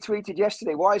I nearly tweeted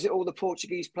yesterday, why is it all the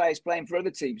Portuguese players playing for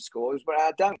other teams' scores, but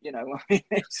I don't,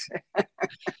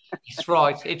 It's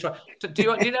right. It's right.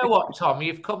 Do you know what, Tom?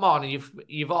 You've come on and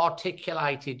you've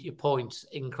articulated your points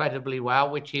incredibly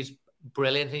well, which is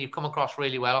brilliant, and you've come across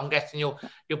really well. I'm guessing you'll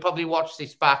probably watch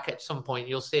this back at some point.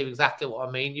 You'll see exactly what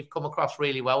I mean. You've come across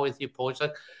really well with your points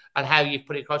and how you've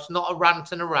put it across. It's not a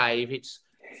rant and a rave. It's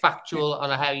factual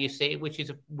on how you see it, which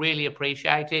is really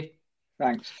appreciated.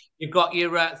 Thanks. You've got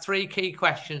your 3 key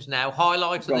questions now.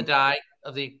 Highlight of the day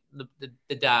of the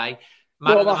day.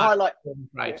 The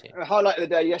highlight of the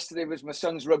day yesterday was my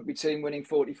son's rugby team winning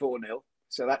 44-0.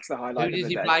 So that's the highlight of the day. Who does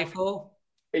he play for?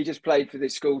 he just played for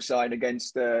this school side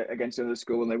against another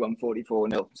school, and they won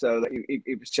 44-0. So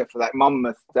he was chuffed for that.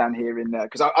 Monmouth down here in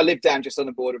because I live down just on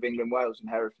the border of England, Wales, and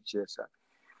Herefordshire. So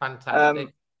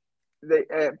fantastic.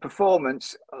 The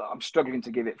performance, I'm struggling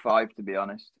to give it 5, to be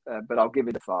honest, but I'll give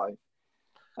it a 5.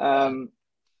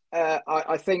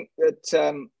 I think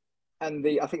that,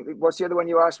 I think what's the other one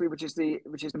you asked me, which is the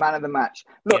man of the match.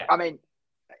 Look, I mean,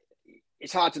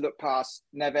 it's hard to look past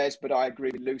Neves, but I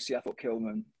agree with Lucy. I thought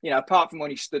Kilman, apart from when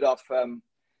he stood off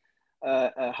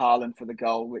Haaland for the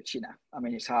goal, which I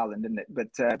mean, it's Haaland, isn't it? But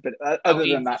other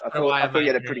than that, I thought he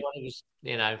had a pretty.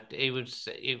 He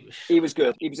was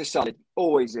good. He was a solid,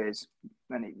 always is,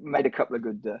 and he made a couple of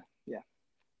good.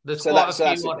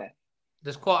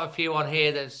 There's quite a few on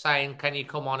here that's saying, "Can you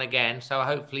come on again?" So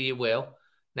hopefully you will.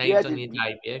 Now you've done your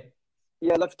debut.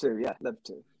 Yeah, love to. Yeah, love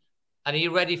to. And are you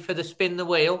ready for the spin the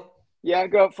wheel? Yeah,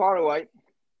 go far away.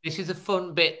 This is a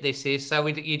fun bit. This is so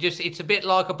it's a bit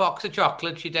like a box of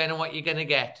chocolates. You don't know what you're going to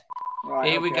get. Right,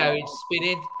 here we go. It's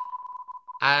spinning,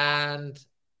 and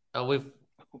we've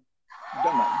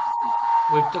done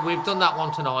that. We've done that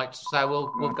one tonight. So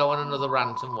we'll go on another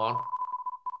random one.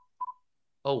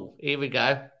 Oh, here we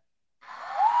go.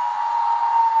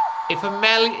 If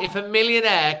a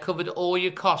millionaire covered all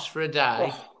your costs for a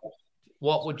day,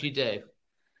 what would you do?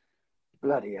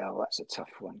 Bloody hell, that's a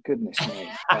tough one. Goodness me.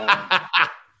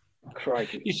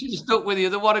 Crikey. You should have stuck with the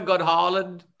other one and gone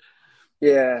Haaland.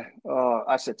 Yeah. Oh,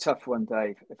 that's a tough one,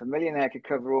 Dave. If a millionaire could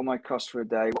cover all my costs for a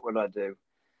day, what would I do?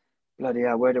 Bloody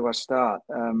hell, where do I start?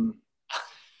 God,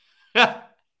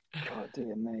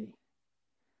 dear me.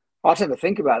 I'll have to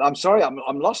think about it. I'm sorry,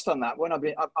 I'm lost on that one. I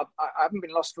haven't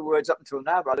been lost for words up until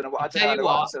now, but I don't know what to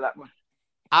answer that one.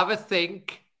 Have a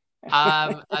think.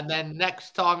 And then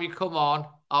next time you come on,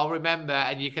 I'll remember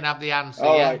and you can have the answer.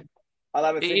 All right. I'll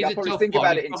have a think. I'll probably think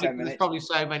about it in 10 minutes. There's probably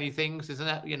so many things, isn't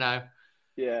it? Yeah.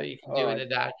 That you can do in a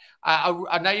day.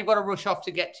 I know you've got to rush off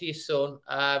to get to your son.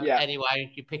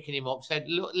 Anyway, you're picking him up. So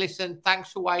look, listen,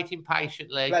 thanks for waiting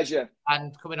patiently. Pleasure.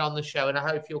 And coming on the show. And I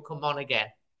hope you'll come on again.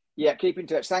 Yeah, keep in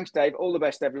touch. Thanks, Dave. All the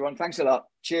best, everyone. Thanks a lot.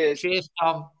 Cheers. Cheers,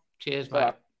 Tom. Cheers,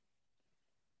 mate.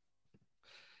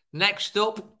 Next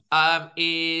up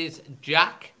is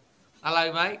Jack.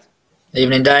 Hello, mate.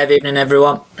 Evening, Dave. Evening,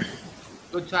 everyone.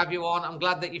 Good to have you on. I'm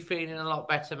glad that you're feeling a lot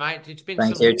better, mate. It's been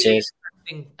Thank some you. really Cheers.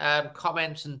 interesting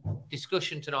comments and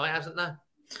discussion tonight, hasn't there?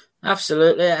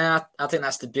 Absolutely. And I think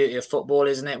that's the beauty of football,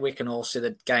 isn't it? We can all see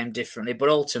the game differently, but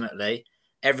ultimately,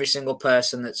 every single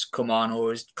person that's come on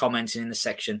or is commenting in the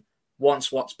section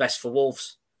wants what's best for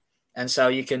Wolves. And so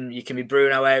you can be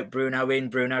Bruno out, Bruno in,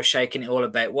 Bruno shaking it all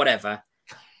about, whatever.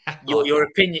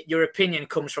 Your opinion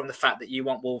comes from the fact that you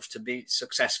want Wolves to be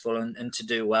successful and to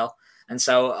do well. And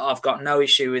so I've got no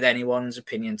issue with anyone's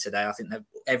opinion today. I think that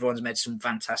everyone's made some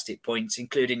fantastic points,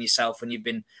 including yourself when you've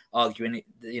been arguing,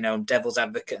 devil's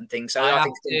advocate and things. So I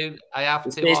think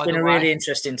it's been really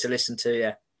interesting to listen to,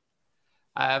 yeah.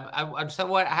 And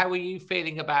so, how were you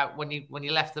feeling about when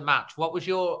you left the match? What was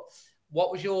your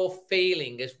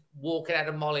feeling as walking out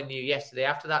of Molineux yesterday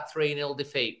after that 3-0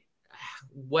 defeat?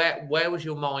 Where was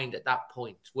your mind at that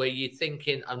point? Were you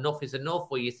thinking enough is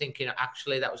enough? Were you thinking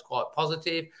actually that was quite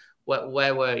positive?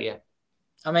 Where were you?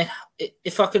 I mean,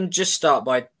 if I can just start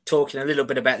by talking a little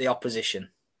bit about the opposition.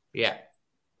 Yeah.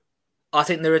 I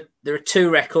think there are 2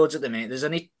 records at the minute. There's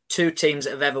only 2 teams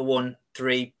that have ever won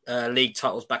 3 league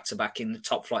titles back-to-back in the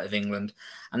top flight of England.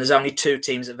 And there's only 2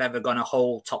 teams that have ever gone a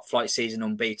whole top flight season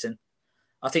unbeaten.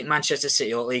 I think Manchester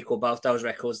City will equal both those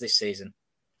records this season.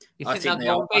 You think they'll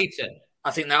go unbeaten?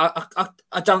 I think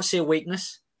I don't see a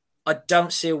weakness. I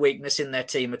don't see a weakness in their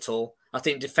team at all. I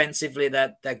think defensively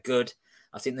they're good.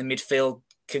 I think the midfield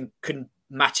can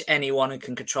match anyone and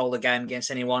can control the game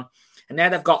against anyone. And now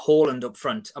they've got Haaland up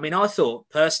front. I mean, I thought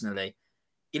personally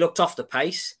he looked off the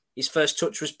pace. His first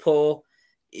touch was poor.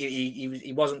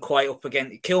 He wasn't quite up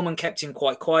again. Kilman kept him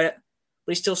quite quiet,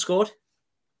 but he still scored.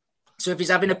 So if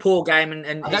he's having a poor game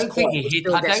and I don't think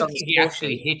he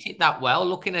actually hit it that well.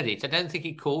 Looking at it, I don't think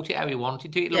he caught it how he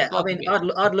wanted to.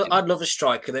 I'd love a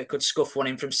striker that could scuff one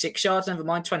in from 6 yards. Never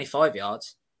mind 25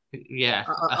 yards. Yeah,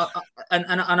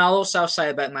 and I'll also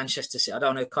say about Manchester City. I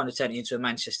don't want to kind of turn it into a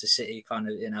Manchester City kind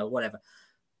of whatever.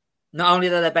 Not only are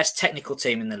they the best technical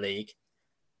team in the league,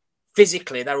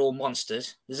 physically they're all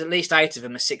monsters. There's at least 8 of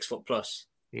them are 6 foot plus.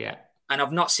 Yeah, and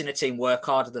I've not seen a team work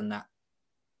harder than that.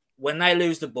 When they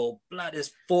lose the ball,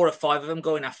 there's 4 or 5 of them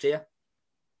going after you.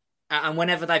 And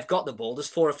whenever they've got the ball, there's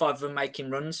 4 or 5 of them making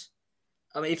runs.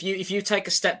 I mean, if you take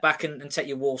a step back and take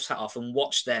your Wolves hat off and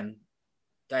watch them,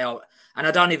 they are... And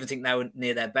I don't even think they were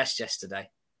near their best yesterday.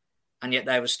 And yet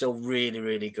they were still really,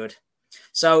 really good.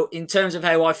 So in terms of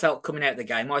how I felt coming out of the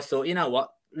game, I thought, you know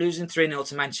what? losing 3-0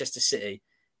 to Manchester City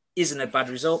isn't a bad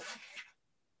result.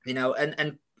 You know,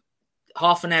 and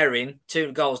half an hour in,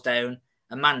 2 goals down,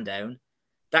 a man down,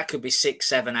 that could be 6,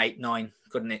 7, 8, 9,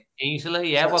 couldn't it?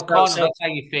 Easily, yeah. So- Well, so- kind of so- that's how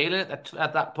you feel it.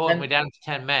 At that point, we're down to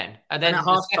 10 men. And then at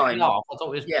the second half-time, half, I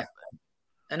thought it was... yeah.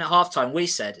 And at half-time, we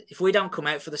said, if we don't come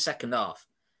out for the second half,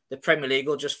 the Premier League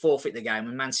will just forfeit the game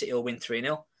and Man City will win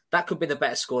 3-0. That could be the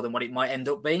better score than what it might end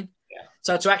up being. Yeah.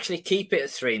 So to actually keep it at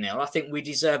 3-0, I think we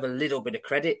deserve a little bit of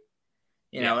credit.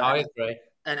 You know, I agree.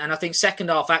 And I think second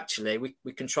half, actually,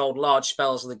 we controlled large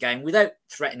spells of the game without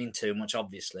threatening too much,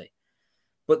 obviously.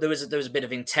 But there was a bit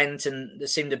of intent, and there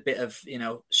seemed a bit of, you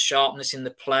know, sharpness in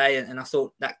the play. And I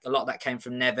thought that a lot of that came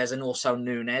from Neves and also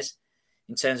Nunes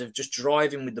in terms of just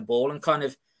driving with the ball and kind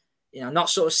of, you know, not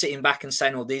sort of sitting back and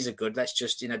saying, "Oh, these are good. Let's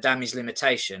just, you know, damn his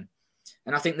limitation."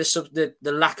 And I think the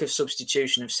lack of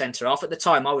substitution of centre half at the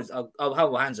time, I'll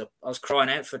hold my hands up. I was crying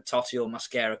out for Totti or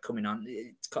Mosquera coming on,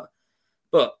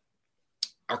 but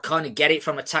I kind of get it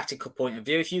from a tactical point of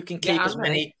view. If you can keep as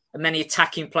many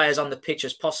attacking players on the pitch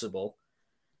as possible,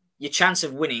 your chance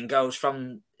of winning goes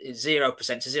from 0%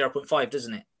 to 0.5,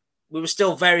 doesn't it? We were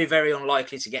still very, very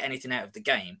unlikely to get anything out of the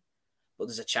game, but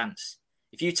there's a chance.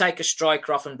 If you take a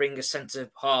striker off and bring a centre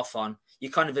half on,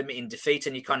 you're kind of admitting defeat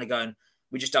and you're kind of going,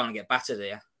 we just don't want to get battered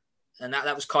here. And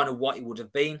that was kind of what it would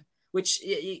have been, which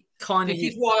you kind of...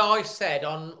 This is why I said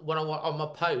on my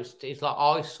post, it's like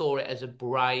I saw it as a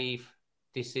brave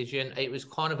decision. It was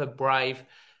kind of a brave...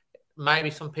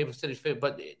 Maybe some people still feel,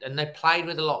 and they played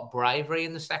with a lot of bravery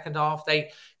in the second half.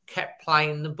 They kept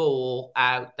playing the ball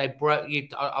out. They broke you.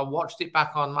 I watched it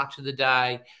back on Match of the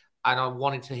Day, and I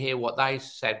wanted to hear what they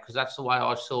said because that's the way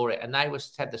I saw it. And they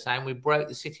said the same. We broke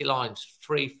the City lines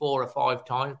 3, 4, or 5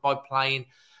 times by playing,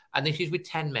 and this is with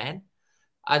 10 men.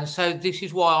 And so this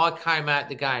is why I came out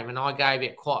the game and I gave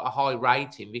it quite a high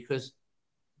rating because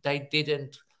they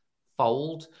didn't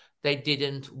fold. They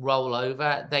didn't roll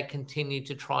over. They continued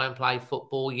to try and play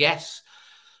football. Yes,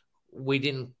 we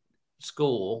didn't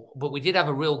score, but we did have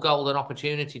a real golden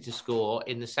opportunity to score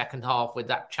in the second half with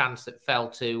that chance that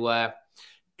fell to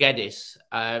Geddes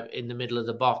in the middle of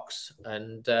the box.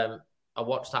 And I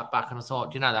watched that back and I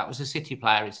thought, that was a City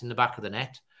player. It's in the back of the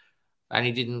net. And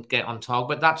he didn't get on target.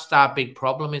 But that's our big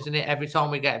problem, isn't it? Every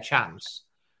time we get a chance,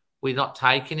 we're not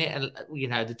taking it. And,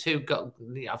 the 2 goals,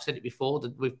 I've said it before,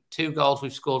 with 2 goals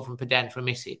we've scored from Pedent from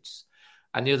Isic.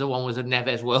 And the other one was a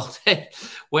Neves world.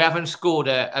 We haven't scored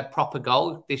a proper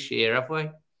goal this year, have we?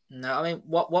 No, I mean,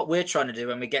 what we're trying to do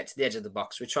when we get to the edge of the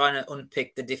box, we're trying to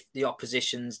unpick the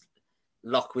opposition's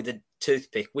lock with a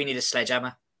toothpick. We need a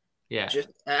sledgehammer. Yeah.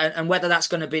 And whether that's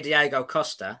going to be Diego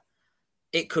Costa,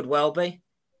 it could well be.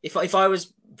 If I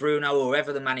was Bruno or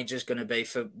whoever the manager's going to be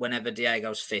for whenever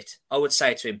Diego's fit, I would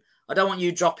say to him, I don't want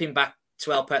you dropping back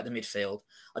to help out the midfield.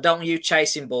 I don't want you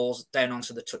chasing balls down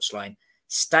onto the touchline.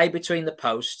 Stay between the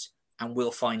posts and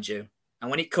we'll find you. And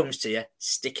when it comes to you,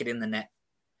 stick it in the net.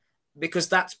 Because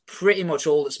that's pretty much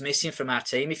all that's missing from our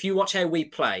team. If you watch how we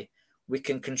play, we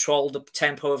can control the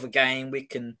tempo of a game. We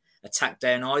can attack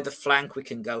down either flank. We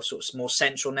can go sort of more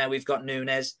central now. We've got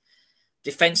Nunes.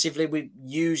 Defensively, we're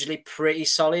usually pretty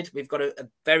solid. We've got a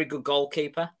very good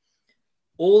goalkeeper.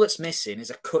 All that's missing is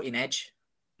a cutting edge.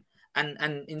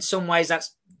 And in some ways,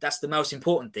 that's the most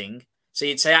important thing. So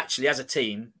you'd say, actually, as a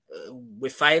team,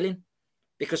 we're failing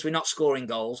because we're not scoring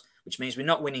goals, which means we're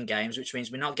not winning games, which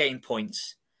means we're not getting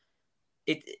points.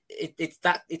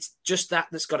 It's just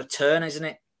that's got to turn, isn't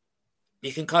it?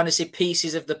 You can kind of see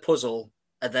pieces of the puzzle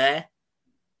are there,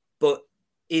 but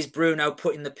is Bruno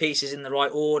putting the pieces in the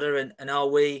right order? And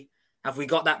have we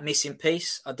got that missing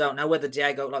piece? I don't know whether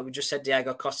Diego, like we just said,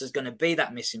 Diego Costa is going to be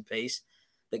that missing piece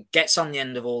that gets on the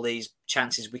end of all these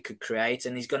chances we could create,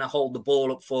 and he's going to hold the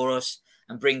ball up for us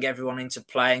and bring everyone into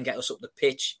play and get us up the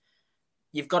pitch.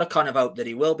 You've got to kind of hope that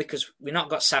he will, because we've not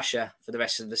got Sasha for the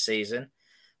rest of the season.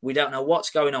 We don't know what's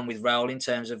going on with Raul in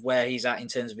terms of where he's at in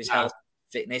terms of his health,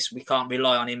 fitness. We can't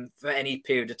rely on him for any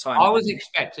period of time. I was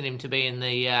expecting him to be in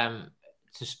the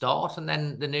to start, and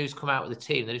then the news come out with the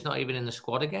team that he's not even in the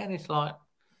squad again. It's like,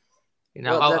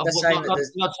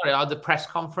 the press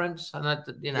conference, and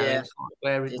it's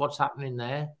like, what's happening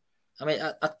there? I mean,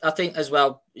 I think as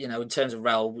well, in terms of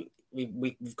Raul,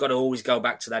 we've got to always go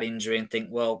back to that injury and think,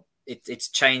 well, it's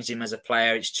changed him as a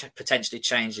player. It's potentially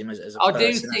changed him as a person. I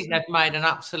do think they've made an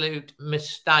absolute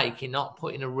mistake in not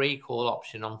putting a recall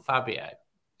option on Fabio.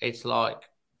 It's like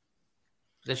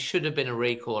there should have been a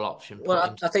recall option.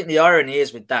 Well, I think the irony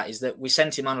is with that is that we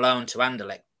sent him on loan to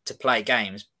Anderlecht to play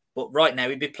games, but right now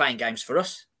he'd be playing games for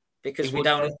us because we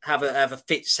don't have a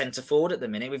fit centre forward at the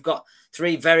minute. We've got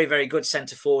 3 very, very good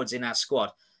centre forwards in our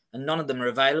squad, and none of them are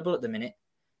available at the minute.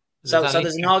 So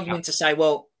there's an argument to say,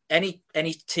 well, any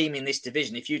team in this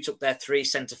division, if you took their 3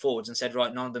 centre forwards and said,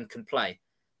 right, none of them can play,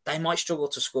 they might struggle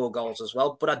to score goals as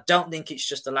well. But I don't think it's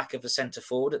just a lack of a centre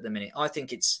forward at the minute. I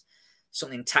think it's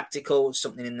something tactical,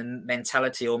 something in the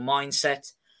mentality or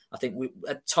mindset. I think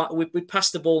we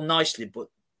pass the ball nicely, but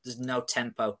there's no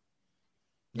tempo.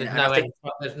 There's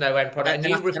no end product. And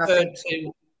you referred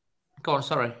to... Go on,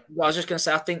 sorry. Well, I was just going to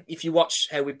say, I think if you watch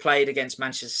how we played against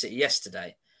Manchester City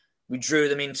yesterday, we drew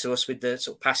them into us with the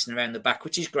sort of passing around the back,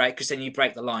 which is great because then you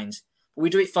break the lines. But we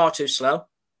do it far too slow.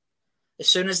 As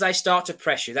soon as they start to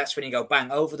press you, that's when you go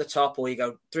bang over the top or you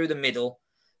go through the middle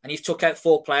and you've took out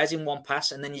 4 players in one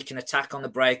pass and then you can attack on the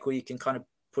break or you can kind of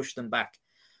push them back.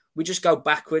 We just go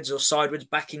backwards or sideways,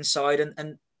 back inside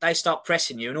and they start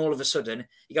pressing you and all of a sudden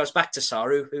he goes back to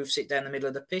Saru who sit down the middle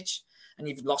of the pitch and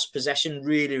you've lost possession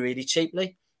really, really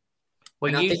cheaply.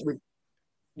 Well, I think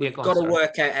we've got to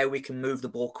work out how we can move the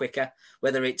ball quicker,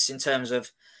 whether it's in terms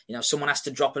of, someone has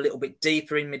to drop a little bit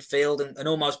deeper in midfield and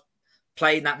almost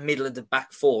play in that middle of the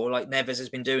back 4 like Neves has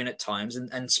been doing at times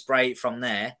and spray it from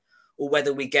there, or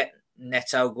whether we get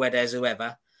Neto, Guedes,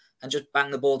 whoever, and just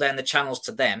bang the ball down the channels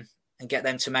to them and get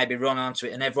them to maybe run onto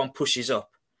it and everyone pushes up.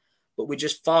 But we're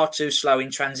just far too slow in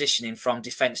transitioning from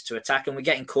defence to attack and we're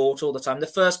getting caught all the time. The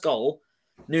first goal,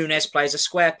 Nunes plays a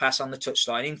square pass on the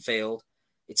touchline in field.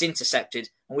 It's intercepted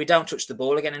and we don't touch the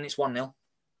ball again and it's 1-0.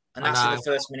 And that's in the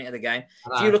first minute of the game.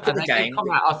 If you look at the game...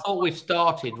 I thought we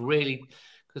started really...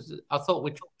 Because I thought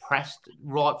we pressed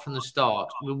right from the start.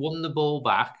 We won the ball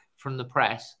back from the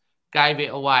press, gave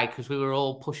it away because we were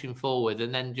all pushing forward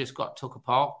and then just got took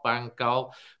apart, bang,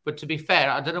 goal. But to be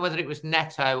fair, I don't know whether it was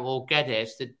Neto or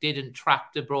Guedes that didn't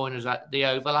track De Bruyne at the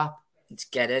overlap. It's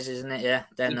Guedes, isn't it? Yeah,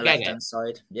 down the left-hand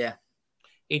side. Yeah.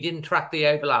 He didn't track the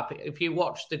overlap. If you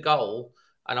watch the goal,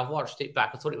 and I've watched it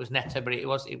back, I thought it was Neto, but it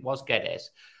was Guedes.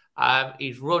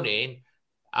 He's running...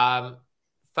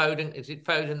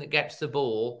 Foden that gets the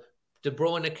ball? De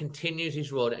Bruyne continues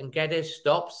his run and Guedes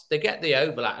stops. They get the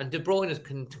overlap and De Bruyne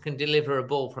can deliver a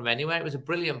ball from anywhere. It was a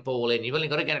brilliant ball in. You've only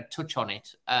got to get a touch on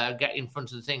it, get in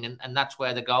front of the thing, and that's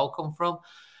where the goal come from.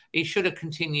 He should have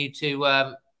continued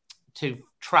to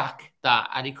track that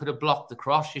and he could have blocked the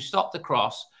cross. You stop the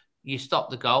cross, you stop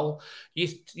the goal.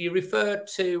 You referred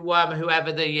to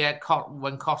whoever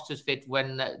when Costa's fit,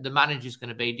 when the manager's going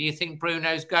to be. Do you think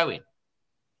Bruno's going?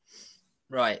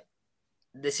 Right.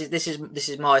 This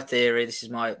is my theory. This is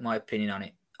my opinion on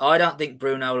it. I don't think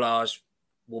Bruno Lage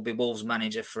will be Wolves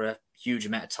manager for a huge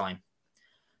amount of time.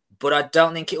 But I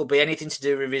don't think it will be anything to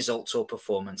do with results or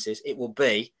performances. It will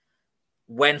be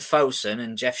when Fosun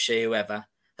and Jeff Shee, whoever,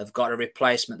 have got a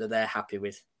replacement that they're happy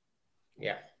with.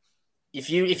 Yeah. If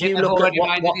you look at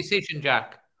what the decision,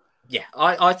 Jack. Yeah,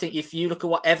 I think if you look at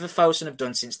whatever Fosun have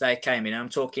done since they came in, I'm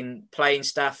talking playing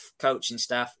staff, coaching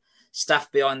staff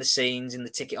behind the scenes, in the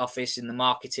ticket office, in the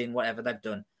marketing, whatever they've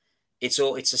done. It's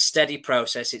a steady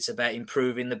process. It's about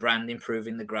improving the brand,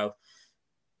 improving the growth.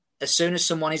 As soon as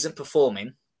someone isn't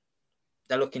performing,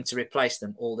 they're looking to replace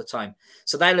them all the time.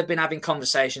 So they'll have been having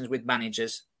conversations with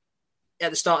managers at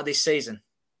the start of this season.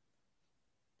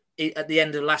 At the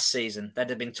end of last season, they'd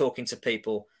have been talking to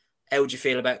people. How do you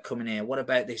feel about coming here? What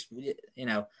about this?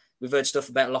 We've heard stuff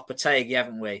about Lopetegui,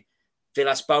 haven't we?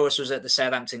 Villas-Boas was at the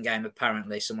Southampton game,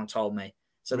 apparently, someone told me.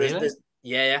 So there's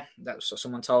that's what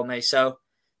someone told me. So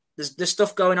there's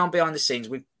stuff going on behind the scenes.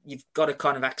 You've got to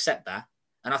kind of accept that.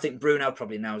 And I think Bruno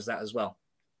probably knows that as well.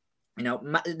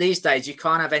 These days, you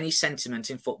can't have any sentiment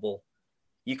in football.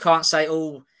 You can't say,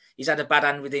 oh, he's had a bad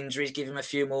hand with injuries, give him a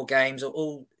few more games. Or,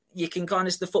 oh, you can kind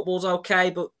of, the football's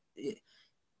okay, but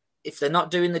if they're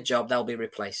not doing the job, they'll be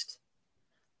replaced.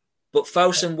 But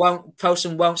Fosun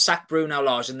won't sack Bruno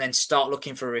Lage and then start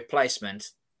looking for a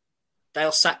replacement.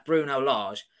 They'll sack Bruno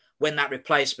Lage when that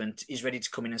replacement is ready to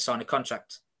come in and sign a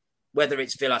contract. Whether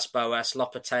it's Villas-Boas,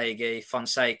 Lopetegui,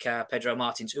 Fonseca, Pedro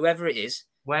Martins, whoever it is.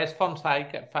 Where's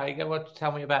Fonseca?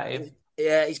 Tell me about him.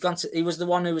 Yeah, he was the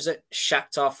one who was at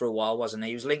Shakhtar for a while, wasn't he?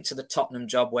 He was linked to the Tottenham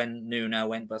job when Nuno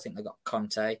went, but I think they got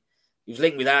Conte. He was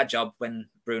linked with our job when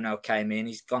Bruno came in.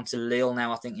 He's gone to Lille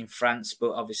now, I think, in France.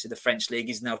 But obviously the French league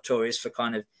is notorious for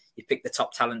you pick the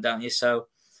top talent, don't you? So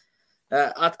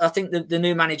I think the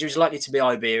new manager is likely to be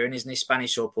Iberian, isn't he?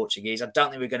 Spanish or Portuguese. I don't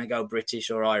think we're going to go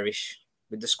British or Irish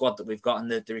with the squad that we've got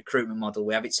and the recruitment model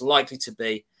we have. It's likely to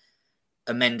be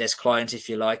a Mendes client, if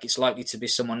you like. It's likely to be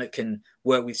someone that can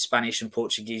work with Spanish and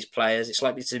Portuguese players. It's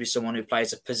likely to be someone who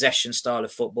plays a possession style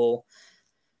of football.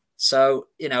 So,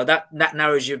 that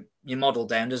narrows your model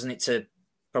down, doesn't it, to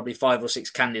probably 5 or 6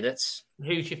 candidates.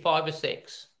 Who's your 5 or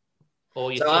 6?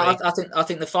 Or your I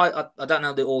think the 5, I don't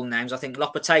know all the names. I think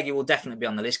Lopetegui will definitely be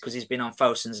on the list because he's been on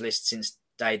Fosun's list since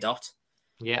day dot.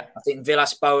 Yeah. I think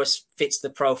Villas-Boas fits the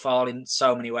profile in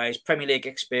so many ways. Premier League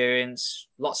experience,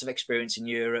 lots of experience in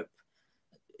Europe.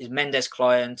 Is Mendes'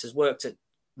 client, has worked at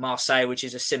Marseille, which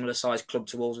is a similar sized club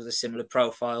to Wolves with a similar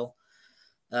profile.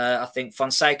 I think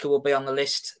Fonseca will be on the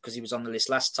list because he was on the list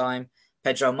last time.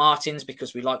 Pedro Martins,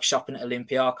 because we like shopping at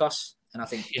Olympiacos, and I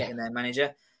think getting their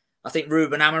manager. I think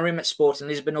Ruben Amorim at Sporting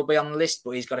Lisbon will be on the list,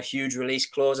 but he's got a huge release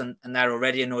clause, and they're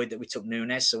already annoyed that we took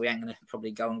Nunes, so we ain't going to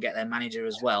probably go and get their manager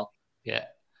as well. Yeah.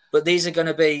 But these are going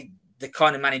to be the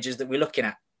kind of managers that we're looking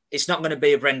at. It's not going to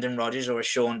be a Brendan Rodgers or a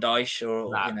Sean Dyche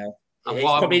or, you know,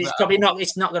 it's probably not.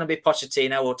 It's not going to be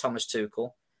Pochettino or Thomas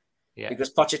Tuchel,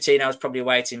 because Pochettino is probably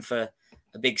waiting for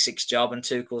a Big Six job, and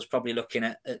Tuchel's probably looking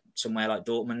at somewhere like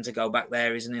Dortmund to go back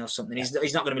there, isn't he, or something? He's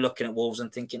not going to be looking at Wolves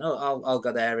and thinking, oh, I'll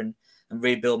go there and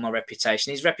rebuild my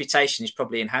reputation. His reputation is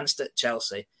probably enhanced at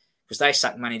Chelsea because they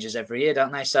sack managers every year,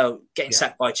 don't they? So getting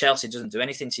sacked by Chelsea doesn't do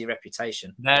anything to your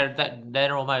reputation.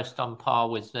 They're almost on par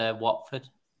with Watford.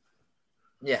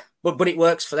 Yeah, but it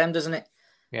works for them, doesn't it?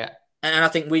 Yeah. And I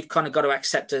think we've kind of got to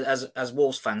accept it as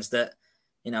Wolves fans that,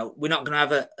 you know, we're not going to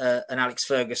have an Alex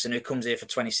Ferguson who comes here for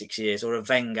 26 years or a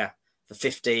Wenger for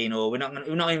 15, or we're not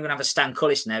even going to have a Stan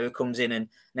Cullis now who comes in and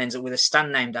ends up with a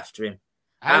stand named after him.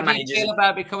 How do you feel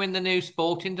about becoming the new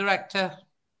sporting director?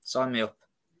 Sign me up.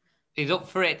 He's up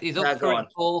for it. He's up for it,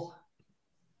 Paul.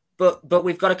 But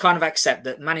we've got to kind of accept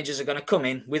that managers are going to come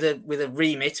in with a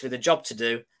remit, with a job to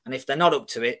do, and if they're not up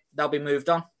to it, they'll be moved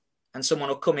on. And someone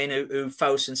will come in who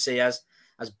Fosun see as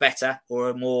better or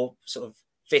a more sort of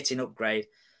fitting upgrade.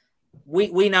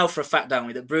 We know for a fact, don't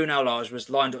we, that Bruno Lage was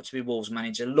lined up to be Wolves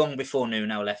manager long before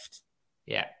Nuno left.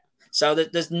 Yeah. So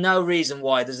there's no reason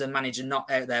why there's a manager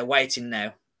not out there waiting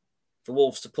now for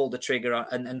Wolves to pull the trigger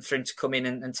and for him to come in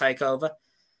and take over.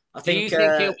 Do you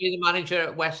think he'll be the manager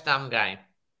at West Ham game?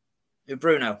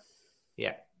 Bruno?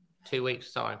 Yeah, 2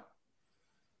 weeks' time.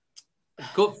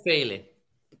 Good feeling.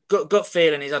 Gut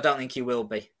feeling is I don't think he will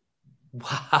be.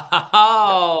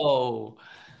 Wow.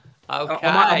 Okay.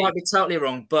 I might be totally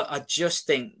wrong, but I just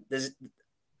think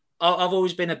I've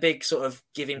always been a big sort of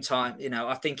give him time. You know,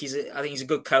 I think he's a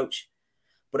good coach,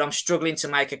 but I'm struggling to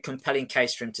make a compelling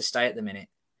case for him to stay at the minute.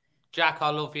 Jack, I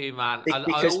love you, man. I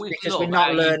always because love we're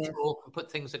not learning you talk and put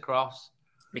things across.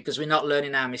 Because we're not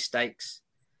learning our mistakes.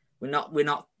 We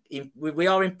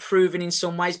are improving in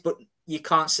some ways, but you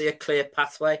can't see a clear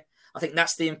pathway. I think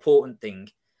that's the important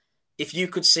thing. If you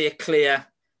could see a clear,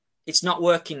 it's not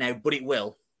working now, but it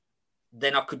will,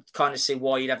 then I could kind of see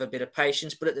why you'd have a bit of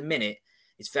patience. But at the minute,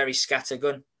 it's very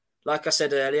scattergun. Like I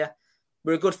said earlier,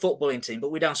 we're a good footballing team,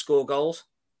 but we don't score goals.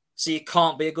 So you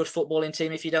can't be a good footballing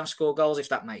team if you don't score goals, if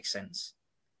that makes sense.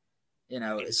 You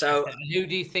know, so... Who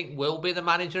do you think will be the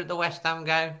manager at the West Ham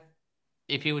game,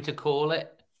 if you were to call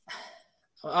it?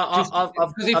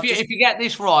 If you get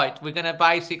this right, we're going to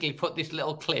basically put this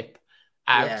little clip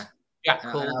out. Yeah. Jack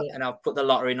and I'll put the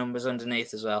lottery numbers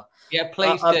underneath as well. Yeah,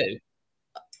 please do.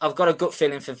 I've got a gut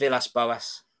feeling for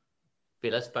Villas-Boas.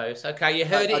 Villas-Boas. Okay, you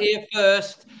heard it here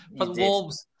first from the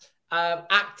Wolves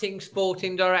acting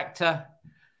sporting director.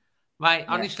 Mate,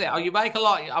 honestly, you make a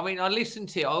lot. I mean, I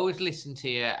always listen to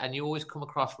you, and you always come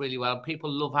across really well.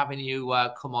 People love having you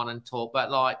come on and talk. But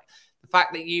like the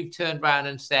fact that you've turned around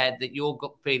and said that your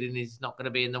gut feeling is not going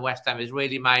to be in the West Ham has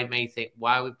really made me think,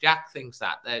 wow, if Jack thinks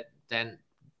that then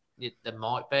there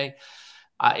might be.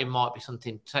 It might be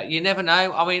something. So you never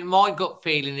know. I mean, my gut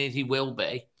feeling is he will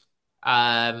be,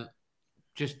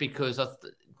 just because of.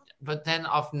 But then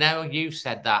you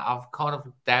said that, I've kind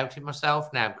of doubted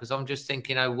myself now because I'm just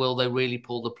thinking, will they really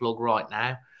pull the plug right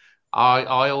now?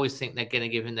 I always think they're going to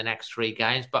give him the next 3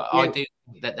 games, but I do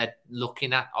think that they're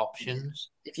looking at options.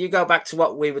 If you go back to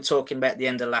what we were talking about at the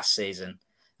end of last season,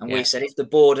 and we said if the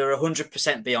board are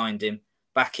 100% behind him,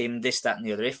 back him, this, that, and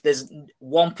the other, if there's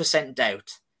 1%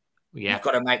 doubt, you've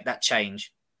got to make that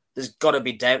change. There's got to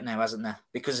be doubt now, hasn't there?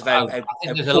 Because of how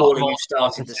poorly we've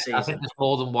started the season. I think there's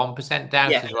more than 1%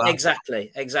 doubt as well.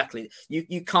 Exactly.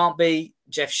 You can't be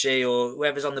Jeff Shee or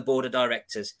whoever's on the board of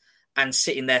directors and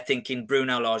sitting there thinking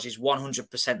Bruno Lage is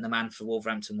 100% the man for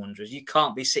Wolverhampton Wanderers. You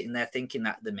can't be sitting there thinking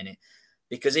that at the minute,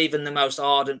 because even the most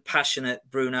ardent, passionate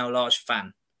Bruno Lage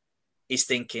fan is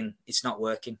thinking it's not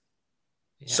working.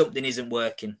 Yeah. Something isn't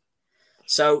working.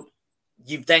 So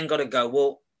you've then got to go,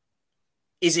 well,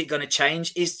 is it going to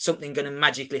change? Is something going to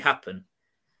magically happen?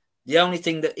 The only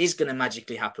thing that is going to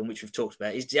magically happen, which we've talked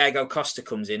about, is Diego Costa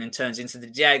comes in and turns into the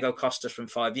Diego Costa from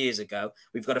 5 years ago.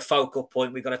 We've got a focal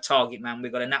point, we've got a target man,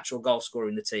 we've got a natural goal scorer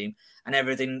in the team, and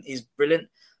everything is brilliant.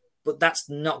 But that's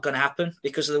not going to happen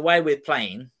because of the way we're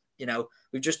playing. You know,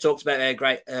 we've just talked about how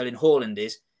great Erling Haaland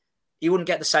is. He wouldn't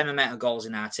get the same amount of goals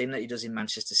in our team that he does in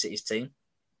Manchester City's team.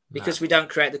 because we don't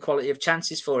create the quality of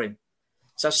chances for him.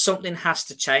 So something has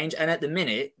to change. And at the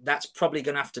minute, that's probably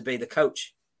going to have to be the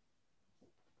coach.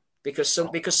 Because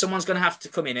someone's going to have to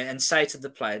come in and say to the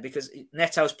player, because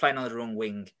Neto's playing on the wrong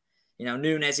wing. You know,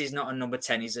 Nunes is not a number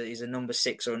 10. He's a number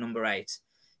 6 or a number 8.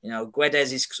 You know,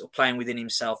 Guedes is sort of playing within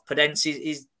himself. Podence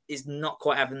is not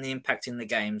quite having the impact in the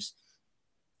games.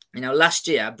 You know, last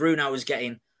year, Bruno was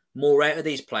getting more out of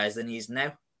these players than he is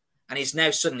now. And he's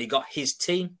now suddenly got his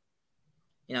team.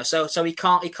 You know, so he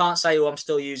can't say, "Oh, I'm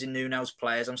still using Nuno's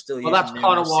players. I'm still using." Well, that's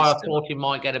kind of why system. I thought he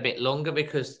might get a bit longer,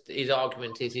 because his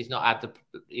argument is he's not had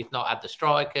the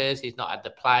strikers, he's not had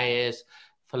the players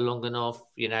for long enough.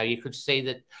 You know, you could see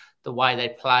that the way they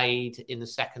played in the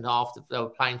second half, they were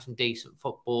playing some decent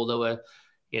football. They were,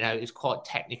 you know, it was quite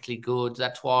technically good.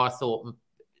 That's why I thought.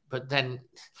 But then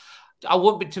I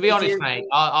wouldn't be, to be honest, mate.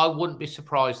 I wouldn't be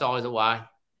surprised either way.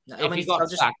 If he got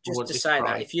sacked, just to say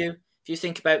that, if you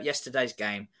think about yesterday's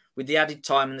game, with the added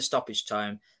time and the stoppage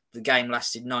time, the game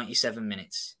lasted 97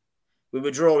 minutes. We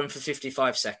were drawing for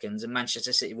 55 seconds, and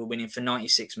Manchester City were winning for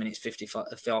 96 minutes,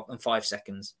 5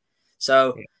 seconds.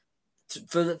 So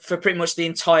for pretty much the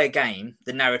entire game,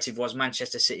 the narrative was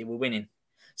Manchester City were winning.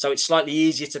 So it's slightly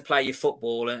easier to play your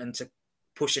football and to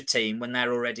push a team when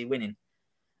they're already winning.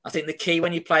 I think the key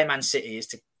when you play Man City is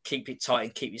to keep it tight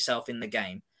and keep yourself in the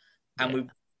game. And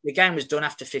the game was done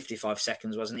after 55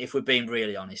 seconds, wasn't it? If we're being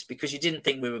really honest, because you didn't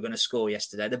think we were going to score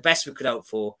yesterday. The best we could hope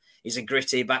for is a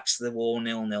gritty, backs to the wall,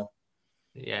 0-0.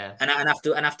 Yeah. And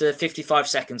after 55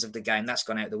 seconds of the game, that's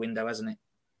gone out the window, hasn't it?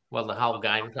 Well, the whole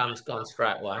game plan's gone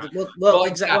straight away. Well,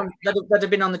 exactly. They'd have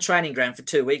been on the training ground for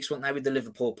 2 weeks, wouldn't they, with the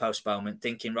Liverpool postponement,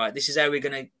 thinking, right, this is how we're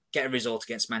going to get a result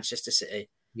against Manchester City.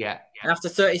 Yeah. And after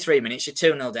 33 minutes, you're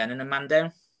 2-0 down and a man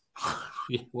down.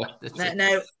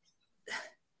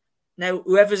 Now,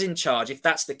 whoever's in charge, if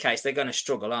that's the case, they're going to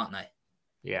struggle, aren't they?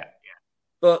 Yeah.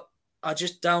 But I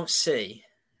just don't see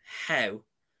how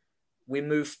we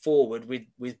move forward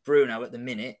with Bruno at the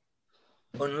minute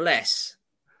unless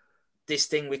this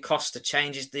thing with Costa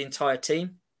changes the entire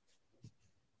team.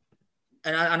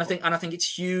 And I think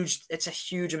it's huge. It's a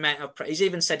huge amount of pressure. He's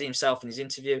even said it himself in his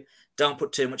interview, "Don't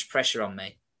put too much pressure on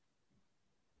me."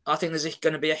 I think there's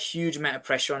going to be a huge amount of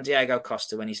pressure on Diego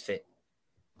Costa when he's fit.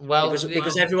 Well,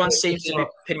 because everyone seems to be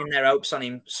pinning their hopes on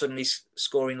him suddenly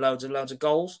scoring loads of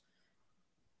goals.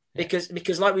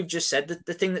 Because like we've just said,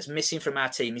 the thing that's missing from our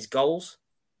team is goals.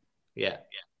 Yeah.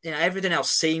 You know, everything else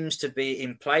seems to be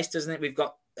in place, doesn't it? We've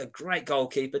got a great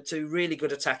goalkeeper, 2 really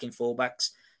good attacking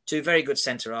fullbacks, 2 very good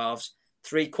centre halves,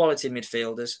 3 quality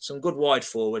midfielders, some good wide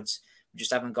forwards. We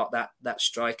just haven't got that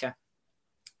striker.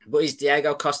 But is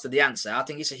Diego Costa the answer? I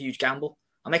think it's a huge gamble.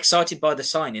 I'm excited by the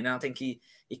signing, and I think he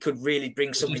could really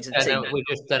bring something to the team. We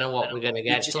just don't know what we're going to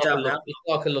get. It's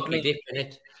like a lucky dip, isn't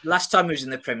it? Last time he was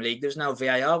in the Premier League, there was no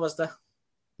VAR, was there?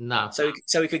 No. So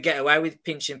he could get away with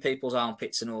pinching people's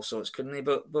armpits and all sorts, couldn't he?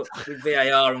 But with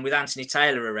VAR and with Anthony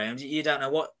Taylor around, you don't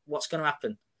know what's going to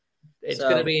happen. It's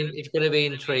going to be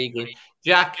intriguing.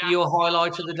 Jack, your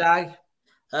highlight of the day?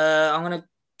 I'm going to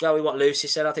go with what Lucy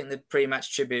said. I think the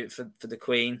pre-match tribute for the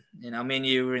Queen. You know, me and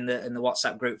you were in the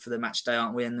WhatsApp group for the match day,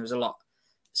 aren't we? And there was a lot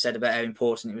said about how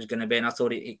important it was going to be, and I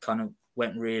thought it kind of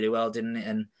went really well, didn't it?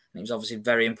 And it was obviously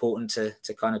very important to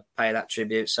kind of pay that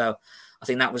tribute. So I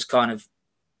think that was kind of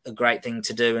a great thing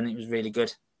to do, and it was really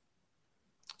good.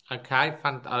 Okay,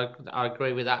 I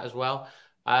agree with that as well.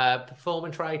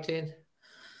 Performance rating?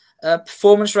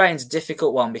 Performance rating's a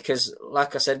difficult one because,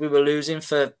 like I said, we were losing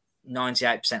for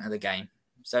 98% of the game.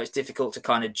 So it's difficult to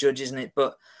kind of judge, isn't it?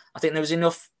 But I think there was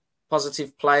enough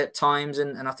positive play at times,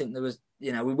 and I think there was,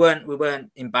 you know, we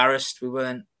weren't embarrassed, we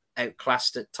weren't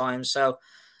outclassed at times. So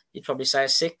you'd probably say a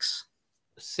 6.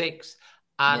 6.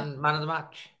 And man of the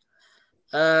match?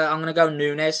 I'm going to go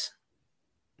Nunes.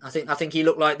 I think he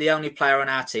looked like the only player on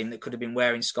our team that could have been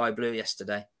wearing sky blue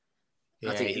yesterday.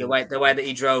 Yeah, I think the way that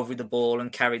he drove with the ball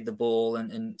and carried the ball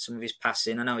and some of his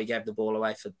passing. I know he gave the ball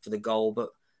away for the goal, but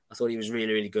I thought he was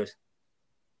really, really good.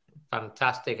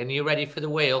 Fantastic. And are you ready for the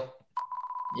wheel?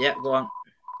 Yeah, go on.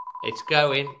 It's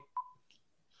going.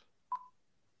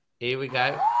 Here we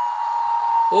go.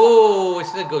 Oh,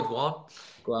 this is a good one.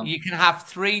 Go on. You can have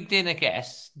 3 dinner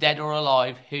guests, dead or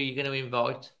alive. Who are you going to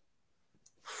invite?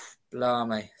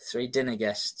 Blimey, 3 dinner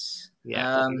guests.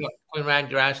 Yeah, going round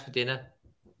your house for dinner.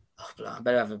 Oh, blimey,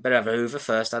 better have a Hoover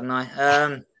first, hadn't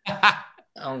I?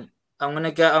 I'm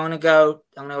gonna go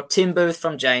Tim Booth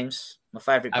from James, my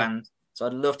favourite band. So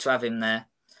I'd love to have him there.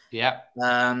 Yeah.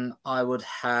 I would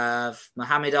have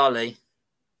Muhammad Ali.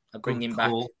 I'd bring him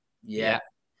back. Yeah.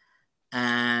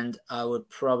 And I would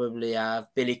probably have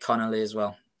Billy Connolly as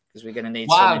well, because we're going to need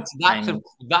some entertainment.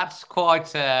 That's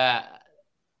quite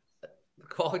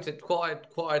quite a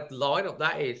lineup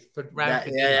that is for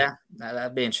round.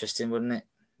 That'd be interesting, wouldn't it?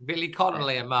 Billy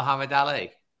Connolly and Muhammad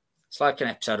Ali. It's like an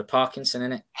episode of Parkinson,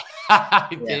 isn't it?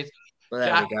 It is. Well, there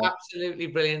Jack, we go. absolutely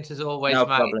brilliant as always, No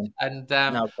mate. problem. And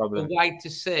No problem. we'll wait to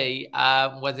see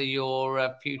whether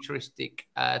your futuristic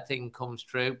thing comes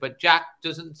true. But Jack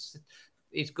doesn't.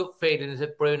 His gut feeling is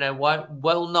that Bruno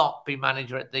will not be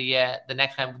manager at the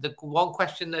next game. The one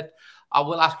question that I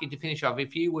will ask you to finish off: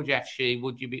 if you were Jeff Shee,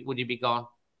 would you be gone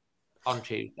on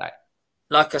Tuesday?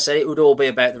 Like I said, it would all be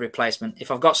about the replacement.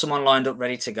 If I've got someone lined up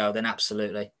ready to go, then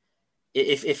absolutely.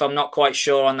 If I'm not quite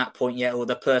sure on that point yet, or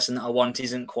the person that I want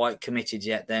isn't quite committed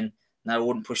yet, then no, I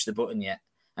wouldn't push the button yet.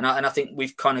 And I think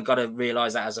we've kind of got to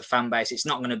realise that as a fan base, it's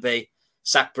not going to be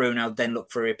sack Bruno, then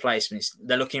look for a replacement.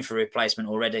 They're looking for a replacement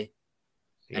already.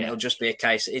 Yeah. And it'll just be a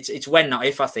case. It's when, not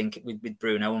if, I think, with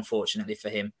Bruno, unfortunately for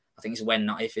him. I think it's when,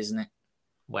 not if, isn't it?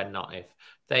 When, not if.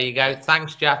 There you go.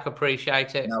 Thanks, Jack.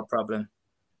 Appreciate it. No problem.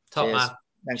 Top Cheers. man.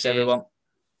 Thanks, Cheers. everyone.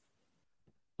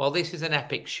 Well, this is an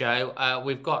epic show.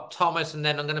 We've got Thomas, and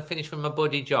then I'm going to finish with my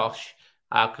buddy Josh,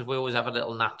 because we always have a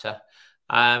little natter.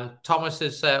 Thomas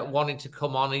has wanted to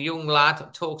come on. A young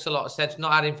lad, talks a lot of sense,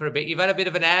 not had him for a bit. You've had a bit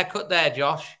of an haircut there,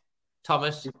 Josh.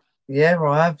 Thomas. Yeah,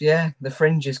 I have, yeah. The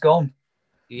fringe is gone.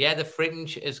 Yeah, the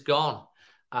fringe is gone.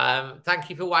 Thank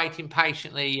you for waiting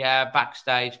patiently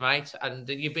backstage, mate. And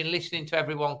you've been listening to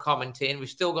everyone commenting. We've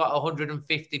still got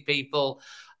 150 people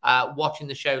watching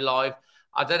the show live.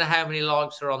 I don't know how many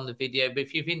likes are on the video, but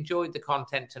if you've enjoyed the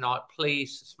content tonight,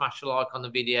 please smash a like on the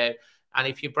video. And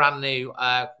if you're brand new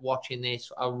watching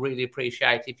this, I really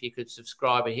appreciate if you could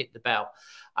subscribe and hit the bell.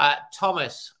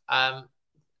 Thomas,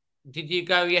 did you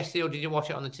go yesterday or did you watch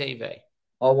it on the TV?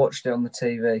 I watched it on the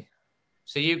TV.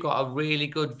 So you got a really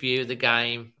good view of the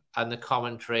game and the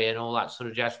commentary and all that sort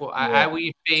of jazz. How were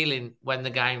you feeling when the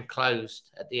game closed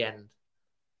at the end?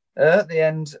 At the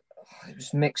end, it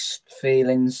was mixed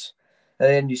feelings. At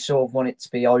the end, you sort of want it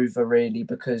to be over, really,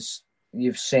 because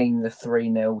you've seen the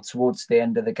 3-0. Towards the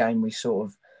end of the game, we sort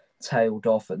of tailed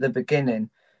off. At the beginning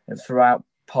and throughout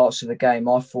parts of the game,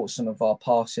 I thought some of our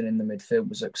passing in the midfield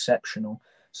was exceptional.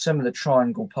 Some of the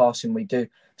triangle passing we do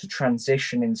to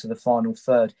transition into the final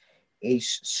third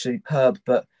is superb,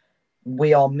 but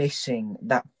we are missing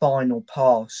that final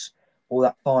pass or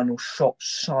that final shot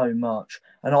so much.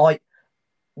 And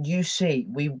you see,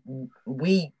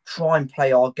 we try and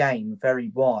play our game very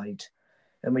wide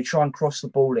and we try and cross the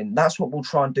ball in. That's what we'll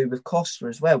try and do with Costa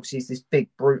as well, because he's this big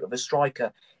brute of a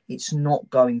striker. It's not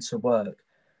going to work.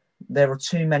 There are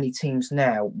too many teams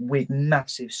now with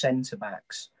massive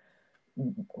centre-backs.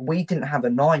 We didn't have a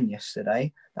 9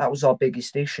 yesterday. That was our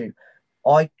biggest issue.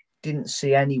 I didn't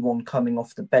see anyone coming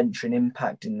off the bench and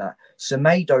impacting that.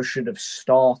 Semedo should have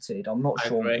started. I'm not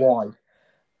sure why.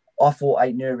 I thought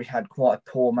Aït-Nouri had quite a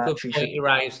poor match. Good point you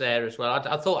raised there as well.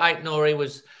 I thought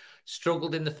Aït-Nouri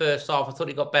struggled in the first half. I thought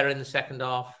he got better in the second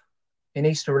half. He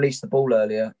needs to release the ball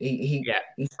earlier. He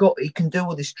can do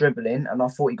all this dribbling, and I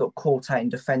thought he got caught out in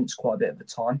defence quite a bit of the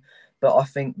time. But I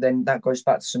think then that goes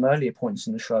back to some earlier points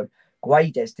in the show.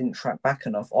 Guedes didn't track back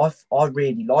enough. I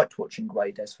really liked watching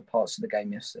Guedes for parts of the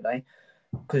game yesterday,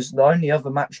 because the only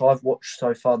other match I've watched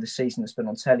so far this season that's been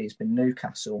on telly has been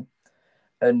Newcastle,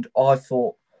 and I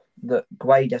thought that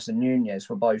Guedes and Nunez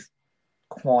were both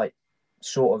quite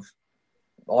sort of.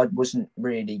 I wasn't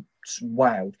really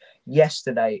wowed.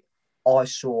 Yesterday, I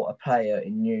saw a player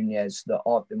in Nunez that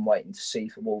I've been waiting to see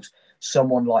for Wolves.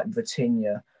 Someone like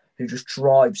Vitinha, who just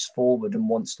drives forward and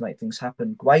wants to make things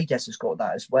happen. Guedes has got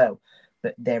that as well,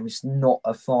 but there is not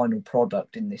a final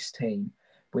product in this team.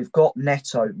 We've got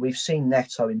Neto. We've seen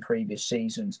Neto in previous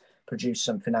seasons produce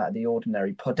something out of the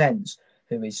ordinary. Podence,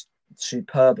 who is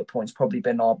superb at points, probably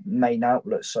been our main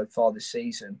outlet so far this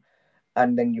season.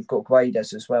 And then you've got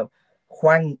Guedes as well.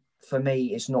 Hwang, for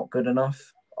me, is not good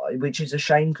enough, which is a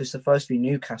shame, because the first few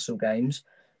Newcastle games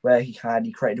where he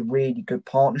created a really good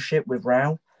partnership with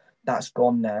Rao. That's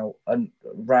gone now, and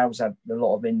Rao's had a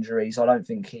lot of injuries. I don't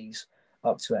think he's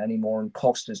up to it anymore, and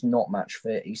Costa's not match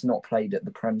fit. He's not played at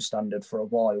the Prem standard for a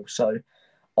while, so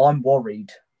I'm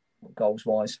worried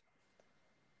goals-wise.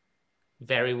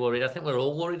 Very worried. I think we're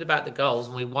all worried about the goals,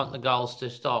 and we want the goals to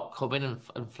start coming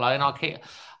and flowing.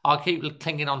 I keep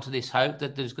clinging on to this hope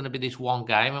that there's going to be this one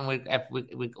game, and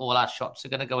we all our shots are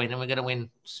going to go in, and we're going to win,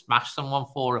 smash someone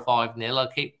 4 or 5-0.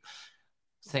 I keep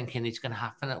thinking it's going to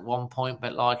happen at one point,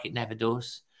 but like it never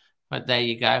does. But there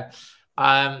you go.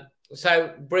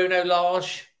 So Bruno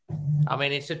Lage, I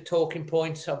mean, it's a talking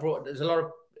point. There's a lot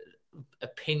of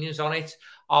opinions on it.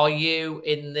 Are you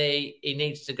in the he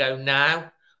needs to go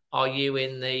now? Are you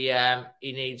in the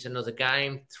he needs another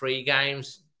game, 3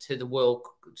 games to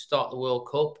start the World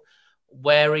Cup?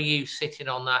 where are you sitting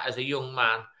on that as a young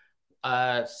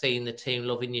man, seeing the team,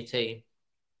 loving your team?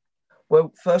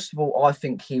 Well, first of all, I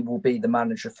think he will be the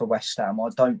manager for West Ham. I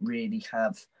don't really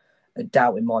have a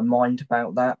doubt in my mind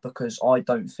about that, because I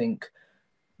don't think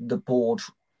the board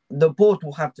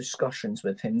will have discussions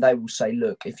with him. They will say,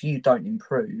 look, if you don't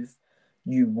improve,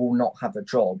 you will not have a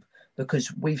job.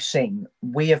 Because we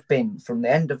have been from the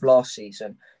end of last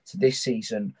season to this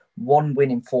season, 1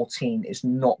 win in 14 is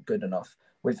not good enough.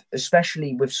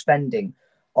 Especially with spending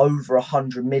over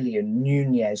 100 million,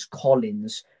 Nunez,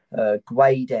 Collins,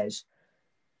 Guedes,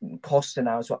 Costa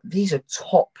now as well. These are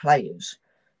top players,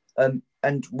 and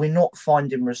we're not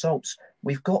finding results.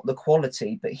 We've got the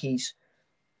quality, but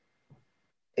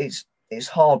it's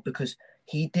hard because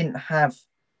he didn't have.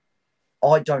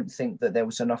 I don't think that there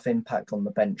was enough impact on the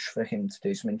bench for him to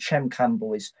do something. Chem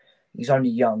Campbell he's only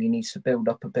young. He needs to build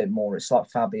up a bit more. It's like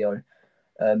Fabio,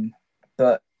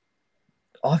 but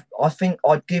I think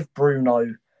I'd give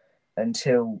Bruno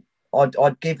until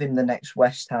I'd give him the next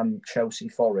West Ham, Chelsea,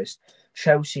 Forest.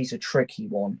 Chelsea's a tricky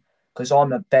one because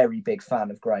I'm a very big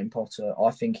fan of Graham Potter.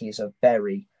 I think he's a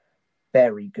very,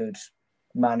 very good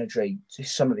manager.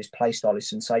 Some of his play style is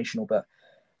sensational, but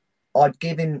I'd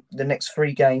give him the next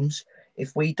 3 games.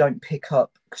 If we don't pick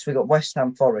up, because we've got West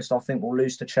Ham, Forest, I think we'll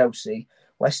lose to Chelsea.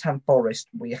 West Ham, Forest,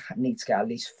 we need to get at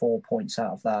least 4 points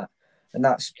out of that, and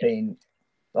that's been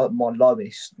my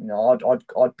lowest.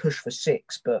 I'd push for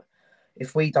 6, but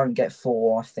if we don't get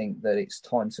 4, I think that it's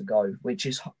time to go, which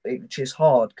is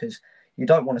hard because you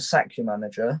don't want to sack your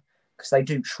manager because they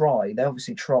do try. They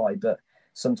obviously try, but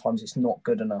sometimes it's not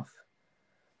good enough.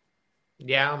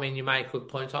 Yeah, I mean, you make good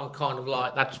points. I'm kind of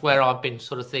like, that's where I've been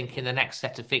sort of thinking the next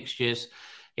set of fixtures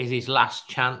is his last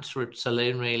chance for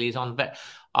Saloon, really.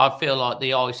 I feel like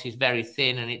the ice is very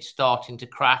thin and it's starting to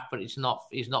crack, but he's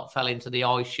not fell into the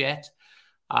ice yet.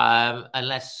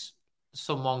 Unless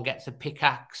someone gets a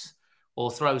pickaxe or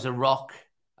throws a rock,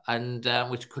 and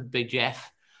which could be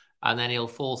Jeff, and then he'll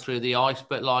fall through the ice.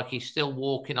 But like, he's still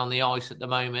walking on the ice at the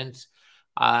moment.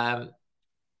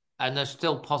 And there's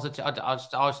still positive.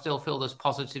 I still feel there's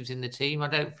positives in the team. I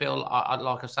don't feel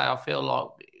like I say. I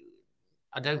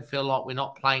don't feel like we're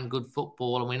not playing good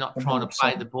football and we're not trying 100%. To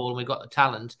play the ball and we've got the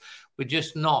talent. We're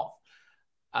just not.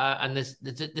 And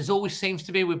there's always seems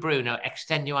to be with Bruno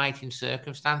extenuating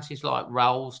circumstances, like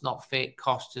Raul's not fit,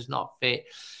 Costa's not fit,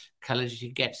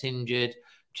 Kalajdzic gets injured,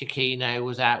 Chiquinho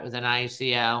was out with an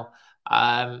ACL.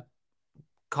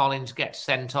 Collins gets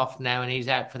sent off now and he's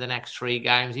out for the next 3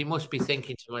 games. He must be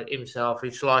thinking to himself,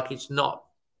 it's like it's not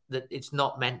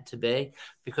meant to be,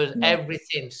 because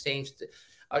everything seems to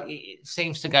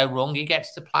go wrong. He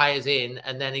gets the players in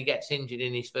and then he gets injured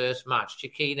in his first match.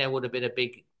 Chiquinho would have been a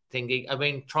big thing. I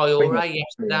mean, Traore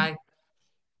yesterday.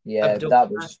 Yeah, that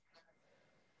was...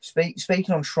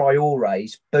 Speaking on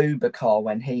Traore's, Boubacar,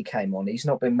 when he came on, he's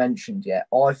not been mentioned yet.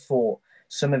 I thought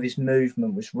some of his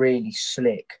movement was really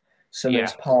slick. Some of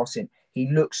his passing, he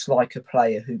looks like a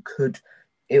player who could.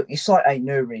 It's like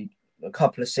Aït-Nouri a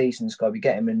couple of seasons ago. We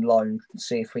get him in loan and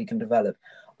see if we can develop.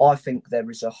 I think there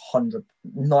is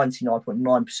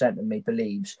 99.9% of me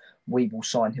believes we will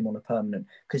sign him on a permanent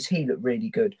because he looked really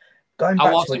good. I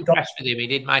was impressed with him. He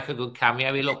did make a good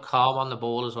cameo. He looked calm on the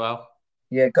ball as well.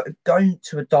 Yeah, going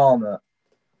to Adama,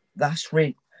 that's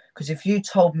really... Because if you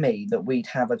told me that we'd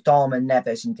have Adama,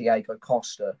 Neves and Diego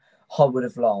Costa, I would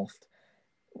have laughed.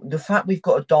 The fact we've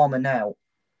got Adama now,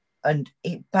 and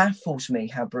it baffles me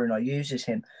how Bruno uses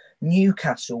him.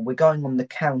 Newcastle, we're going on the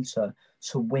counter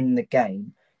to win the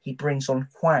game. He brings on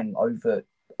Hwang over,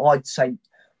 I'd say,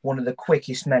 one of the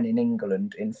quickest men in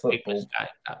England in football.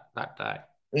 That day.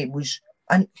 It was...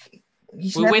 and. We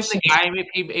win the game.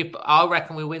 I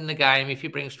reckon we win the game if he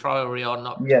brings Traore on,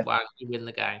 not Hwang, we win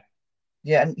the game.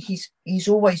 Yeah, and he's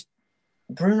always...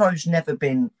 Bruno's never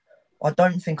been... I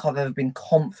don't think I've ever been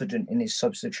confident in his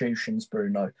substitutions,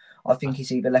 Bruno. I think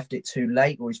he's either left it too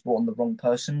late or he's brought on the wrong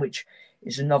person, which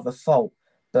is another fault.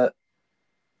 But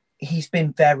he's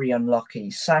been very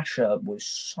unlucky. Sasha was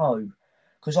so...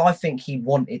 Because I think he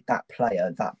wanted that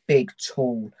player, that big,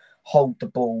 tall, hold the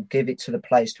ball, give it to the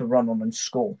players to run on and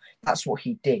score. That's what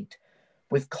he did.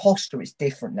 With Costa, it's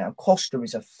different now. Costa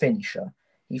is a finisher.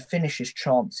 He finishes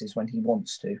chances when he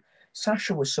wants to.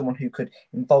 Sasha was someone who could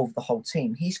involve the whole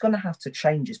team. He's going to have to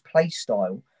change his play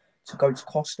style to go to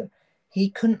Costa. He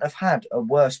couldn't have had a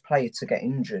worse player to get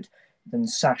injured than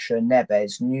Sasha,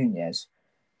 Neves, Nunez.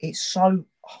 It's so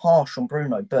harsh on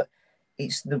Bruno, but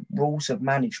it's the rules of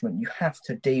management. You have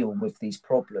to deal with these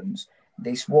problems.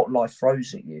 This what life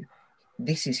throws at you.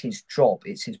 This is his job.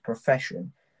 It's his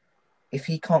profession. If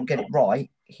he can't get it right,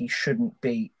 he shouldn't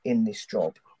be in this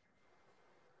job.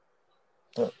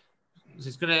 But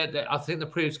It's gonna. I think the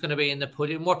proof's going to be in the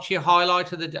pudding. What's your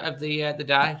highlight of the day? I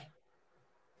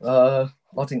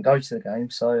didn't go to the game,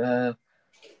 so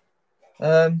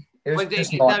it was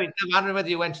just it doesn't matter whether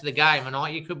you went to the game or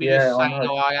not. You could be just saying,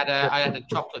 I had a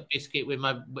chocolate biscuit with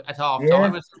my at half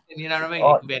time or something. You know what I mean?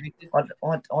 It could be anything.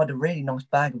 I had a really nice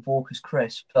bag of Walker's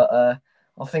crisp, but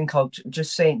I think I'll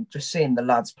just seeing the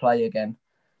lads play again.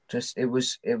 It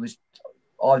was.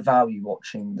 I value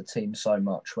watching the team so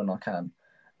much when I can,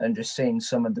 and just seeing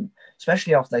some of them,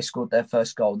 especially after they scored their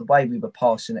first goal, the way we were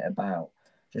passing it about,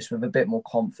 just with a bit more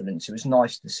confidence. It was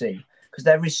nice to see because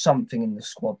there is something in the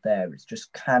squad there. It's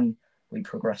just, can we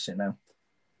progress it now?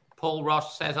 Paul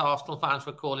Ross says Arsenal fans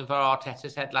were calling for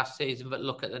Arteta's head last season, but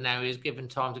look at the now. He's given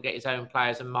time to get his own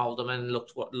players and mould them, and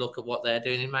look at what they're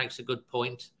doing. He makes a good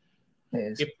point.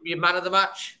 It is. Your man of the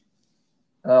match?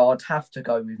 I'd have to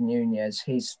go with Nunez.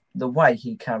 The way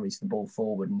he carries the ball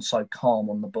forward and so calm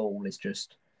on the ball is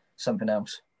just something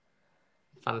else.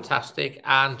 Fantastic.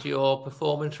 And your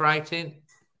performance rating?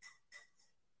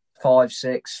 5,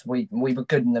 6. We were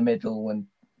good in the middle and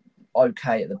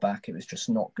okay at the back. It was just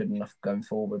not good enough going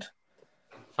forward.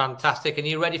 Fantastic. And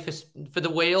you ready for the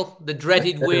wheel? The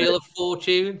dreaded wheel of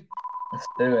fortune? Let's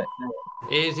do it.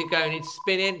 Here's it going. It's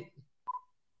spinning.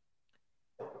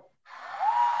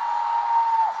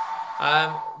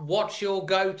 What's your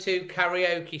go-to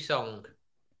karaoke song?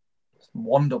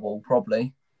 Wonderwall,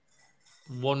 probably.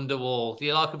 Wonderwall. Do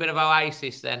you like a bit of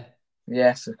Oasis then?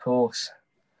 Yes, of course.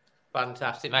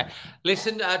 Fantastic, mate.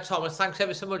 Listen, Thomas, thanks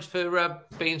ever so much for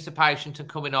being so patient and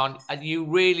coming on. You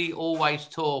really always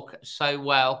talk so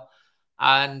well,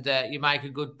 and you make a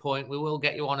good point. We will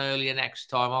get you on earlier next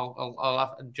time. I'll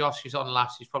have, Josh is on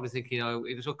last. He's probably thinking,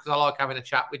 it's because I like having a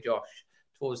chat with Josh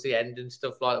towards the end and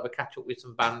stuff like that. We catch up with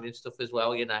some band and stuff as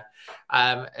well,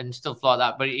 and stuff like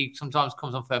that. But he sometimes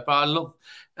comes on first. But I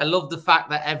love the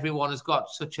fact that everyone has got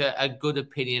such a good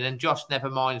opinion, and Josh never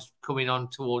minds coming on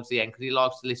towards the end because he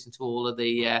likes to listen to all of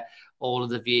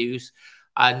the views.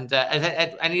 And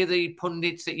has any of the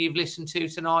pundits that you've listened to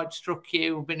tonight struck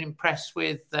you, or been impressed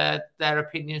with their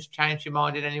opinions, changed your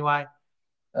mind in any way?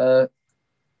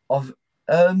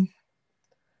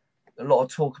 A lot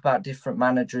of talk about different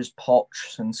managers,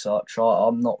 Poch and such.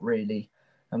 I'm not really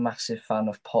a massive fan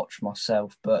of Poch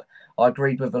myself, but I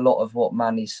agreed with a lot of what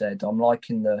Manny said. I'm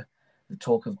liking the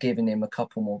talk of giving him a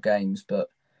couple more games,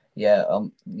 but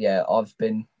I've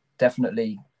been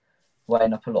definitely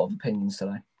weighing up a lot of opinions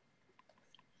today.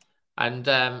 And,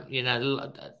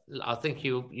 I think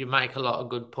you make a lot of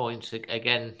good points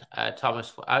again,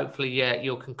 Thomas. Hopefully,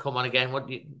 you can come on again. What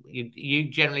you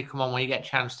generally come on when you get a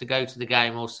chance to go to the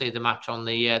game or see the match on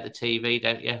the TV,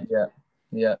 don't you?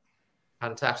 Yeah.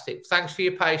 Fantastic. Thanks for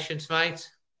your patience, mate.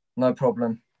 No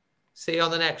problem. See you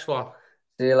on the next one.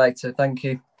 See you later. Thank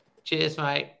you. Cheers,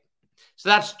 mate. So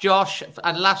that's Josh.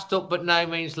 And last up but no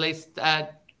means least, sorry,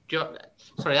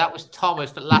 that was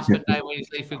Thomas, but last but no means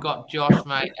least, we've got Josh,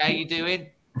 mate. How you doing?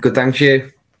 Good, thanks,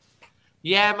 you.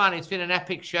 Yeah, man, it's been an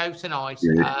epic show tonight.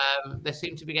 Yeah. They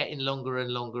seem to be getting longer and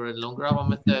longer and longer. I'm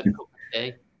on my third cup of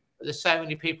tea, but there's so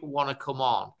many people want to come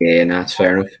on. Yeah, no, that's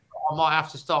fair enough. I might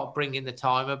have to start bringing the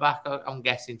timer back. I'm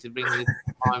guessing to bring the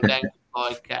time down.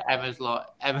 Like Emma's like,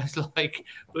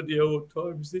 but the old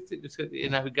times,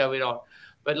 going on.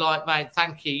 But mate,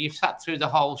 thank you. You've sat through the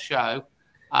whole show.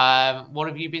 What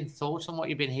have you been thoughts on what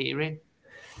you've been hearing?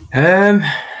 I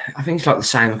think it's like the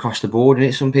same across the board,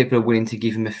 and some people are willing to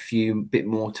give him a bit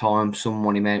more time. Some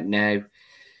want him out now.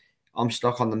 I'm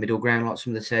stuck on the middle ground, like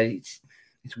some of them say.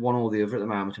 It's one or the other at the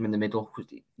moment. I'm in the middle.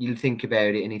 You think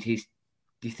about it, and it is.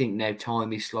 Do you think now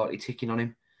time is slightly ticking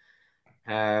on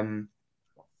him?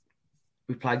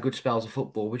 We played good spells of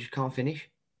football, we just can't finish.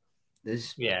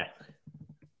 Yeah.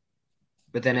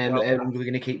 But then how long are we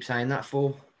going to keep saying that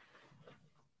for?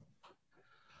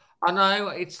 I know,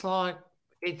 it's like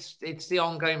it's the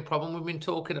ongoing problem. We've been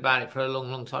talking about it for a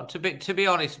long, long time. To be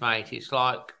honest, mate, it's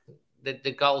like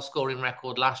the goal scoring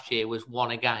record last year was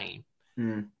 1 a game,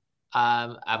 and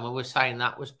we were saying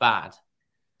that was bad.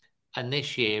 And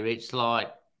this year, it's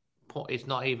like it's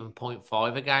not even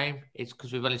 0.5 a game. It's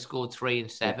because we've only scored 3 and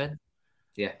 7.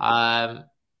 Yeah.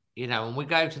 When we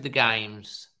go to the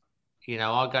games,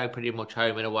 I go pretty much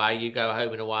home and away. You go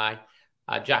home and away.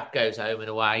 Jack goes home and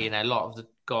away. A lot of the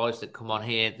guys that come on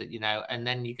here, that and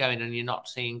then you go in and you're not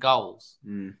seeing goals.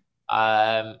 You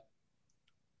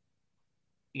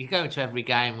go into every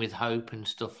game with hope and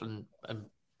stuff and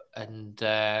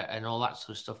all that sort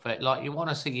of stuff. But, like, you want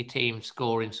to see your team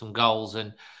scoring some goals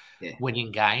and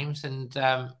winning games. And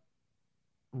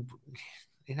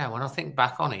when I think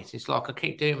back on it, it's like I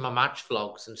keep doing my match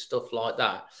vlogs and stuff like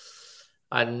that,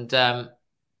 and I've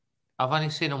only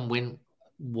seen them win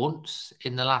once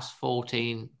in the last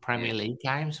 14 Premier League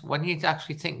games. When you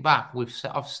actually think back,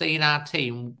 I've seen our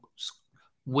team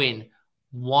win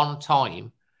one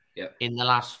time in the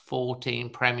last 14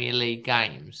 Premier League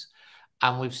games,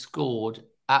 and we've scored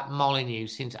at Molineux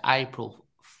since April,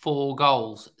 4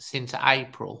 goals since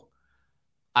April,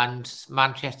 and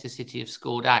Manchester City have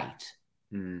scored 8,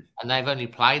 and they've only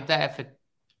played there for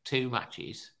 2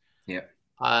 matches.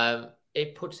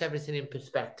 It puts everything in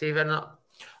perspective, and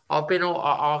I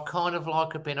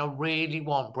really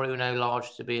want Bruno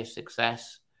Lage to be a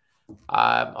success.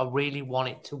 I really want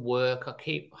it to work. I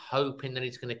keep hoping that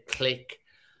it's going to click.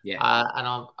 And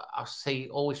I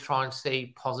always try and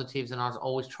see positives, and I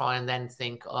always try and then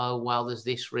think, oh, well, there's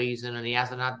this reason, and he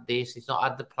hasn't had this. He's not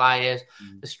had the players.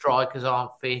 The strikers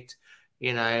aren't fit.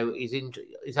 You know,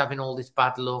 he's having all this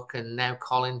bad luck, and now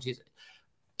Collins is.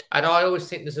 And I always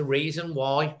think there's a reason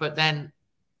why, but then,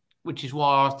 which is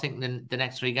why I think the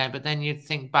next 3 games. But then you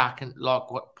think back and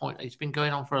what point it's been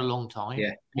going on for a long time.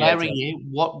 Where are you?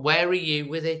 Where are you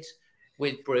with it,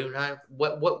 with Bruno?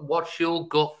 What's your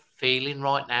gut feeling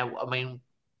right now? I mean,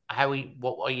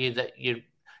 what are you that you?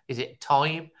 Is it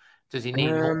time? Does he need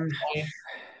more time?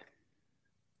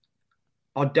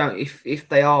 I don't. If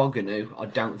they are going to, I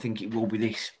don't think it will be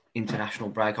this international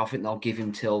break. I think they'll give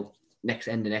him till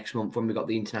end of next month when we got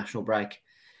the international break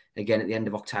again at the end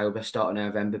of October, start of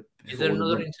November. Is there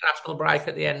another international break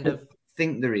at the end of? I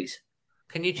think there is.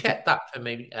 Can you check that for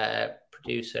me,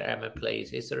 producer Emma,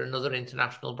 please? Is there another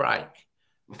international break?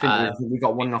 I think we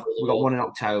got one. We got one in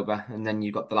October, and then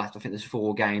you got the last. I think there's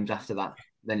 4 games after that.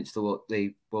 Then it's the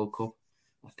World Cup,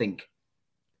 I think.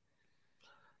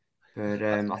 But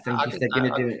I think if they're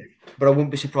going to do it, but I wouldn't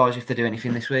be surprised if they do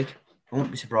anything this week. I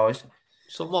wouldn't be surprised.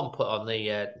 Someone put on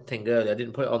the thing earlier. I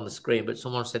didn't put it on the screen, but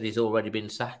someone said he's already been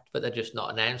sacked, but they're just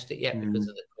not announced it yet because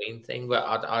of the Queen thing. But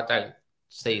I don't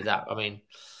see that. I mean,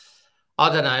 I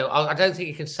don't know. I don't think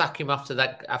you can sack him after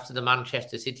the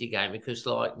Manchester City game, because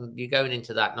like you're going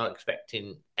into that not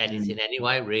expecting anything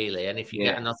anyway, really. And if you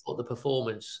get, and I thought the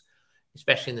performance,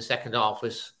 especially in the second half,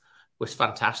 was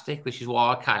fantastic, which is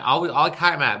why I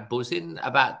came out buzzing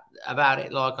about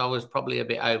it. Like I was probably a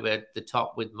bit over the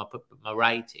top with my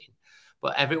rating.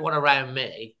 But everyone around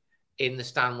me in the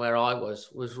stand where I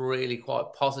was really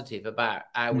quite positive about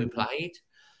how we played.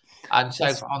 And so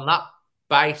on that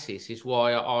basis is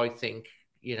why I think,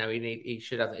 you know, he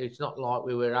should have. It's not like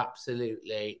we were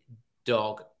absolutely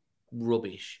dog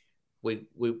rubbish. We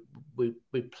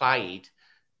played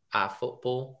our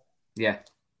football. Yeah.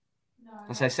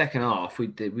 I say second half,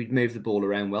 we'd moved the ball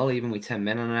around well, even with 10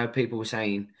 men. I know people were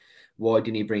saying, why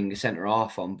didn't he bring a centre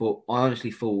half on? But I honestly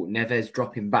thought Neves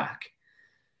dropping back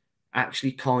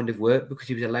actually kind of worked, because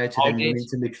he was allowed to then run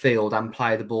into midfield and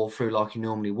play the ball through like he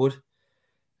normally would.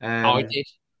 I did.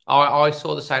 I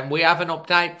saw the same. We have an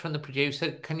update from the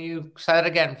producer. Can you say it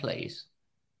again, please?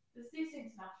 There's this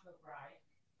international break,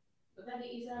 but then it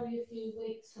is only a few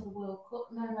weeks for the World Cup,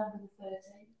 November the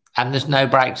 13th. And there's no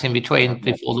breaks in between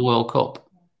before the World Cup.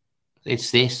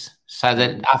 It's this. So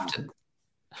that after,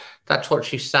 that's what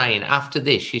she's saying. After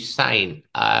this, she's saying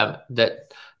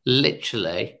that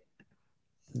literally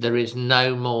there is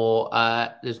no more.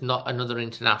 There's not another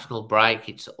international break.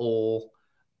 It's all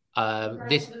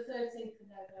this. The 13th of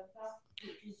November,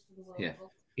 which is for the World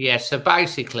Cup. Yeah. So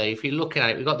basically, if you're looking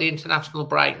at it, we've got the international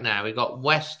break now. We've got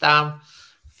West Ham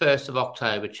 1st of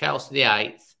October, Chelsea the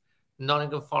 8th,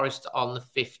 Nottingham Forest on the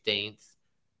 15th.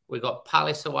 We've got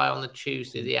Palace away on the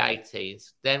Tuesday the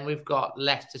 18th. Then we've got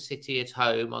Leicester City at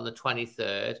home on the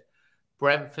 23rd.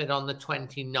 Brentford on the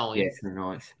 29th. Yeah,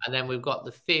 29th. And then we've got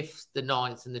the 5th, the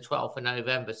 9th, and the 12th of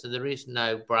November. So there is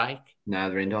no break. No,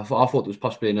 there isn't. I thought there was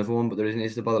possibly another one, but there isn't.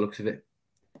 Is by the looks of it.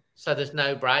 So there's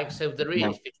no break. So there is.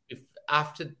 No.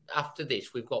 After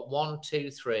this, we've got 1,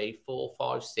 2, 3, 4,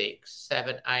 5, 6,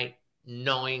 7, 8,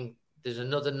 9. There's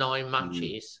another 9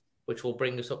 matches, which will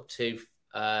bring us up to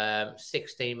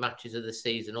 16 matches of the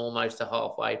season, almost a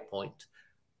halfway point.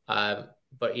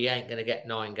 But he ain't going to get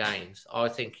 9 games. I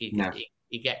think he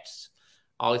gets.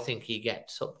 I think he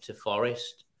gets up to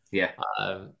Forest. Yeah.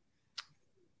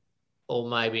 Or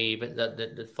maybe even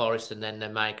the Forest, and then they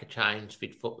make a change.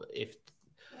 If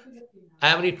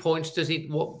how many points does he?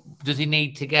 What does he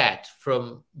need to get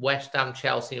from West Ham,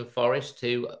 Chelsea, and Forest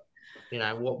to? You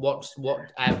know what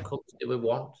outcomes do we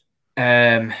want?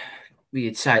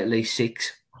 We'd say at least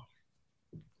 6.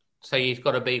 So you've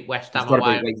got to beat West Ham. You've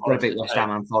got to beat West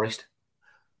Ham and Forest.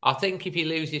 I think if he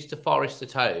loses to Forest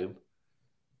at home,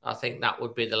 I think that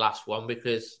would be the last one,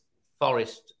 because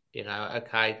Forest, you know,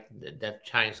 okay, they've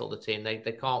changed all the team. They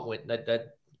can't win.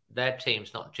 Their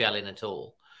team's not gelling at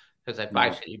all, because they've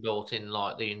basically built in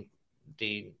like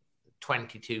the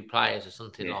 22 players or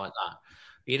something like that.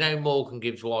 You know, Morgan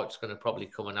Gibbs White's going to probably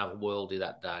come and have a worldie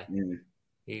that day.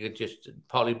 You could just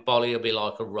probably Bolly will be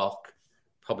like a rock.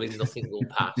 Probably nothing will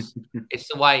pass. It's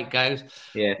the way it goes.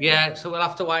 Yeah. So we'll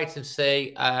have to wait and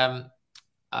see. I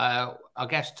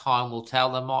guess time will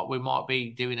tell. We might be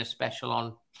doing a special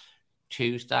on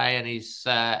Tuesday, and he's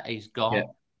gone.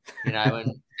 You know,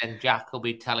 and Jack will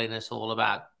be telling us all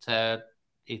about.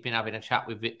 He's been having a chat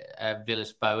with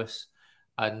Villas-Boas,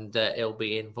 and he'll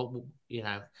be in. But you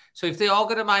know, so if they are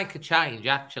going to make a change,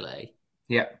 actually,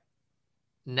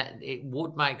 it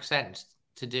would make sense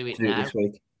to do it now this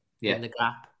week. In the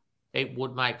gap. It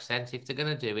would make sense if they're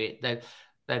going to do it. They're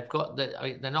not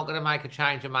going to make a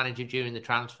change of manager during the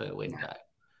transfer window.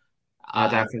 I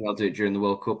don't think they'll do it during the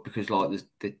World Cup because half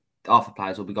the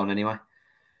players will be gone anyway.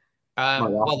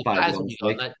 The players will be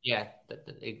gone.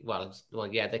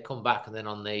 They come back, and then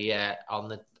on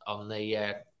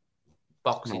the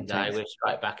Boxing Day we're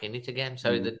straight back in it again.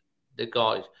 So the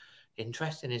guys,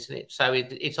 interesting, isn't it? So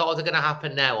it's either going to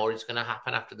happen now or it's going to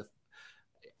happen after the.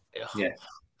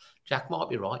 Jack might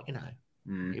be right, you know.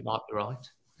 He might be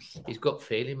right. His gut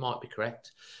feeling might be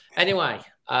correct. Anyway,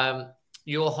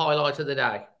 your highlight of the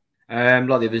day. Like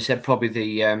the others said, probably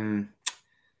the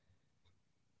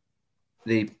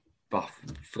I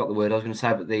forgot the word I was going to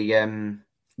say, but the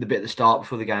bit at the start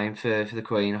before the game for the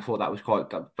Queen. I thought that was probably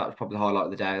the highlight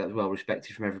of the day. That was well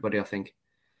respected from everybody, I think.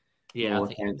 Yeah, I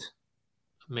think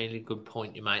really good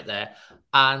point you make there.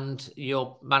 And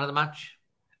your man of the match?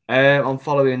 I'm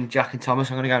following Jack and Thomas.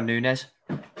 I'm going to go Nunes.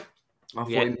 I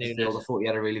thought he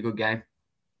had a really good game.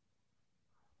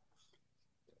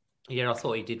 Yeah, I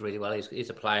thought he did really well. He's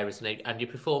a player, isn't he? And your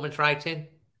performance rating?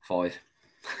 5.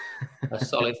 A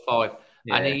solid 5.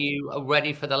 Yeah. And are you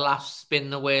ready for the last spin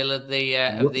the wheel of the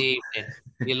evening?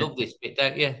 You love this bit,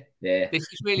 don't you? Yeah. This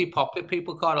is really popular.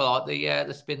 People kind of like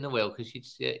the spin the wheel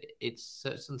because it's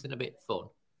something a bit fun.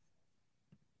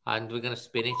 And we're going to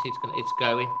spin it. It's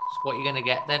going. So what you're going to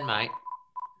get then, mate?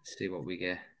 Let's see what we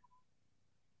get.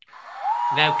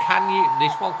 Now,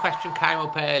 this one question came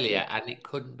up earlier and it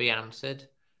couldn't be answered.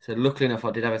 So luckily enough,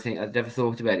 I did have a thing. I'd never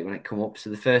thought about it when it come up. So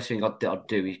the first thing I'd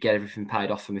do is get everything paid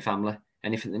off for my family.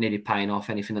 Anything that needed paying off,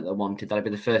 anything that they wanted, that'd be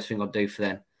the first thing I'd do for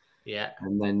them. Yeah.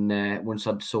 And then once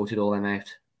I'd sorted all them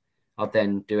out, I'd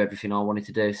then do everything I wanted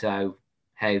to do. So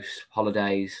house,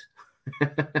 holidays. You're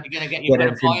going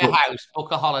to buy a house,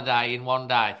 book a holiday in one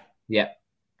day. Yeah.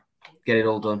 Get it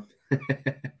all done.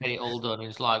 Get it all done.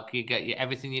 It's like you get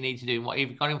everything you need to do. What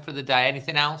you've got in for the day?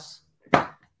 Anything else?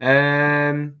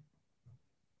 I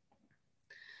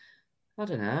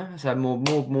don't know. So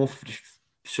more for just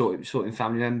sorting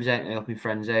family members out and helping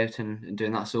friends out and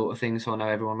doing that sort of thing. So I know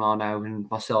everyone I know and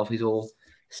myself is all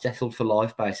settled for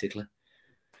life, basically.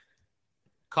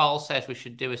 Carl says we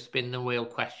should do a spin the wheel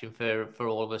question for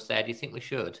all of us there. Do you think we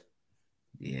should?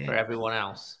 Yeah. For everyone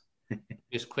else.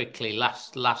 Just quickly,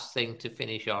 last thing to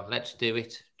finish on. Let's do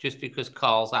it. Just because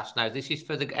Carl's asked now. This is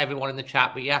for everyone in the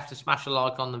chat, but you have to smash a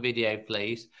like on the video,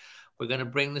 please. We're going to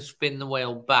bring the spin the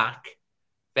wheel back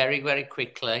very, very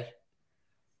quickly.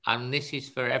 And this is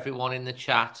for everyone in the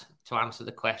chat to answer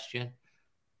the question.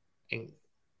 Here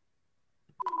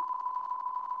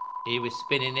we're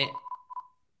spinning it.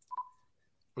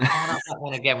 We can't have that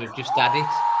one again. We've just had it.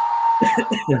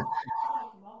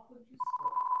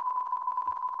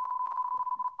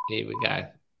 Here we go.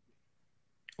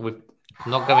 I'm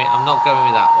not going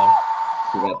with that one.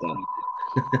 We've had that.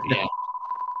 Yeah.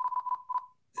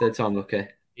 Third time lucky.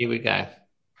 Here we go.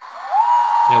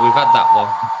 Yeah, we've had that one.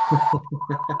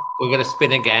 We're going to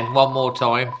spin again one more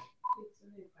time.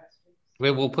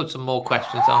 We'll put some more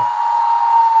questions on.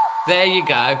 There you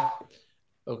go.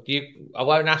 I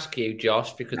won't ask you,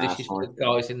 Josh, because this is for the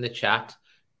guys in the chat.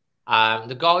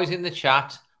 The guys in the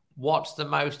chat, what's the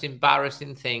most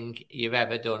embarrassing thing you've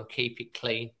ever done? Keep it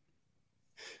clean.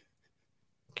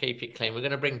 Keep it clean. We're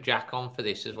going to bring Jack on for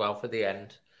this as well for the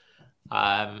end,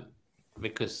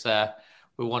 because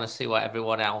we want to see what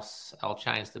everyone else. I'll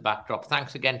change the backdrop.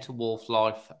 Thanks again to Wolf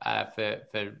Life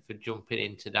for jumping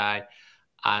in today,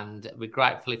 and we're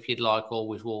grateful if you'd like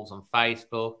Always Wolves on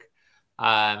Facebook.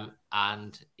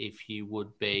 And if you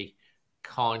would be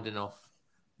kind enough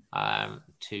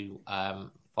to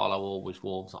follow Always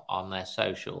Wolves on their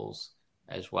socials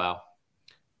as well.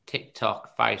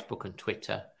 TikTok, Facebook and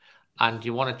Twitter. And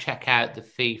you want to check out the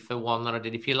FIFA one that I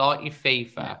did. If you like your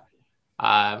FIFA,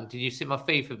 did you see my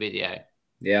FIFA video?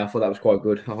 Yeah, I thought that was quite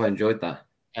good. I enjoyed that.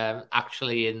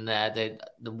 Actually in the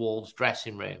Wolves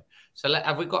dressing room. So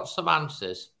have we got some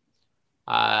answers?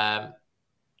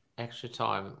 Extra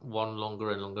time, one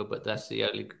longer and longer, but that's the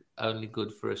only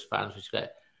good for us fans. Which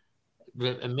get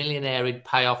a millionaire would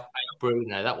pay off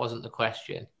Bruno. That wasn't the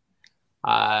question.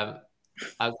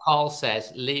 Carl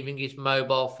says, leaving his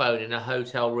mobile phone in a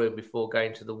hotel room before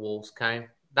going to the Wolves game.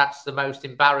 That's the most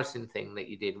embarrassing thing that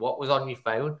you did. What was on your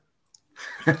phone?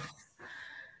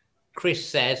 Chris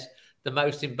says, the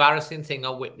most embarrassing thing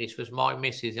I witnessed was my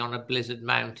missus on a Blizzard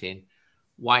Mountain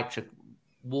water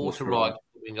ride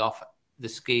coming off the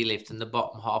ski lift and the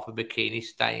bottom half of bikini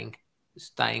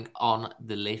staying on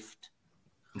the lift.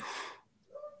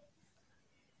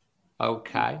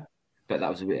 Okay. Bet that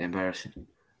was a bit embarrassing.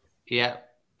 Yeah.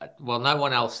 Well, no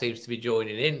one else seems to be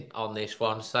joining in on this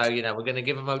one. So, we're going to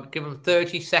give them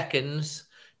 30 seconds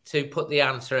to put the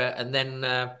answer, and then,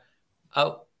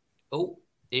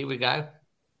 here we go.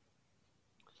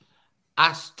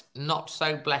 Asked not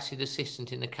so blessed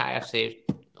assistant in the KFC.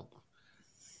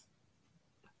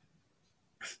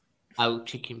 Oh,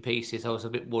 chicken pieces. I was a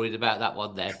bit worried about that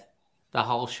one then. The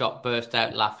whole shop burst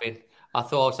out laughing. I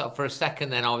thought for a second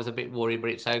then I was a bit worried,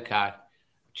 but it's okay.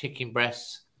 Chicken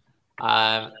breasts.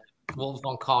 Wolves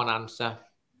one can't answer.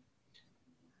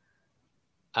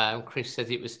 Chris says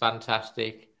it was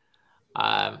fantastic.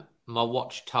 My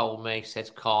watch told me, says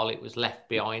Carl, it was left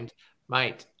behind.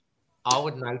 Mate, I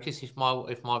would notice if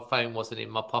my phone wasn't in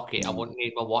my pocket. I wouldn't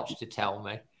need my watch to tell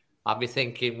me. I'd be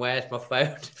thinking, where's my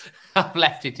phone? I've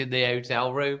left it in the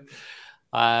hotel room.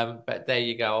 But there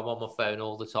you go. I'm on my phone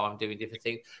all the time doing different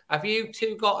things. Have you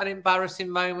two got an embarrassing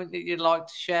moment that you'd like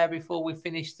to share before we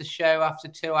finish the show after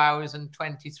 2 hours and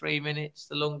 23 minutes,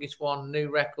 the longest one,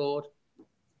 new record?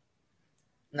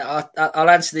 No, I'll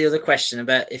answer the other question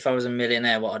about if I was a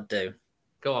millionaire, what I'd do.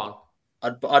 Go on.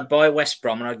 I'd buy West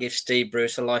Brom and I'd give Steve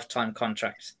Bruce a lifetime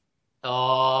contract.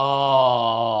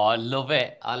 Oh, I love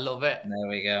it. I love it. There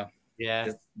we go. Yeah.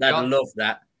 They'd love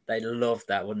that. They'd love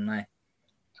that, wouldn't they?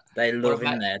 They love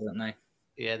him there, don't they?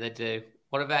 Yeah, they do.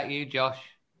 What about you, Josh?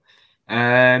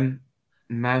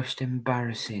 Most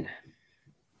embarrassing.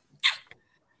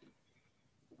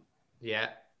 Yeah.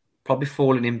 Probably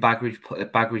falling in Bagridge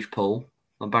Pool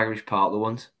on Bagridge Park the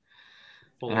ones.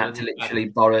 And I had to literally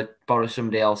borrow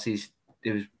somebody else's.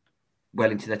 It was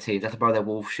well into their teeth. I had to borrow their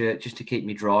Wolf shirt just to keep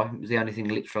me dry. It was the only thing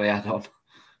literally I had on.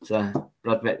 So,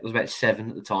 but I was about 7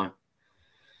 at the time.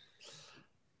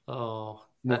 Oh.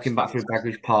 Walking back through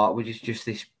Bagridge Park with just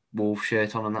this Wolf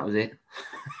shirt on, and that was it.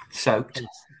 Soaked.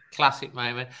 Classic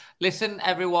moment. Listen,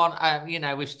 everyone,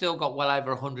 we've still got well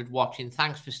over 100 watching.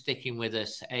 Thanks for sticking with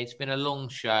us. It's been a long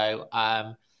show.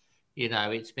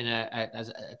 It's been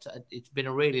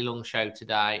a really long show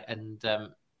today, and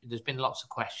there's been lots of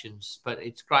questions, but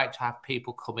it's great to have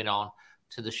people coming on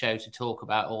to the show to talk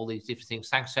about all these different things.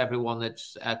 Thanks to everyone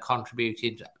that's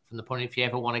contributed from the point. If you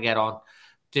ever want to get on,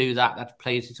 do that.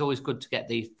 Please. It's always good to get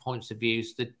these points of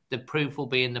views. The proof will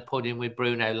be in the pudding with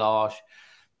Bruno Lage.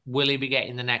 Will he be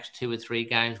getting the next 2 or 3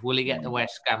 games? Will he get the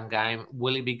West Ham game?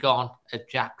 Will he be gone?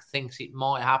 Jack thinks it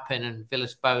might happen and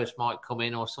Villas-Boas might come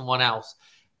in or someone else.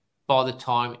 By the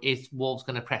time, is Wolves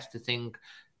going to press the thing?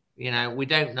 We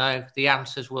don't know. The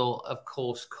answers will, of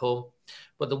course, come.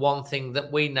 But the one thing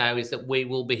that we know is that we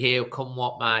will be here come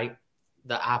what may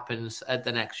that happens at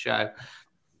the next show.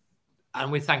 And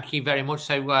we thank you very much.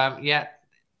 So,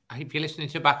 if you're listening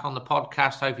to back on the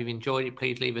podcast, hope you've enjoyed it.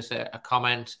 Please leave us a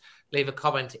comment. Leave a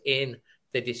comment in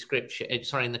the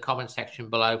in the comment section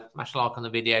below. Smash a like on the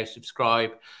video,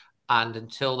 subscribe. And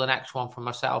until the next one, from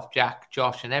myself, Jack,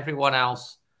 Josh, and everyone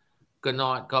else, good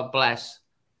night. God bless.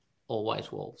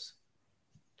 Always Wolves.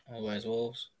 Always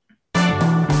Wolves.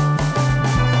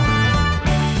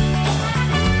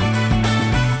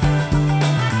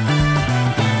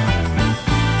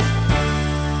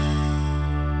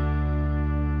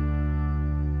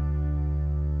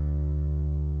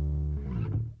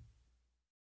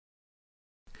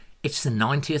 It's the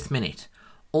 90th minute.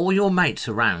 All your mates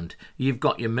around. You've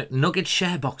got your McNugget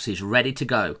share boxes ready to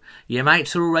go. Your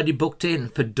mates are already booked in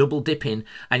for double dipping,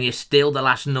 and you steal the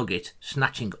last nugget,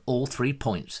 snatching all 3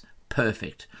 points.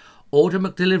 Perfect. Order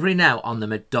McDelivery now on the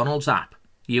McDonald's app.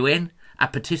 You in?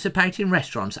 At participating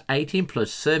restaurants, 18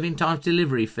 plus serving times,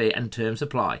 delivery fee and terms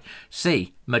apply.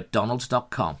 See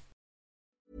mcdonalds.com.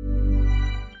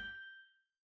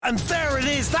 And there it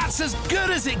is, that's as good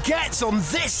as it gets on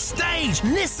this stage.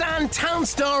 Nissan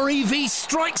Townstar EV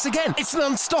strikes again. It's an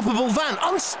unstoppable van,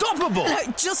 unstoppable.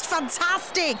 Just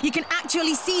fantastic. You can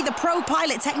actually see the Pro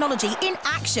Pilot technology in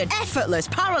action. Effortless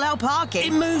parallel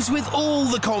parking. It moves with all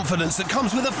the confidence that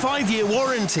comes with a 5-year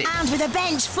warranty. And with a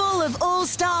bench full of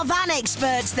all-star van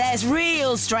experts, there's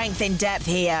real strength in depth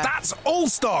here. That's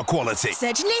all-star quality.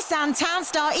 Search Nissan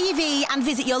Townstar EV and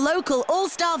visit your local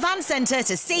all-star van centre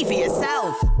to see for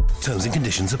yourself. Terms and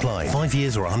conditions apply. 5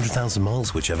 years or 100,000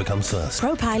 miles, whichever comes first.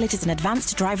 ProPilot is an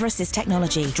advanced driver assist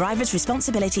technology. Driver's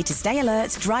responsibility to stay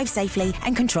alert, drive safely,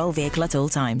 and control vehicle at all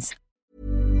times.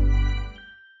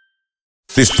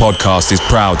 This podcast is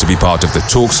proud to be part of the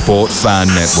TalkSport Fan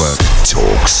Network.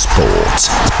 TalkSport.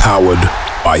 Powered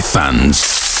by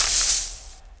fans.